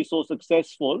might not be so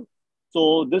successful.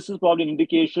 So, this is probably an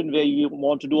indication where you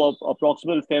want to do a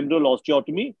proximal femoral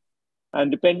osteotomy. And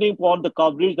depending upon the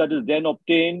coverage that is then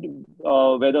obtained,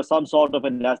 whether some sort of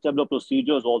an acetabular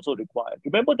procedure is also required.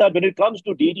 Remember that when it comes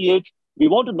to DDH, we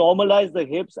want to normalize the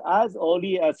hips as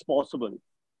early as possible.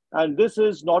 And this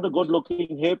is not a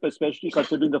good-looking hip, especially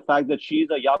considering the fact that she is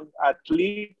a young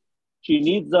athlete. She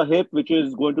needs a hip which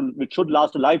should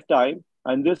last a lifetime,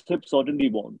 and this hip certainly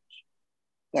won't.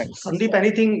 Thanks. Sandeep,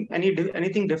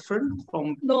 anything different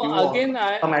from No, again,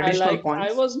 I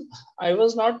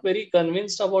was not very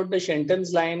convinced about the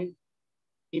Shenton's line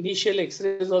initial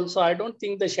X-rays also. I don't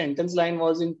think the Shenton's line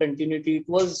was in continuity. It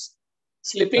was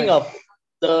slipping up.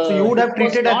 So you would have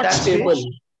treated at that stage?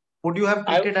 Would you have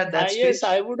treated at that stage? Yes,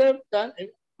 I would have done.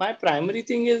 My primary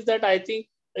thing is that I think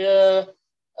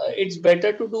it's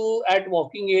better to do at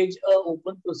walking age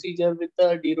open procedure with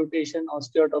a derotation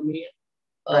osteotomy.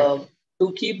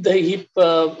 To keep the hip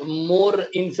more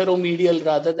inferomedial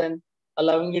rather than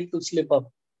allowing it to slip up.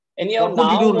 Anyhow,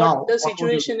 now the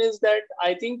situation is that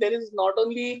I think there is not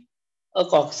only a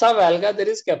coxa valga, there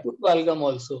is caput valgum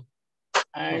also.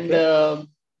 And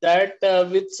that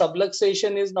with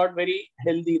subluxation is not very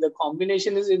healthy. The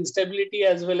combination is instability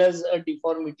as well as a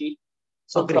deformity.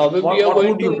 So probably you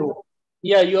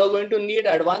are going to need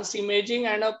advanced imaging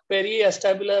and a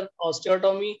periacetabular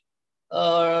osteotomy.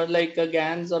 Like a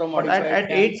GANS or a modified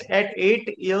at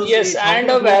 8 years. Yes, and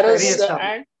a varus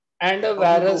and a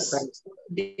varus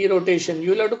derotation.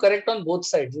 You will have to correct on both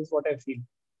sides, is what I feel.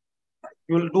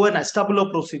 You will do an acetabular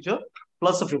procedure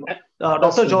plus a few.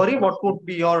 Dr. Johari, what would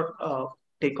be your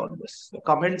take on this?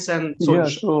 Comments and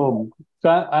solution. So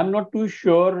I'm not too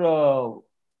sure.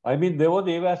 I mean, there was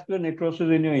avascular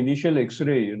necrosis in your initial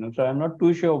X-ray, so I'm not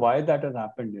too sure why that has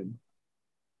happened.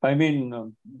 I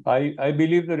mean, I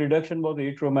believe the reduction was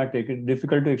atraumatic. It's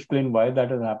difficult to explain why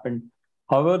that has happened.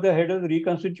 However, the head is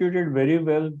reconstituted very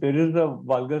well. There is a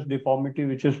valgus deformity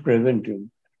which is present.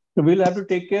 So we'll have to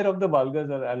take care of the valgus,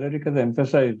 as Alaric has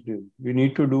emphasized. We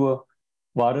need to do a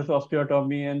varus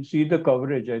osteotomy and see the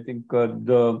coverage. I think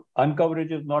the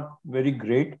uncoverage is not very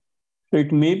great. So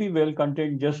it may be well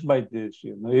contained just by this.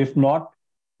 If not,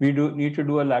 we do need to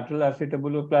do a lateral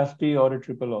acetabuloplasty or a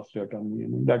triple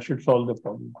osteotomy. That should solve the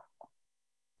problem.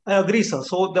 I agree, sir.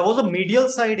 So there was a medial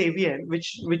side AVN,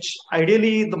 which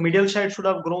ideally the medial side should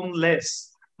have grown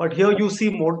less. But here you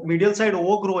see more medial side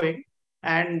overgrowing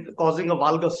and causing a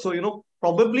valgus. So,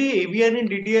 probably AVN in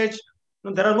DDH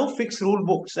there are no fixed rule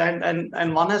books,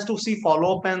 and one has to see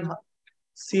follow up and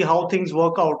see how things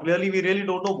work out. Really, we really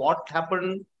don't know what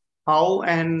happened, how,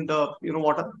 and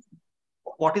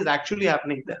what is actually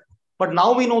happening there. But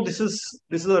now we know this is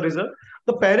the result.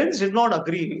 The parents did not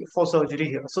agree for surgery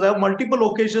here, so there are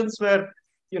multiple occasions where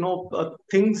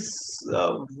things,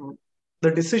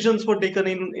 the decisions were taken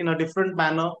in a different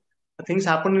manner. Things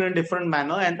happen in a different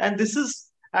manner, and this is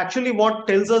actually what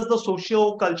tells us the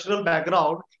socio-cultural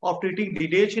background of treating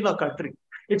DDH in a country.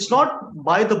 It's not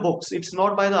by the books, it's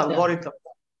not by the algorithm.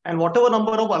 And whatever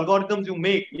number of algorithms you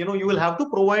make, you will have to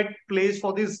provide place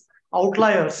for these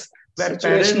outliers where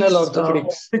Situational parents,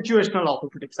 orthopedics. situational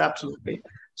orthopedics, absolutely.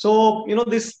 So,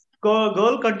 this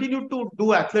girl continued to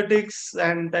do athletics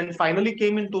and then finally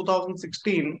came in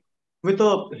 2016 with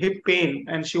a hip pain,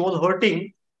 and she was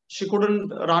hurting. She couldn't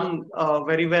run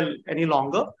very well any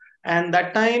longer. And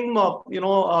that time,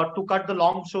 to cut the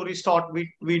long story short,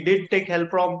 we did take help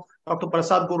from Dr.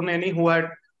 Prasad Gurneni, who had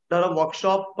done a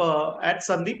workshop at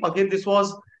Sandeep. Again, this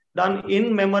was done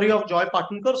in memory of Joy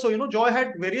Patankar. So, Joy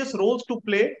had various roles to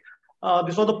play.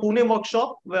 This was the Pune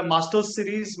workshop, where Masters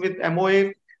series with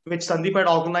MOA, which Sandeep had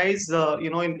organized,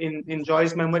 in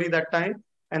Joy's memory that time.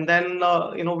 And then,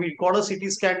 we got a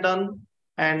CT scan done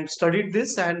and studied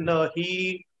this, and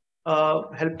he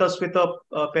helped us with a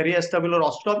periacetabular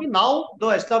osteotomy. Now the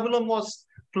acetabulum was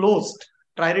closed,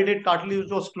 triradiate cartilage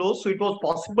was closed, so it was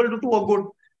possible to do a good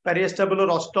periacetabular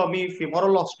osteotomy,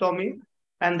 femoral osteotomy,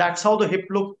 and that's how the hip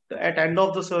looked at end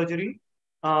of the surgery.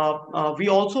 We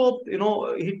also,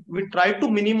 we tried to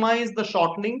minimize the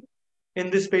shortening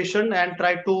in this patient and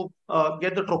tried to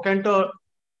get the trochanter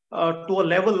to a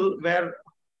level where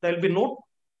there will be no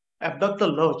abductor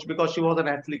lurch because she was an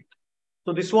athlete.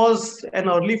 So this was an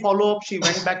early follow-up. She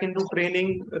went back into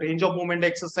training, range of movement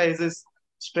exercises,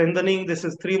 strengthening. This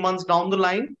is 3 months down the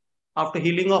line after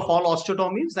healing of all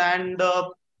osteotomies. And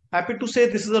happy to say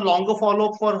this is a longer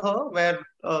follow-up for her, where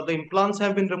the implants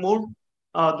have been removed.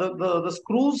 The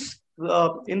screws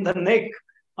in the neck,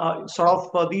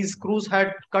 these screws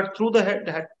had cut through the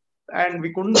head, and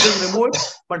we couldn't just remove it,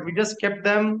 but we just kept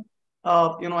them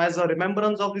as a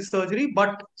remembrance of the surgery.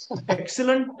 But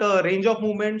excellent range of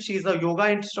movement. She's a yoga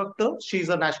instructor. She's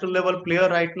a national level player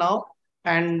right now.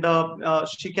 And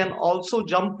she can also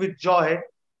jump with joy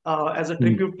as a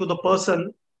tribute to the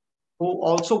person who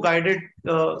also guided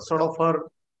her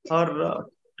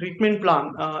treatment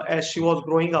plan as she was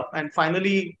growing up, and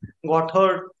finally got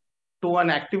her to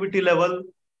an activity level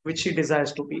which she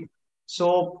desires to be.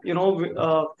 So,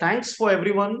 thanks for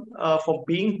everyone for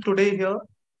being today here,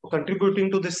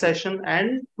 contributing to this session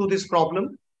and to this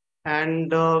problem.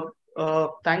 And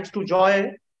thanks to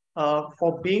Joy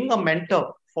for being a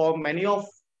mentor for many of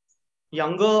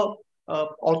younger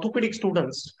orthopedic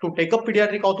students to take up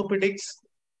pediatric orthopedics,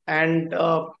 and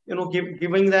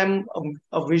giving them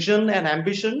a vision and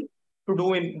ambition to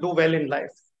do well in life.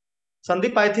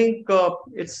 Sandeep, I think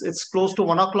it's close to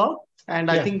 1 o'clock, and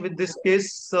I think with this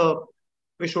case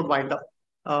we should wind up.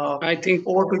 I think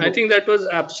that was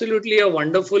absolutely a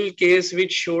wonderful case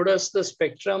which showed us the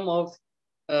spectrum of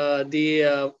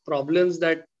the problems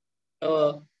that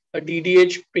a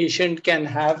DDH patient can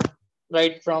have,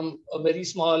 right from a very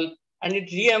small, and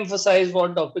it re-emphasized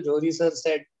what Dr. Johari sir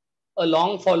said, a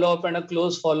long follow-up and a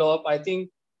close follow-up. I think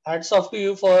hats off to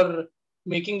you for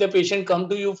making the patient come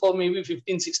to you for maybe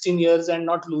 15, 16 years and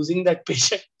not losing that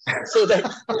patient. So that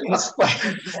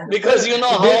because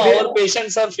how our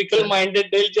patients are fickle-minded,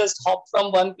 they'll just hop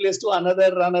from one place to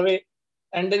another, run away,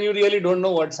 and then you really don't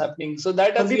know what's happening. So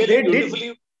that has really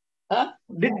beautifully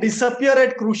did disappear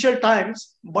at crucial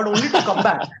times, but only to come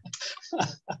back.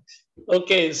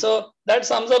 Okay, so that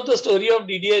sums up the story of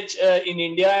DDH in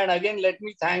India. And again, let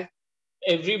me thank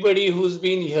everybody who's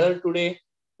been here today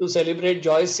to celebrate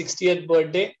Joy's 60th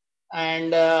birthday.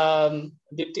 And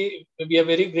Dipti, we are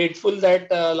very grateful that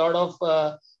a lot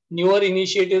of newer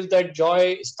initiatives that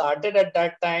Joy started at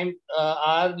that time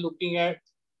are looking at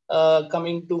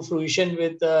coming to fruition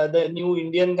with the new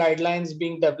Indian guidelines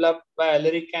being developed by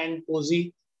Alaric and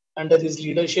Cozy under his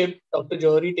leadership. Dr.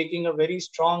 Johari taking a very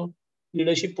strong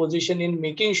leadership position in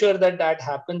making sure that that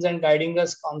happens and guiding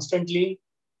us constantly.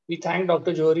 We thank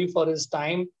Dr. Johari for his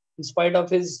time. In spite of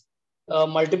his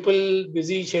multiple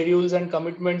busy schedules and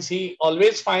commitments, he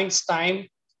always finds time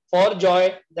for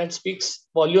Joy. That speaks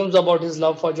volumes about his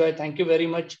love for Joy. Thank you very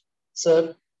much,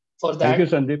 sir, for that. Thank you,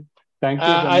 Sandeep. Thank you,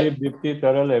 Sandeep, Dipti,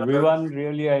 Taral, everyone.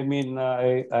 Really, I mean,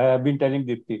 I have been telling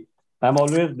Dipti, I'm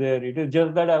always there. It is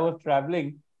just that I was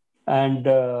traveling and,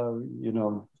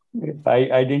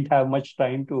 I didn't have much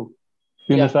time to,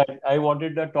 so I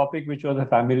wanted a topic which was a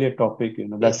familiar topic,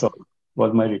 that's all.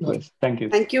 was my request. Thank you.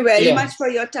 Thank you very much for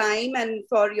your time and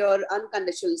for your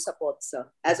unconditional support, sir,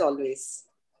 as always.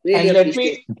 Really and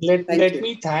appreciate it. let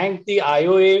me thank the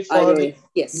IOA for IOA,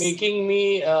 yes, making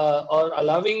me or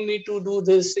allowing me to do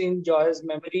this in Joy's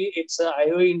memory. It's a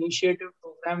IOA initiative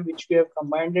program which we have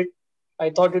combined it. I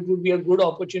thought it would be a good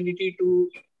opportunity to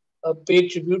pay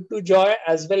tribute to Joy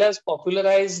as well as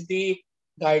popularize the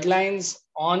guidelines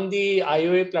on the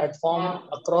IOA platform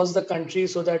across the country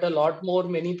so that a lot more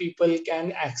many people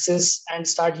can access and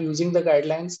start using the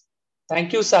guidelines.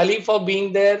 Thank you, Sally, for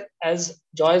being there as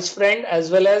Joy's friend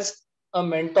as well as a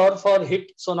mentor for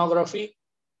hip sonography.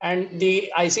 And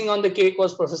the icing on the cake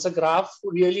was Professor Graf,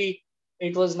 who really,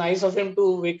 it was nice of him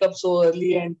to wake up so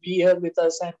early and be here with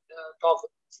us and talk a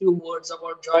few words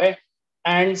about Joy.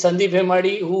 And Sandeep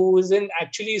Hemmadi, who is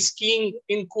actually skiing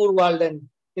in Kurwalden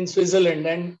in Switzerland,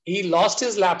 and he lost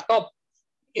his laptop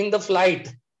in the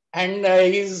flight. And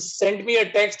he's sent me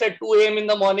a text at 2 a.m. in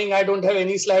the morning. I don't have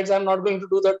any slides. I'm not going to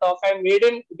do the talk. I made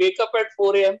him wake up at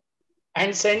 4 a.m.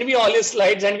 and send me all his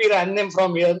slides, and we ran them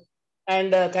from here.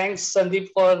 And thanks, Sandeep,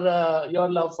 for your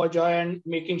love for Joy and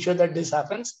making sure that this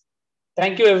happens.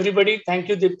 Thank you, everybody. Thank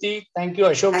you, Dipti. Thank you,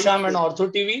 Ashok Sham and Ortho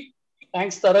TV.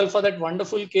 Thanks, Taral, for that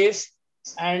wonderful case.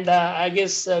 And I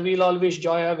guess we'll all wish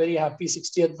Joy a very happy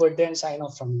 60th birthday and sign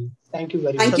off from me. Thank you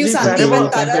very much. Thank you, Sandeep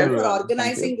and Taral, for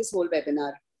organizing this whole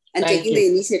webinar and taking the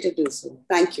initiative to do so.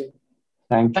 Thank you.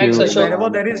 Thank Thanks, you. Ashok. Wherever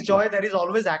there is joy, there is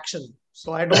always action.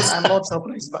 So I'm not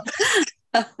surprised by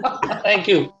it. Thank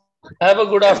you. Have a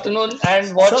good afternoon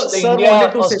and watch the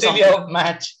India-Australia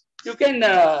match. You can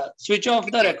switch off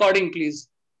the recording, please.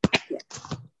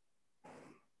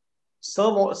 Sir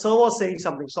was saying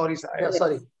something. Sorry, sir. Yeah,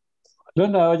 sorry. No,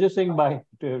 I was just saying bye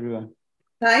to everyone.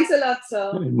 Thanks a lot,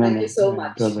 sir. Thank you so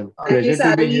much. It was a pleasure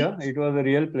to be here. It was a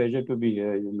real pleasure to be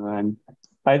here, and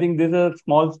I think these are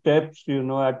small steps,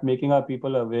 at making our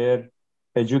people aware,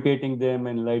 educating them,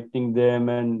 enlightening them,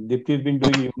 and Dipti's been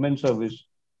doing human service.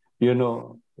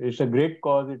 It's a great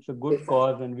cause, it's a good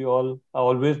cause, and we all are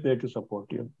always there to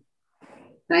support you.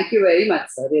 Thank you very much,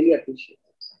 sir. Really appreciate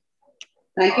it.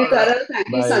 Thank you, Taral. Thank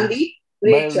you, Sandeep.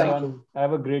 Great job. Everyone.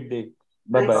 Have a great day.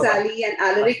 Thanks, Bye-bye. Sally and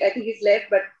Alaric. I think he's left,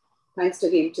 but thanks to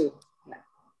him too.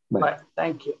 Bye.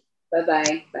 Thank you.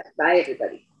 Bye-bye. Bye,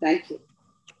 everybody. Thank you.